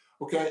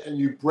 okay, and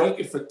you break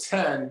it for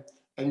 10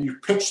 and you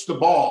pitch the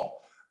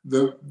ball,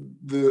 the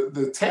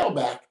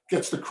tailback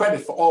gets the credit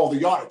for all the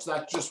yards,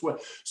 not just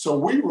what. So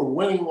we were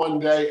winning one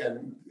day,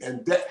 and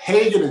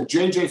Hagan and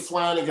J.J.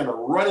 Flanagan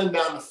are running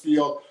down the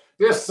field.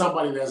 There's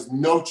somebody that has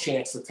no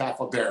chance to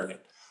tackle Darian.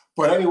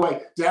 But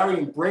anyway,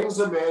 Darian brings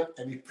him in,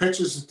 and he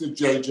pitches it to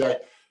J.J.,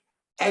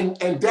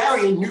 and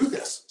Darian knew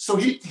this. So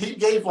he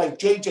gave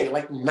J.J.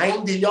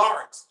 90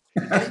 yards.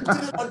 And he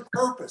did it on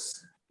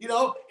purpose. He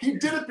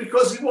did it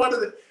because he wanted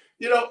to.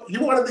 He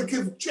wanted to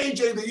give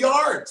JJ the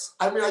yards.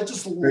 I mean, I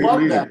just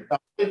love that.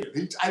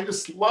 I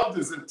just loved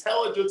his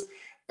intelligence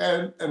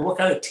and what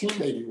kind of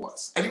teammate he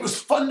was. And he was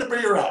fun to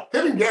be around.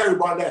 Him and Gary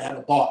Barnett had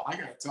a ball. I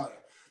got to tell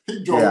you.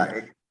 He drove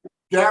me.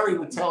 Gary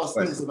would tell us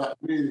things about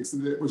meetings,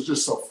 and it was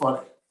just so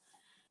funny.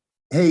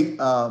 Hey,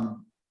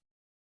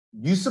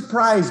 you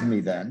surprised me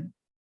then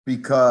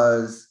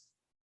because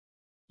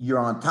you're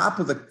on top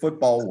of the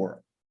football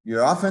world.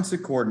 You're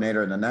offensive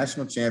coordinator in the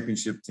national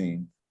championship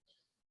team.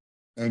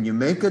 And you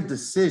make a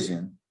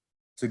decision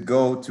to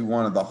go to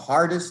one of the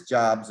hardest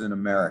jobs in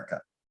America,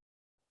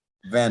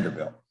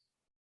 Vanderbilt,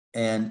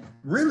 and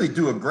really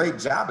do a great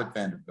job at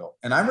Vanderbilt.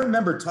 And I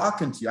remember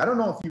talking to you. I don't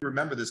know if you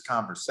remember this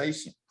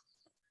conversation,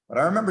 but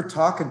I remember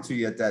talking to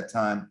you at that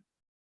time,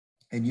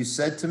 and you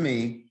said to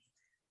me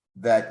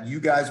that you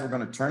guys were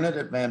going to turn it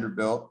at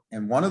Vanderbilt.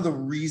 And one of the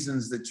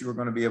reasons that you were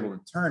going to be able to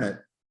turn it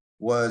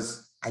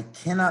was, I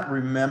cannot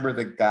remember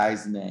the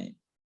guy's name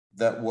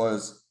that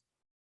was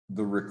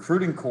the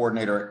recruiting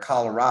coordinator at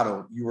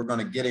Colorado. You were going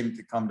to get him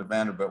to come to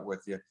Vanderbilt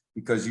with you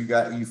because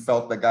you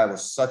felt the guy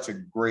was such a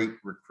great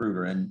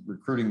recruiter, and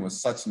recruiting was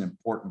such an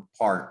important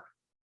part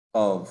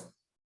of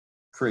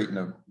creating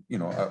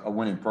a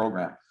winning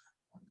program.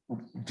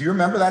 Do you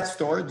remember that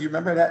story? Do you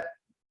remember that?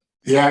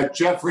 Yeah,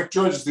 Jeff, Rick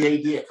George is the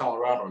AD at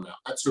Colorado now.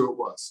 That's who it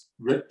was.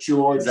 Rick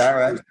George. Is that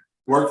right?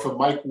 Worked for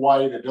Mike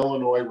White at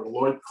Illinois with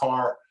Lloyd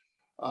Carr.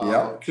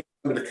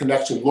 The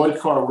connection. Lloyd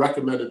Carr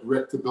recommended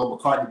Rick to Bill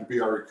McCartney to be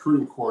our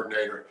recruiting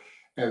coordinator.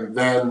 And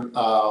then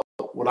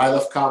when I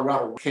left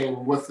Colorado,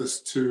 came with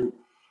us to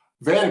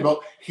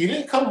Vanderbilt. He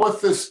didn't come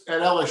with us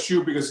at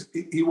LSU because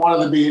he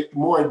wanted to be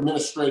more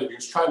administrative. He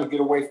was trying to get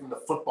away from the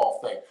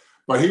football thing.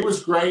 But he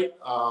was great.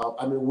 Our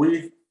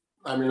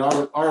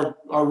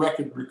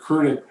record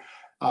recruiting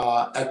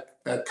at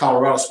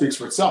Colorado speaks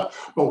for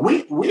itself. But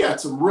we had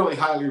some really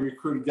highly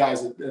recruited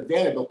guys at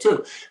Vanderbilt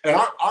too. And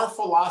our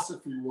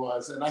philosophy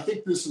was, and I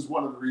think this is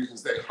one of the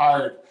reasons they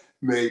hired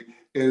me,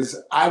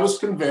 is I was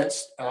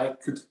convinced, and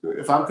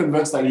if I'm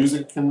convinced, I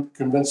usually can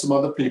convince some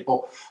other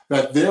people,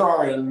 that there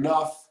are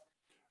enough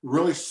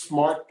really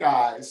smart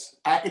guys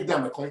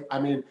academically.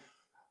 I mean,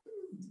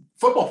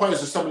 football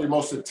players are some of the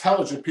most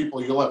intelligent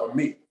people you'll ever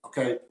meet.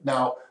 Okay.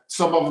 Now,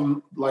 some of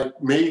them,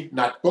 like me,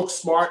 not book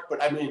smart,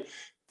 but I mean,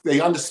 they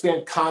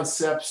understand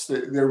concepts.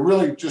 They're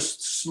really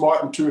just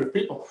smart, intuitive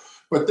people.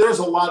 But there's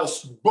a lot of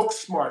book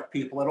smart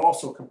people that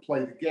also can play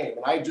the game.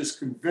 And I just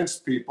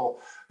convinced people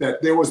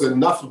that there was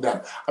enough of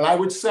them. And I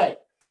would say,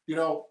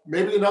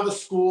 maybe another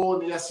school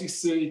in the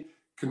SEC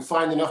can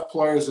find enough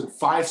players in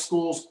 5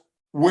 schools.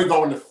 We're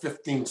going to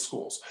 15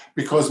 schools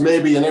because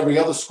maybe in every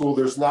other school,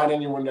 there's not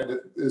anyone that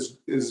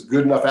is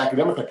good enough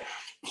academically.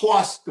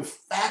 Plus the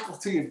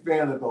faculty at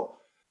Vanderbilt,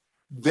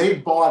 they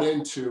bought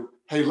into,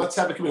 hey, let's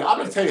have a committee. I'm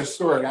going to tell you a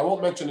story. I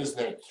won't mention his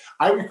name.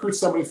 I recruit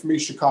somebody from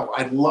East Chicago.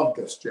 I love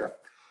this, Jeff.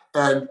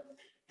 And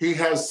he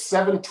has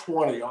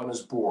 720 on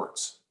his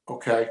boards,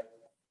 okay?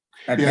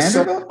 He has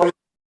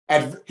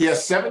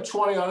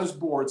 720 on his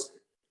boards.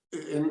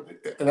 And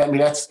I mean,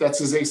 that's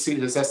his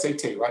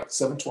SAT, right?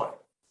 720,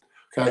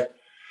 okay?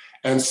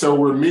 And so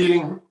we're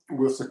meeting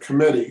with the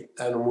committee,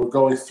 and we're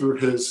going through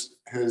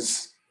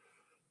his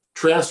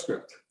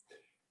transcript.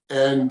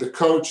 And the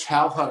coach,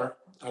 Hal Hunter,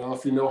 I don't know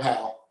if you know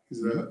Hal,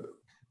 he's a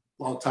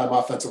longtime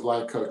offensive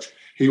line coach.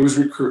 He was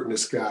recruiting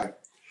this guy.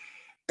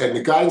 And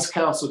the guidance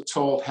counselor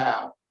told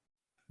Hal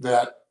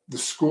that the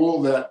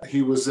school that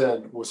he was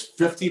in was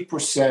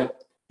 50%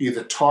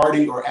 either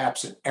tardy or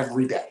absent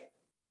every day.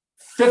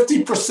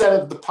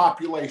 50% of the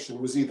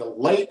population was either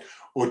late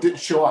or didn't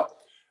show up.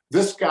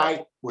 This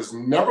guy was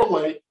never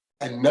late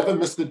and never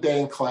missed a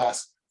day in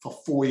class for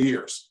 4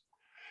 years.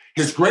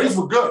 His grades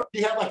were good.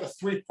 He had like a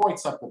 3 point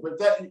something, but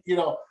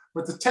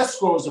but the test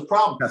score was a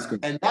problem. That's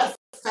good. And that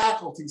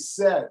faculty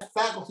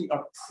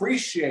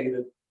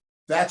appreciated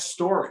that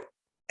story,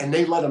 and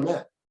they let him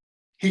in.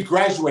 He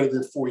graduated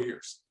in 4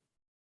 years.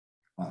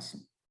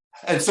 Awesome.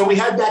 And so we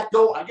had that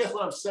go. I guess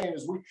what I'm saying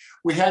is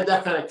we had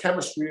that kind of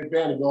chemistry at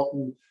Vanderbilt,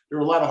 and there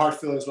were a lot of hard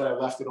feelings when I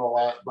left and all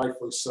that,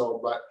 rightfully so.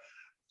 But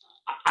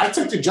I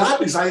took the job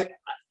because I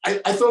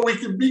thought we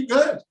could be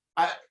good.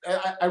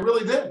 I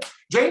really did.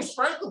 James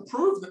Franklin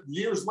proved it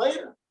years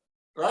later,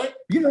 right?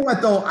 You know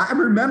what though? I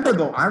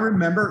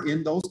remember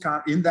in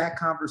that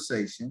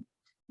conversation,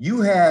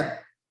 you had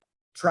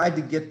tried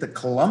to get the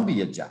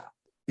Columbia job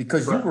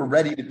because you were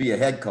ready to be a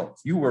head coach.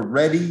 You were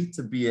ready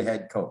to be a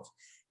head coach.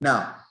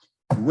 Now,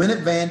 win at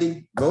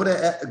Vandy, go to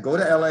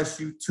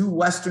LSU, 2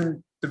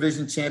 Western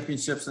Division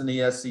championships in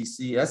the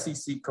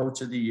SEC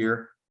Coach of the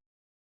Year.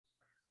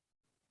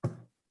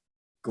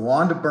 Go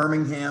on to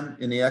Birmingham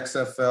in the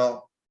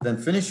XFL, then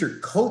finish your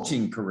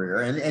coaching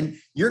career. And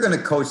you're going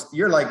to coach,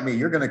 you're like me,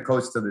 you're going to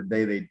coach to the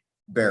day they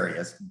bury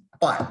us.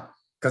 But,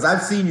 because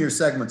I've seen your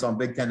segments on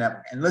Big Ten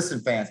Network. And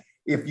listen, fans,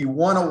 if you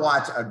want to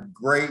watch a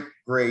great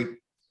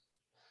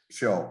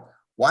show,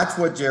 watch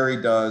what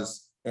Jerry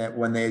does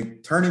when they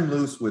turn him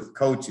loose with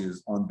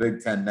coaches on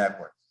Big Ten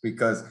Network,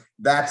 because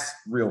that's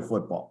real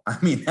football. I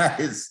mean,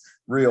 that is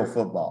real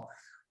football.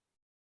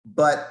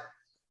 But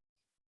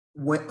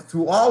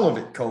through all of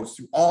it, Coach,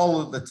 through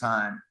all of the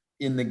time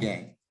in the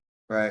game,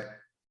 right?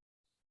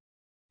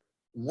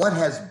 What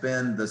has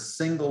been the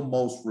single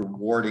most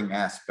rewarding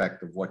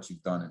aspect of what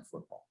you've done in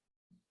football?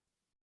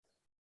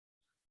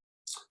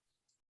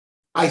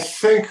 I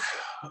think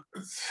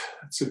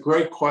it's a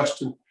great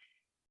question.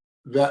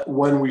 That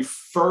when we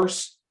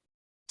first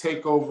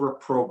take over a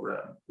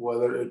program,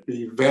 whether it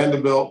be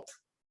Vanderbilt,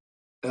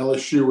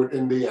 LSU, or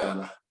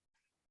Indiana,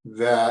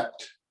 that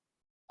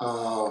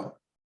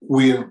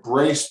we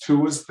embraced who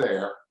was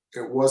there.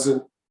 It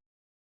wasn't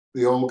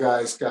the old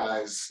guys,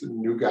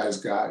 new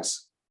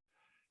guys.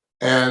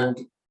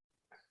 And,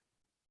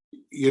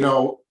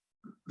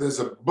 there's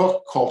a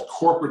book called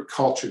Corporate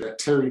Culture that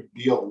Terry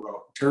Deal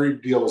wrote. Terry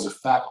Deal was a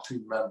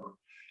faculty member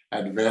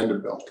at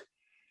Vanderbilt.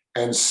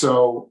 And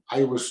so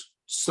I was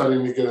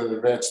studying to get an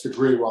advanced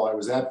degree while I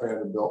was at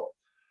Vanderbilt.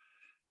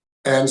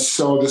 And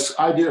so this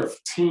idea of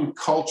team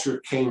culture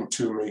came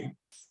to me.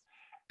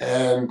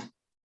 And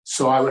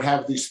so I would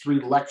have these 3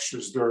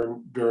 lectures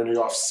during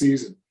the off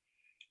season.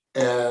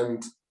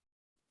 And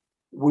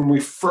when we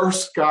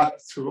first got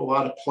to a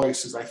lot of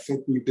places, I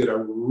think we did a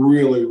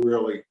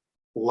really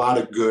lot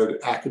of good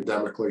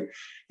academically.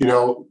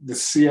 The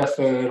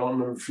CFA, I don't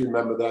remember if you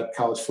remember that,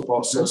 College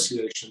Football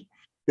Association,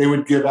 they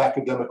would give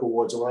academic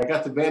awards. And when I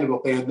got to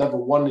Vanderbilt, they had never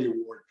won the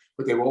award,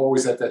 but they were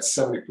always at that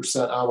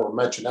 70% honorable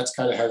mention. That's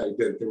kind of how they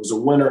did it. There was a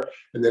winner,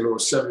 and then there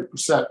was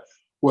 70%.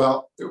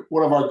 Well,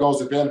 one of our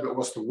goals at Vanderbilt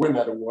was to win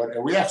that award,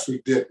 and we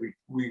actually did.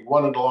 We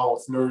won it along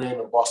with Notre Dame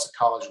and Boston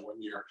College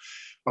one year.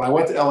 When I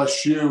went to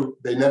LSU,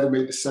 they never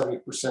made the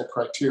 70%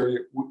 criteria.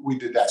 We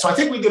did that. So I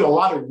think we did a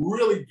lot of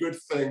really good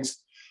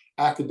things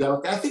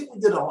academically. I think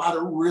we did a lot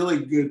of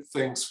really good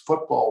things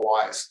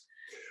football-wise.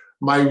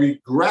 My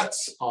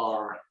regrets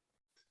are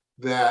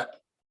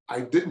that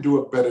I didn't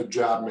do a better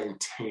job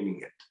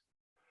maintaining it.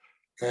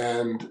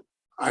 And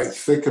I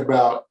think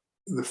about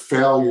the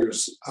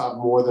failures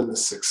more than the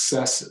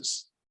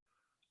successes.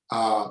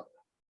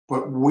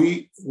 But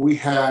we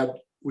had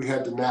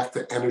the knack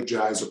to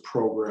energize a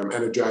program,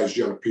 energize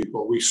young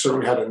people. We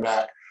certainly had a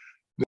knack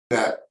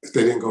that if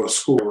they didn't go to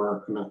school, they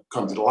weren't going to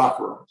come to the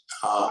locker room.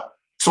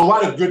 So a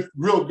lot of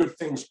real good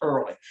things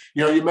early.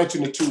 You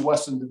mentioned the 2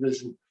 Western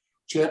Division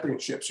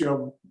championships.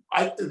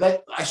 I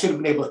should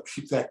have been able to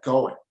keep that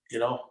going.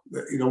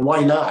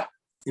 Why not?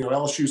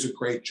 LSU's a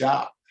great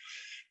job,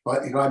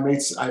 but I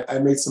made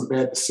some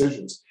bad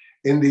decisions.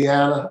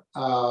 Indiana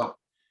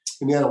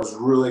was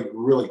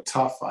really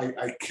tough.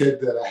 I kid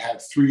that I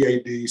had 3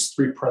 ADs,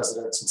 3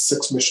 presidents, and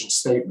 6 mission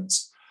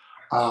statements,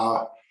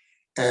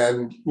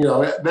 and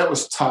that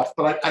was tough.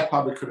 But I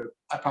probably could have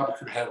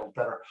handled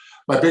better.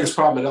 My biggest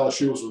problem at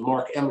LSU was when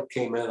Mark Emmett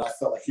came in. I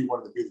felt like he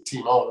wanted to be the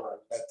team owner, and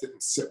that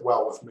didn't sit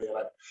well with me.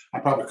 And I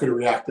probably could have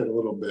reacted a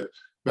little bit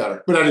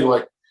better. But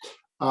anyway,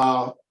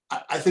 I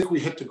think we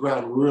hit the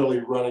ground really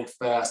running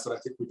fast, and I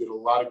think we did a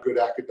lot of good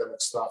academic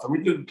stuff. And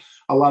we did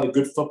a lot of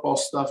good football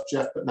stuff,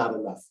 Jeff, but not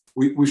enough.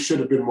 We should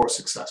have been more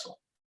successful.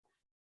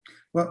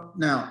 Well,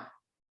 now,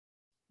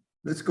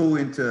 let's go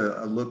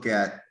into a look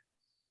at,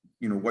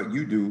 what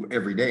you do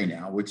every day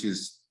now, which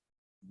is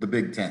the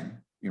Big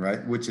Ten.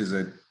 right? Which is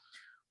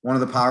one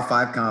of the Power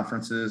Five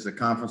conferences, a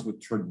conference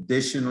with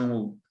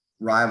traditional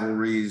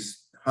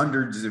rivalries,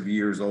 hundreds of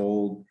years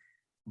old,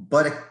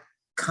 but a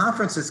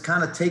conference that's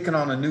kind of taken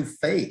on a new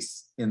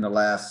face in the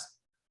last,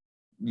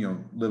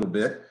 little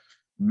bit.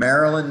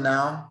 Maryland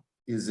now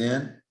is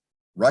in,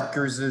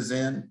 Rutgers is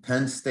in,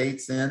 Penn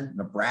State's in,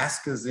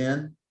 Nebraska's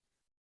in.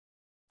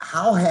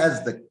 How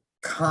has the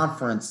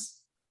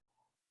conference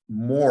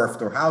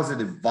morphed, or how's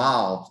it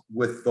evolved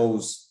with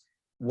those,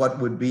 what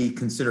would be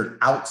considered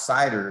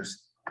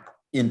outsiders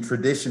in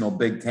traditional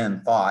Big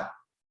Ten thought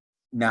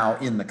now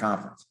in the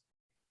conference?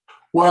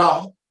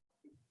 Well,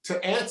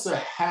 to answer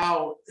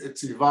how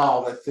it's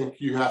evolved, I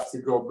think you have to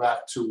go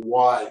back to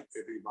why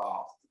it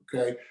evolved,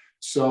 okay?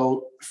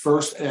 So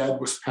first ed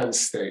was Penn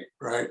State,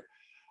 right?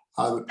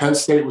 The Penn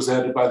State was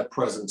added by the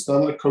presidents.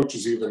 None of the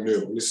coaches even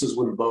knew. And this is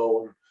when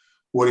Bo and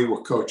Woody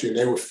were coaching.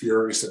 They were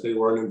furious that they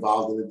weren't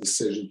involved in the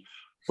decision.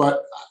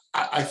 But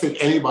I think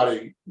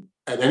anybody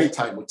at any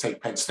time would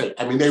take Penn State.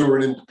 I mean, they were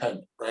an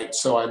independent, right?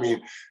 So, I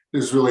mean,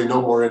 there's really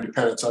no more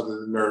independents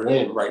other than Notre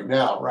Dame right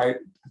now, right?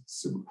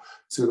 To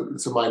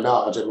my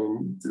knowledge, I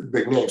mean,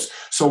 big names.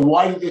 So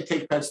why did they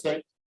take Penn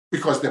State?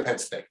 Because they're Penn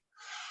State.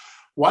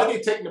 Why did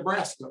they take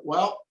Nebraska?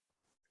 Well,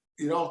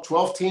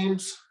 12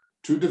 teams,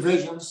 2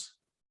 divisions,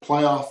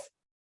 playoff,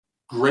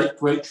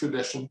 great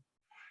tradition.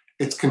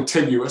 It's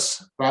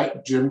contiguous,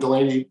 right? Jim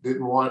Delaney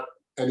didn't want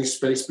any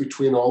space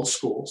between all the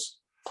schools.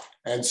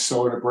 And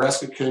so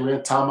Nebraska came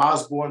in. Tom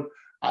Osborne,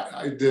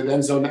 I did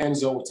end zone to end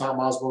zone with Tom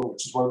Osborne,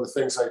 which is one of the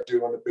things I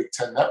do on the Big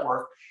Ten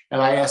Network. And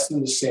I asked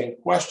him the same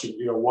question,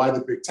 why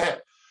the Big Ten?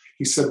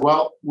 He said,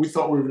 well, we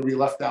thought we were going to be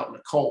left out in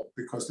the cold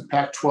because the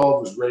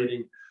Pac-12 was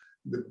rating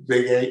the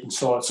Big Eight and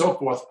so on and so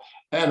forth.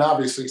 And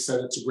obviously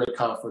said it's a great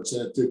conference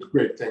and it did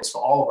great things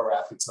for all of our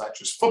athletes, not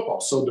just football.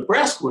 So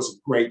Nebraska was a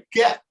great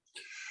get.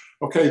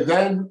 Okay,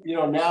 then,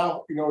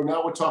 now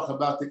we're talking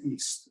about the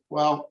East.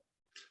 Well,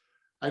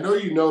 I know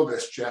you know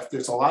this, Jeff.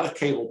 There's a lot of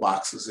cable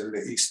boxes in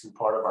the eastern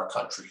part of our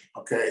country,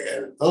 okay?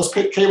 And those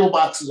cable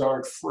boxes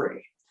aren't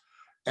free.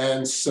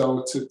 And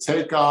so to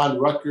take on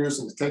Rutgers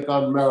and to take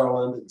on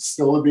Maryland and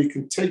still to be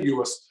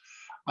contiguous,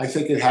 I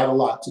think it had a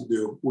lot to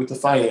do with the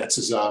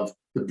finances of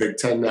the Big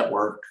Ten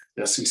network,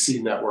 the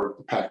SEC network,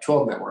 the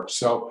Pac-12 network.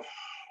 So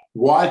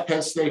why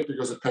Penn State?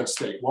 Because of Penn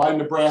State. Why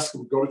Nebraska?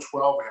 We go to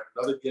 12, we have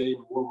another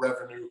game, more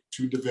revenue,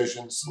 2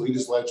 divisions,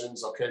 leaders,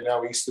 legends, okay,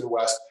 now East and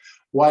West.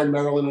 Why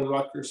Maryland and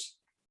Rutgers?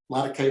 A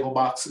lot of cable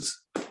boxes.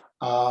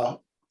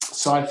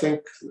 So I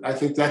think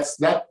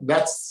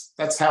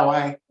that's how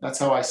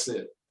I see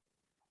it.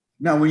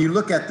 Now, when you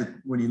look at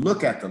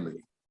the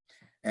league,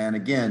 and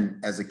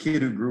again, as a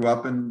kid who grew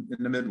up in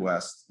the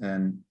Midwest,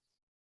 and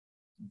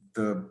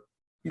the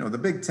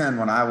Big Ten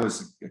when I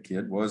was a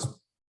kid was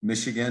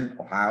Michigan,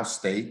 Ohio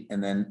State,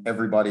 and then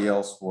everybody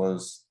else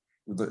was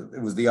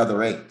the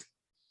other 8.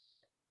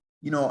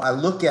 I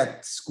look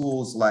at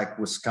schools like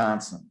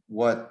Wisconsin,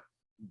 what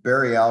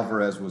Barry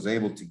Alvarez was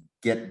able to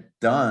get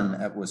done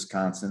at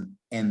Wisconsin,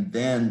 and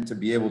then to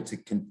be able to,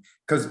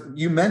 because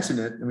you mentioned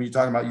it when you're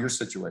talking about your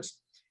situation.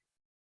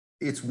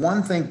 It's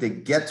one thing to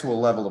get to a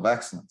level of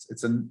excellence.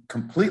 It's a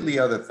completely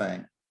other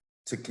thing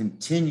to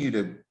continue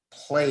to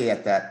play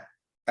at that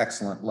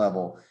excellent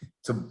level,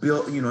 to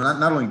build,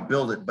 not only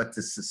build it, but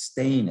to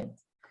sustain it.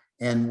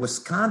 And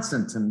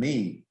Wisconsin, to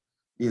me,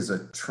 is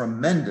a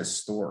tremendous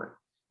story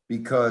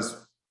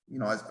because,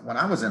 when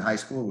I was in high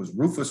school, it was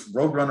Rufus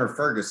Roadrunner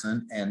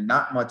Ferguson and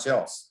not much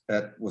else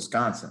at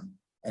Wisconsin.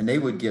 And they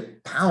would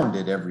get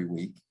pounded every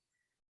week.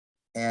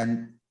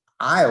 And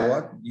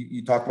Iowa,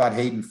 you talk about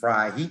Hayden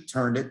Fry, he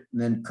turned it, and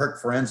then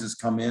Kirk Ferenz has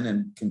come in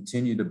and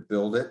continue to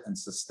build it and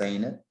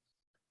sustain it.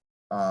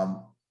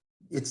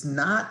 It's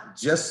not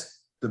just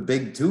the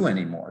Big 2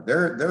 anymore.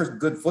 There's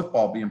good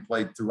football being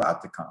played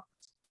throughout the conference.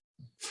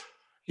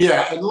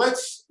 Yeah, and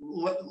let's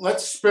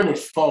spin it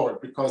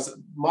forward because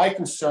my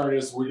concern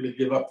is we're going to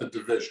give up the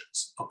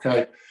divisions.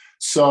 Okay,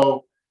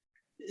 so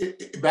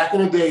back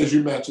in the day, as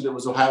you mentioned, it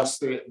was Ohio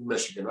State and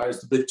Michigan, right? It's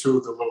the Big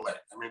 2, the Little 8.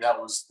 I mean,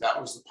 that was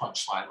the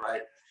punchline,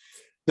 right?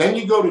 Then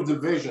you go to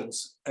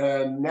divisions,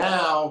 and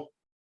now,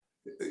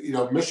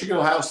 Michigan,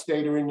 Ohio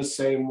State are in the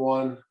same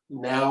one.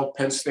 Now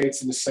Penn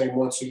State's in the same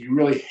one. So you're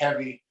really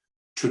heavy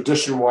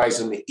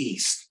tradition-wise in the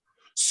East.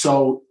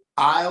 So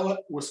Iowa,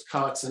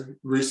 Wisconsin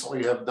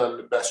recently have done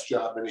the best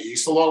job in the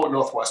East, along with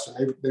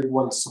Northwestern. They've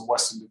won some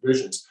Western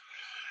divisions.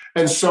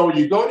 And so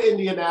you go to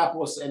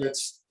Indianapolis, and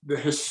it's the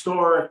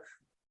historic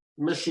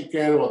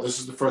Michigan. Well, this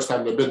is the first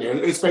time they've been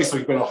there. It's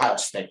basically been Ohio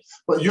State.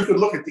 But you could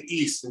look at the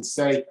East and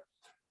say,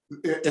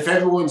 if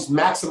everyone's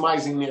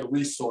maximizing their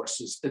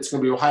resources, it's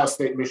going to be Ohio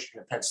State, Michigan,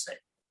 and Penn State.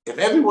 If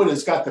everyone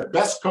has got the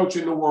best coach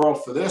in the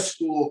world for their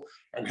school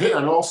and hit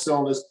on all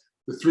cylinders,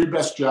 the 3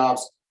 best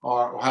jobs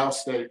are Ohio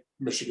State,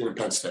 Michigan, and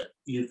Penn State.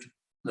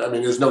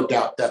 There's no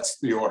doubt that's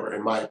the order,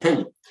 in my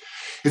opinion.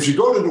 If you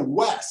go to the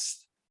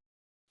West,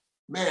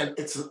 man,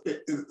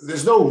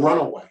 there's no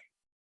runaway.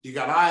 You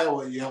got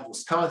Iowa, you have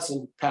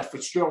Wisconsin. Pat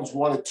Fitzgerald's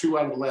won it 2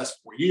 out of the last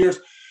 4 years.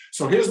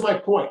 So here's my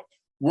point.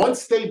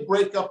 Once they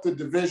break up the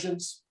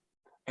divisions,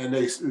 and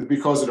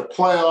because of the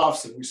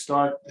playoffs, and we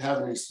start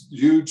having these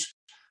huge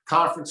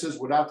conferences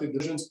without the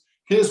divisions.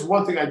 Here's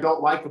one thing I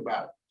don't like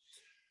about it.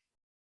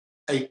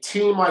 A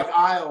team like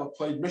Iowa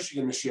played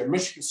Michigan this year.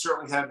 Michigan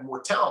certainly had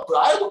more talent, but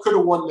Iowa could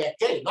have won that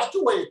game. Not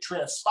the way it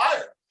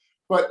transpired,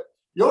 but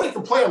you only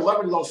can play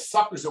 11 of those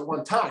suckers at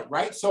one time,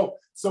 right? So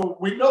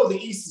we know the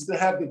East is going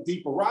to have the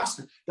deeper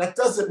roster. That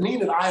doesn't mean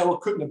that Iowa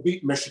couldn't have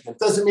beat Michigan. It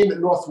doesn't mean that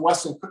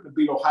Northwestern couldn't have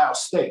beat Ohio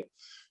State.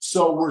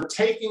 So we're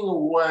taking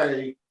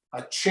away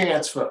a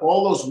chance for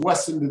all those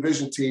Western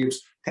Division teams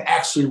to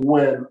actually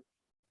win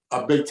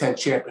a Big Ten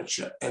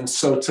championship. And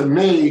so to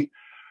me,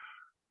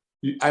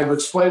 I've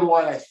explained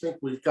why I think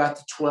we've got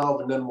to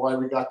 12 and then why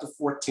we got to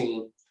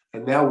 14.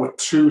 And now with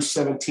 2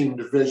 17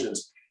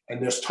 divisions.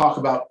 And there's talk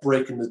about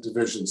breaking the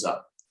divisions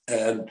up.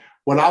 And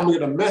what I'm going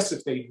to miss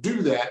if they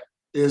do that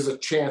is a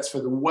chance for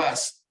the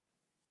West,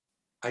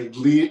 a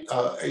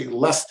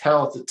less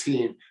talented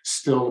team,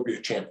 still to be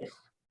a champion.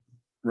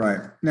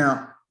 Right.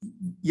 Now,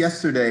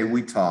 yesterday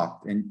we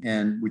talked,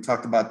 and we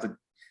talked about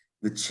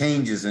the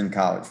changes in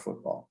college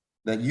football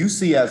that you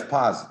see as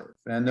positive.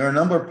 And there are a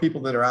number of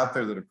people that are out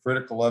there that are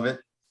critical of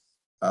it.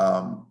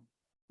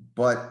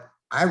 But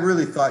I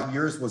really thought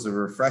yours was a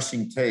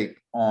refreshing take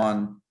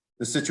on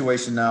the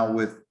situation now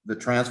with the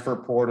transfer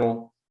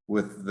portal,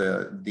 with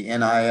the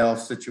NIL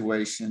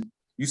situation.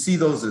 You see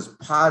those as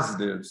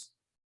positives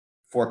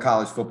for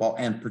college football,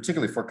 and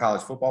particularly for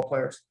college football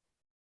players?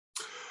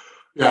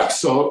 Yeah,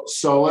 so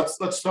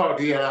let's start with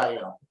the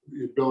NIL,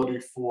 the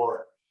ability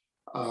for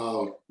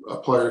a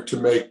player to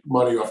make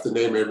money off the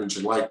name, image,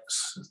 and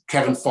likeness.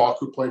 Kevin Falk,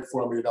 who played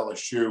for me at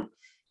LSU,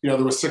 there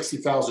were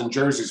 60,000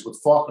 jerseys with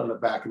Falk on the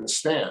back in the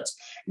stands.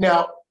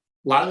 Now, a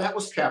lot of that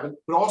was Kevin,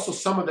 but also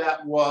some of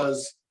that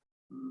was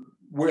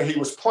where he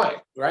was playing,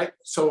 right?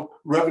 So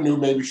revenue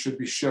maybe should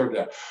be shared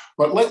there.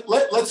 But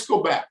let's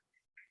go back.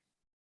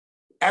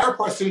 Ara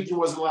Parseghian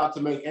wasn't allowed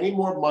to make any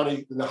more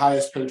money than the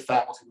highest paid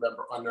faculty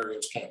member on Notre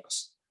Dame's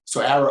campus.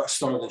 So Ara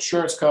started an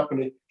insurance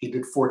company. He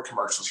did Ford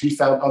commercials. He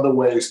found other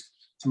ways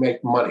to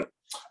make money.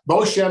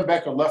 Bo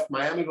Schembechler left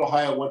Miami to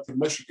Ohio, went to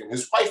Michigan.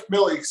 His wife,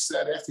 Millie,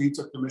 said after he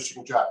took the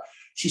Michigan job,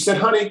 she said,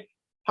 "Honey,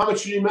 how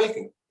much are you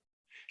making?"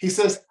 He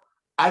says,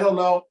 "I don't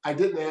know. I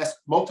didn't ask.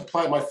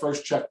 Multiply my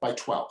first check by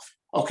 12.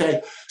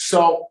 Okay,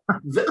 so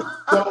that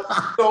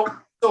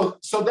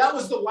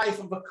was the life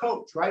of a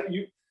coach, right?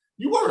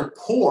 You weren't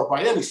poor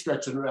by any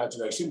stretch of the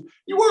imagination.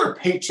 You weren't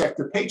paycheck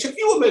to paycheck.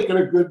 You were making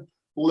a good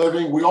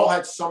living. We all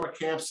had summer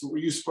camps that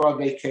we used for our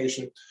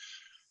vacation.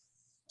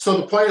 So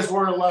the players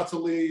weren't allowed to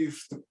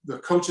leave. The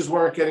coaches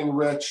weren't getting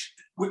rich.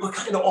 We were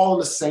kind of all in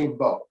the same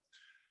boat.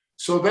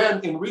 So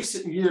then in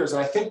recent years,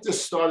 and I think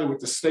this started with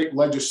the state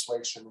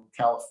legislation in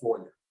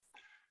California,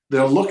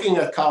 they're looking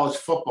at college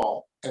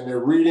football and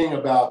they're reading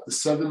about the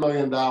 $7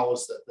 million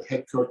that the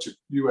head coach at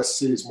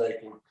USC is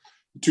making,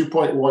 the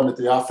 2.1 that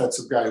the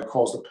offensive guy who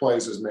calls the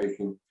plays is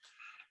making,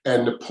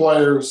 and the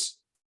players,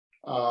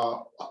 at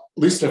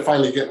least they're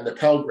finally getting the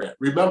Pell Grant.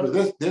 Remember,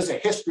 there's a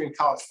history in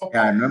college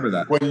football. Yeah, I remember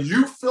that. When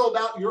you filled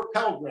out your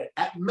Pell Grant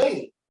at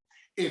Maine,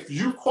 if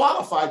you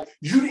qualified,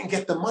 you didn't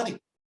get the money.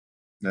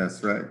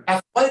 That's right.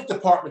 Athletic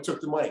department took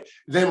the money.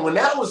 Then when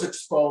that was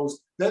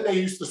exposed, then they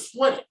used to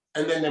split it.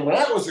 And then when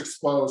that was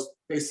exposed,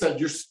 they said,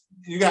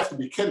 you have to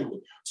be kidding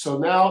me. So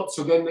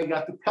then they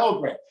got the Pell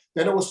Grant.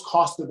 Then it was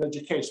cost of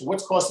education.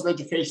 What's cost of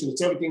education?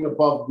 It's everything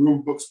above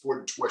room, books, board,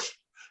 and tuition,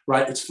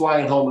 right? It's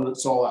flying home and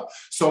it's all out.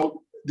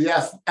 So the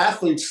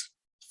athletes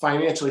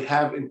financially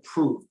have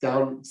improved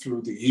down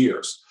through the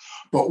years.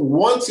 But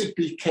once it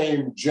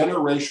became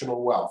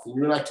generational wealth, and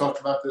you and I talked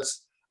about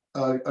this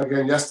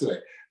again yesterday,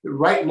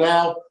 right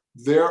now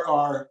there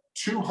are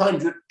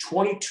 200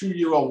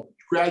 22-year-old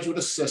graduate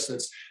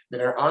assistants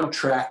that are on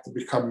track to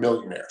become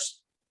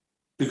millionaires.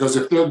 Because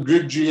if they're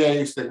good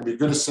GAs, they can be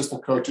good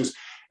assistant coaches,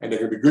 and they're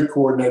going to be good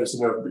coordinators.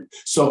 And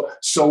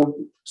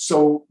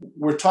so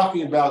we're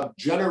talking about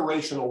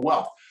generational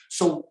wealth.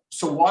 So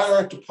why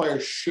aren't the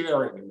players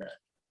sharing in that?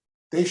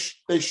 They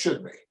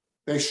should be.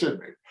 They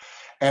should be.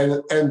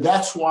 And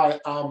that's why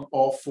I'm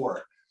all for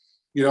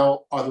it.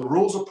 Are the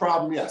rules a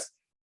problem? Yes.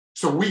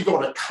 So we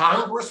go to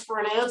Congress for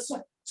an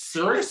answer?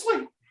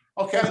 Seriously?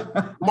 Okay.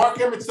 Mark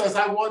Emmett says,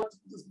 I want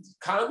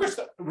Congress.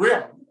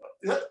 Really?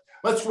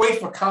 Let's wait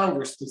for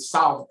Congress to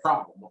solve the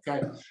problem.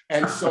 Okay.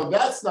 And so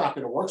that's not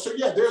going to work. So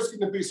yeah, there's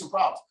going to be some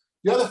problems.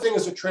 The other thing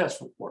is the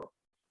transfer portal.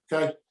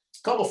 Okay. A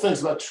couple of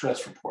things about the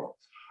transfer portal.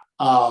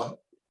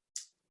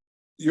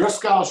 Your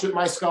scholarship,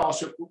 my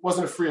scholarship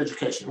wasn't a free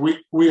education.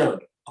 We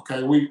earned it.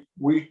 Okay.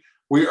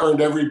 We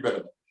earned every bit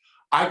of it.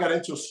 I got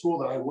into a school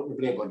that I wouldn't have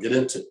been able to get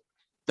into.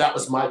 That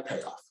was my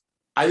payoff.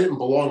 I didn't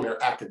belong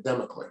there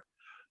academically,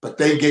 but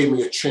they gave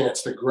me a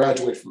chance to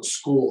graduate from a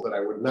school that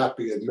I would not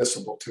be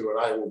admissible to, and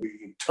I will be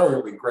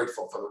eternally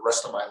grateful for the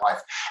rest of my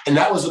life. And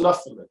that was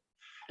enough for me.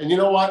 And you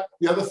know what?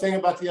 The other thing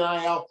about the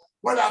NIL,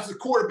 what about the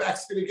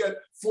quarterback's going to get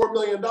 $4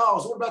 million?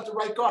 What about the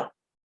right guard?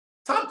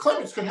 Tom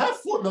Clements could have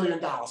 $4 million.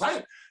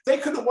 They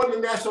could have won the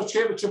national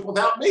championship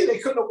without me. They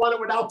couldn't have won it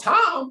without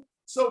Tom.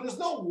 So there's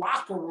no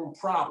locker room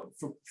problem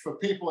for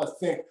people that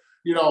think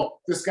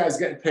this guy's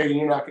getting paid and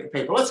you're not getting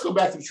paid. But let's go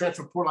back to the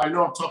transfer portal. I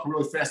know I'm talking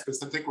really fast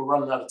because I think we're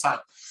running out of time.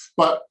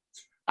 But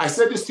I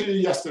said this to you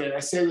yesterday, and I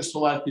say this to a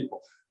lot of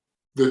people.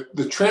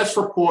 The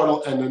transfer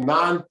portal and the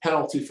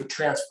non-penalty for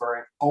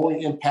transferring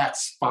only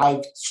impacts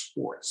 5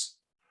 sports: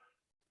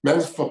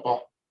 men's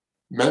football,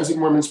 men's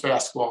and women's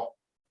basketball,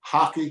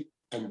 hockey,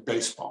 and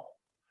baseball.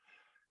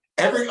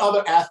 Every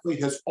other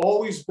athlete has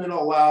always been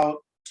allowed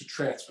to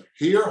transfer.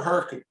 He or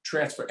her could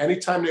transfer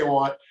anytime they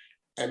want,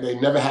 and they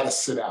never had to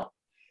sit out.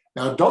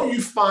 Now, don't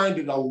you find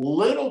it a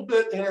little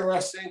bit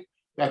interesting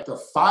that the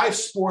 5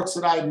 sports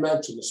that I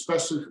mentioned,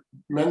 especially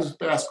men's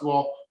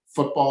basketball,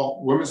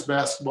 football, women's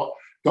basketball,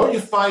 don't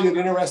you find it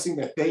interesting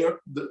that they are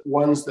the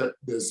ones that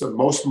there's the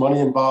most money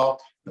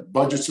involved, the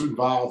budgets are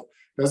involved?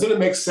 Doesn't it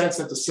make sense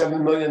that the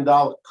 $7 million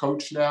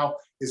coach now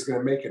is going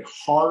to make it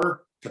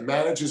harder to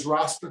manage his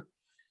roster?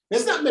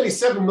 There's not many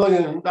 $7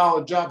 million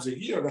jobs a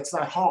year. That's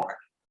not hard,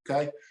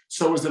 okay?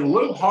 So is it a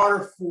little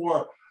harder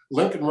for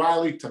Lincoln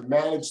Riley to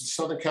manage the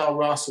Southern Cal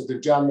roster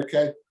than John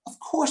McKay? Of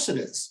course it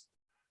is.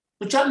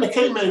 But John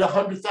McKay made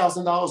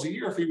 $100,000 a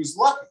year if he was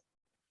lucky.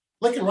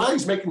 Lincoln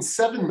Riley's making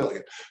 $7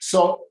 million.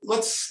 So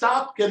let's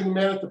stop getting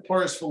mad at the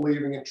players for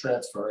leaving and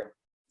transferring.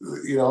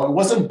 It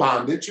wasn't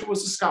bondage; it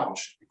was a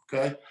scholarship.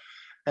 Okay.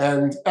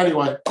 And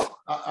anyway,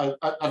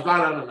 I've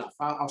gone on enough.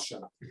 I'll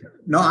shut up.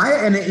 No,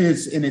 I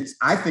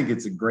think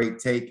it's a great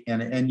take.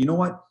 And you know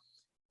what?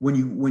 When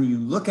you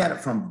look at it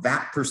from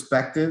that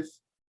perspective,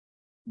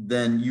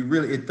 then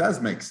it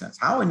does make sense.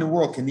 How in the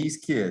world can these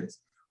kids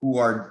who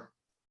are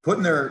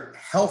putting their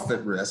health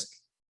at risk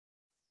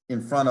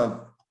in front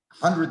of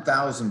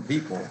 100,000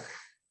 people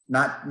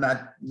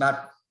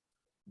not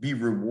be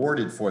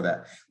rewarded for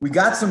that? We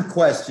got some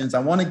questions. I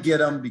want to get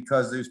them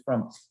because there's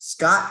from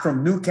Scott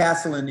from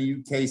Newcastle in the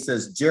UK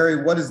says,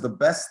 Jerry, what is the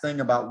best thing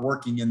about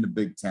working in the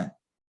Big Ten?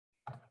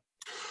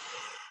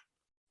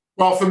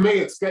 Well, for me,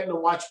 it's getting to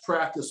watch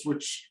practice,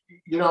 which,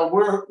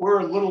 we're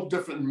a little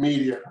different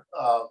media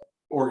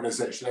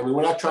organization. I mean,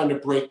 we're not trying to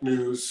break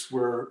news.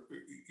 We're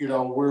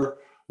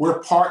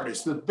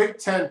partners. The Big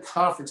Ten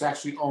Conference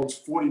actually owns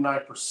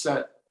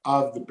 49%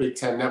 of the Big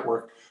Ten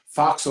network.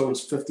 Fox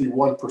owns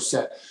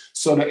 51%.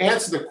 So to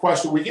answer the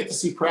question, we get to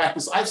see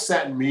practice. I've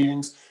sat in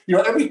meetings.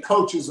 Every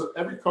coach is a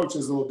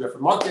little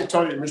different. Mark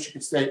D'Antoni at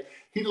Michigan State,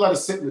 he'd let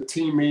us sit in the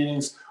team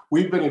meetings.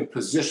 We've been in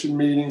position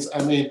meetings.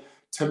 I mean,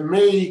 to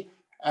me,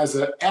 as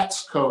an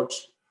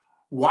ex-coach,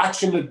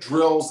 watching the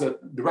drills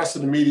that the rest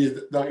of the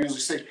media don't usually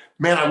say,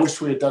 man, I wish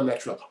we had done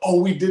that drill.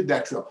 Oh, we did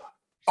that drill.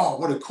 Oh,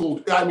 what a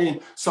cool,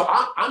 so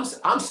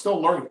I'm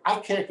still learning. I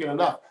can't get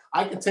enough.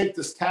 I can take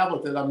this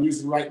tablet that I'm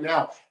using right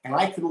now, and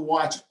I can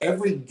watch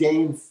every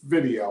game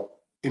video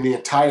in the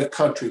entire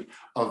country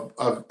of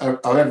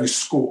every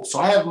school. So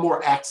I have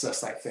more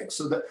access, I think.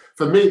 So that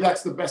for me,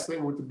 that's the best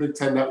thing with the Big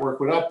Ten Network.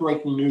 We're not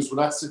breaking news.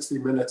 We're not 60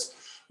 Minutes.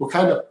 We're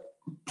kind of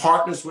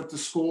partners with the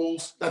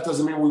schools. That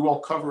doesn't mean we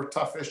won't cover a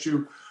tough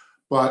issue,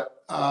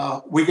 but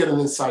we get an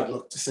inside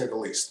look, to say the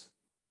least.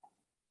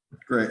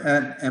 Great.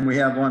 And we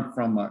have one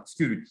from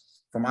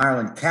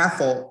Ireland.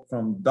 Cathal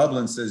from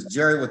Dublin says,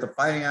 Jerry, with the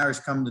Fighting Irish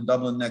coming to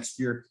Dublin next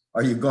year,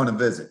 are you going to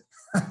visit?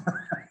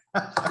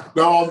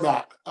 No, I'm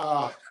not.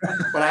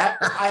 But I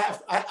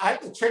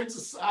have to change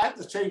this. I have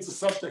to change the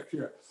subject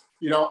here.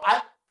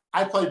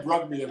 I played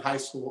rugby in high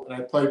school, and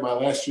I played my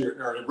last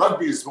year. And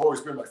rugby has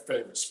always been my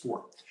favorite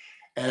sport.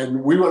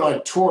 And we went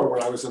on tour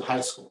when I was in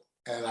high school,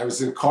 and I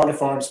was in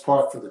Cardiff Arms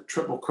Park for the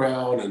Triple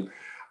Crown, and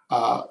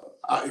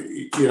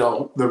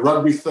the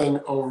rugby thing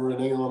over in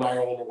England,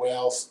 Ireland, and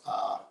Wales.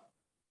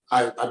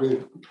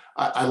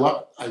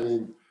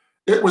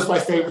 It was my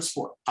favorite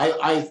sport.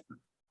 I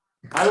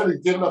only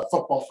did enough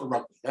football for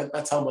rugby.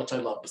 That's how much I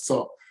loved it.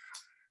 So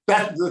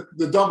that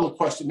the Dublin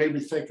question made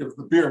me think of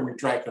the beer we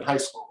drank in high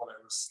school when I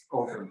was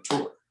over on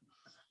tour.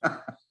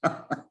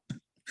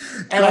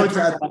 And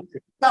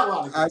not a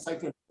lot of guys.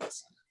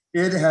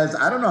 It has,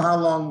 I don't know how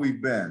long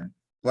we've been,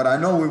 but I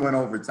know we went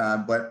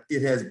overtime, but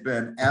it has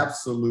been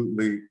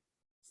absolutely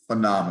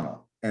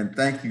phenomenal. And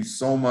thank you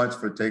so much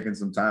for taking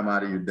some time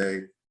out of your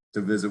day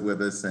to visit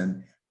with us.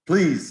 And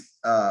please,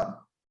 I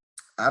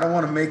don't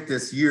want to make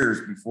this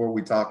years before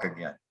we talk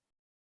again.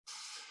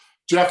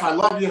 Jeff, I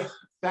love you.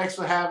 Thanks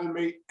for having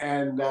me.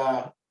 And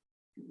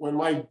when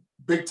my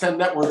Big Ten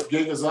Network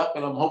gig is up,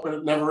 and I'm hoping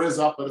it never is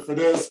up, but if it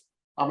is,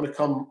 I'm going to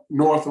come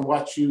north and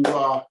watch you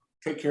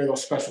take care of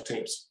those special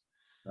teams.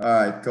 All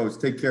right, Coach,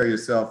 take care of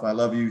yourself. I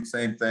love you.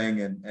 Same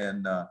thing.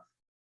 And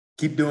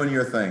keep doing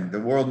your thing. The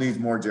world needs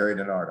more Jerry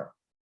DiNardo.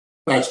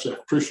 Thanks, Jeff.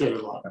 Appreciate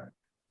it a lot.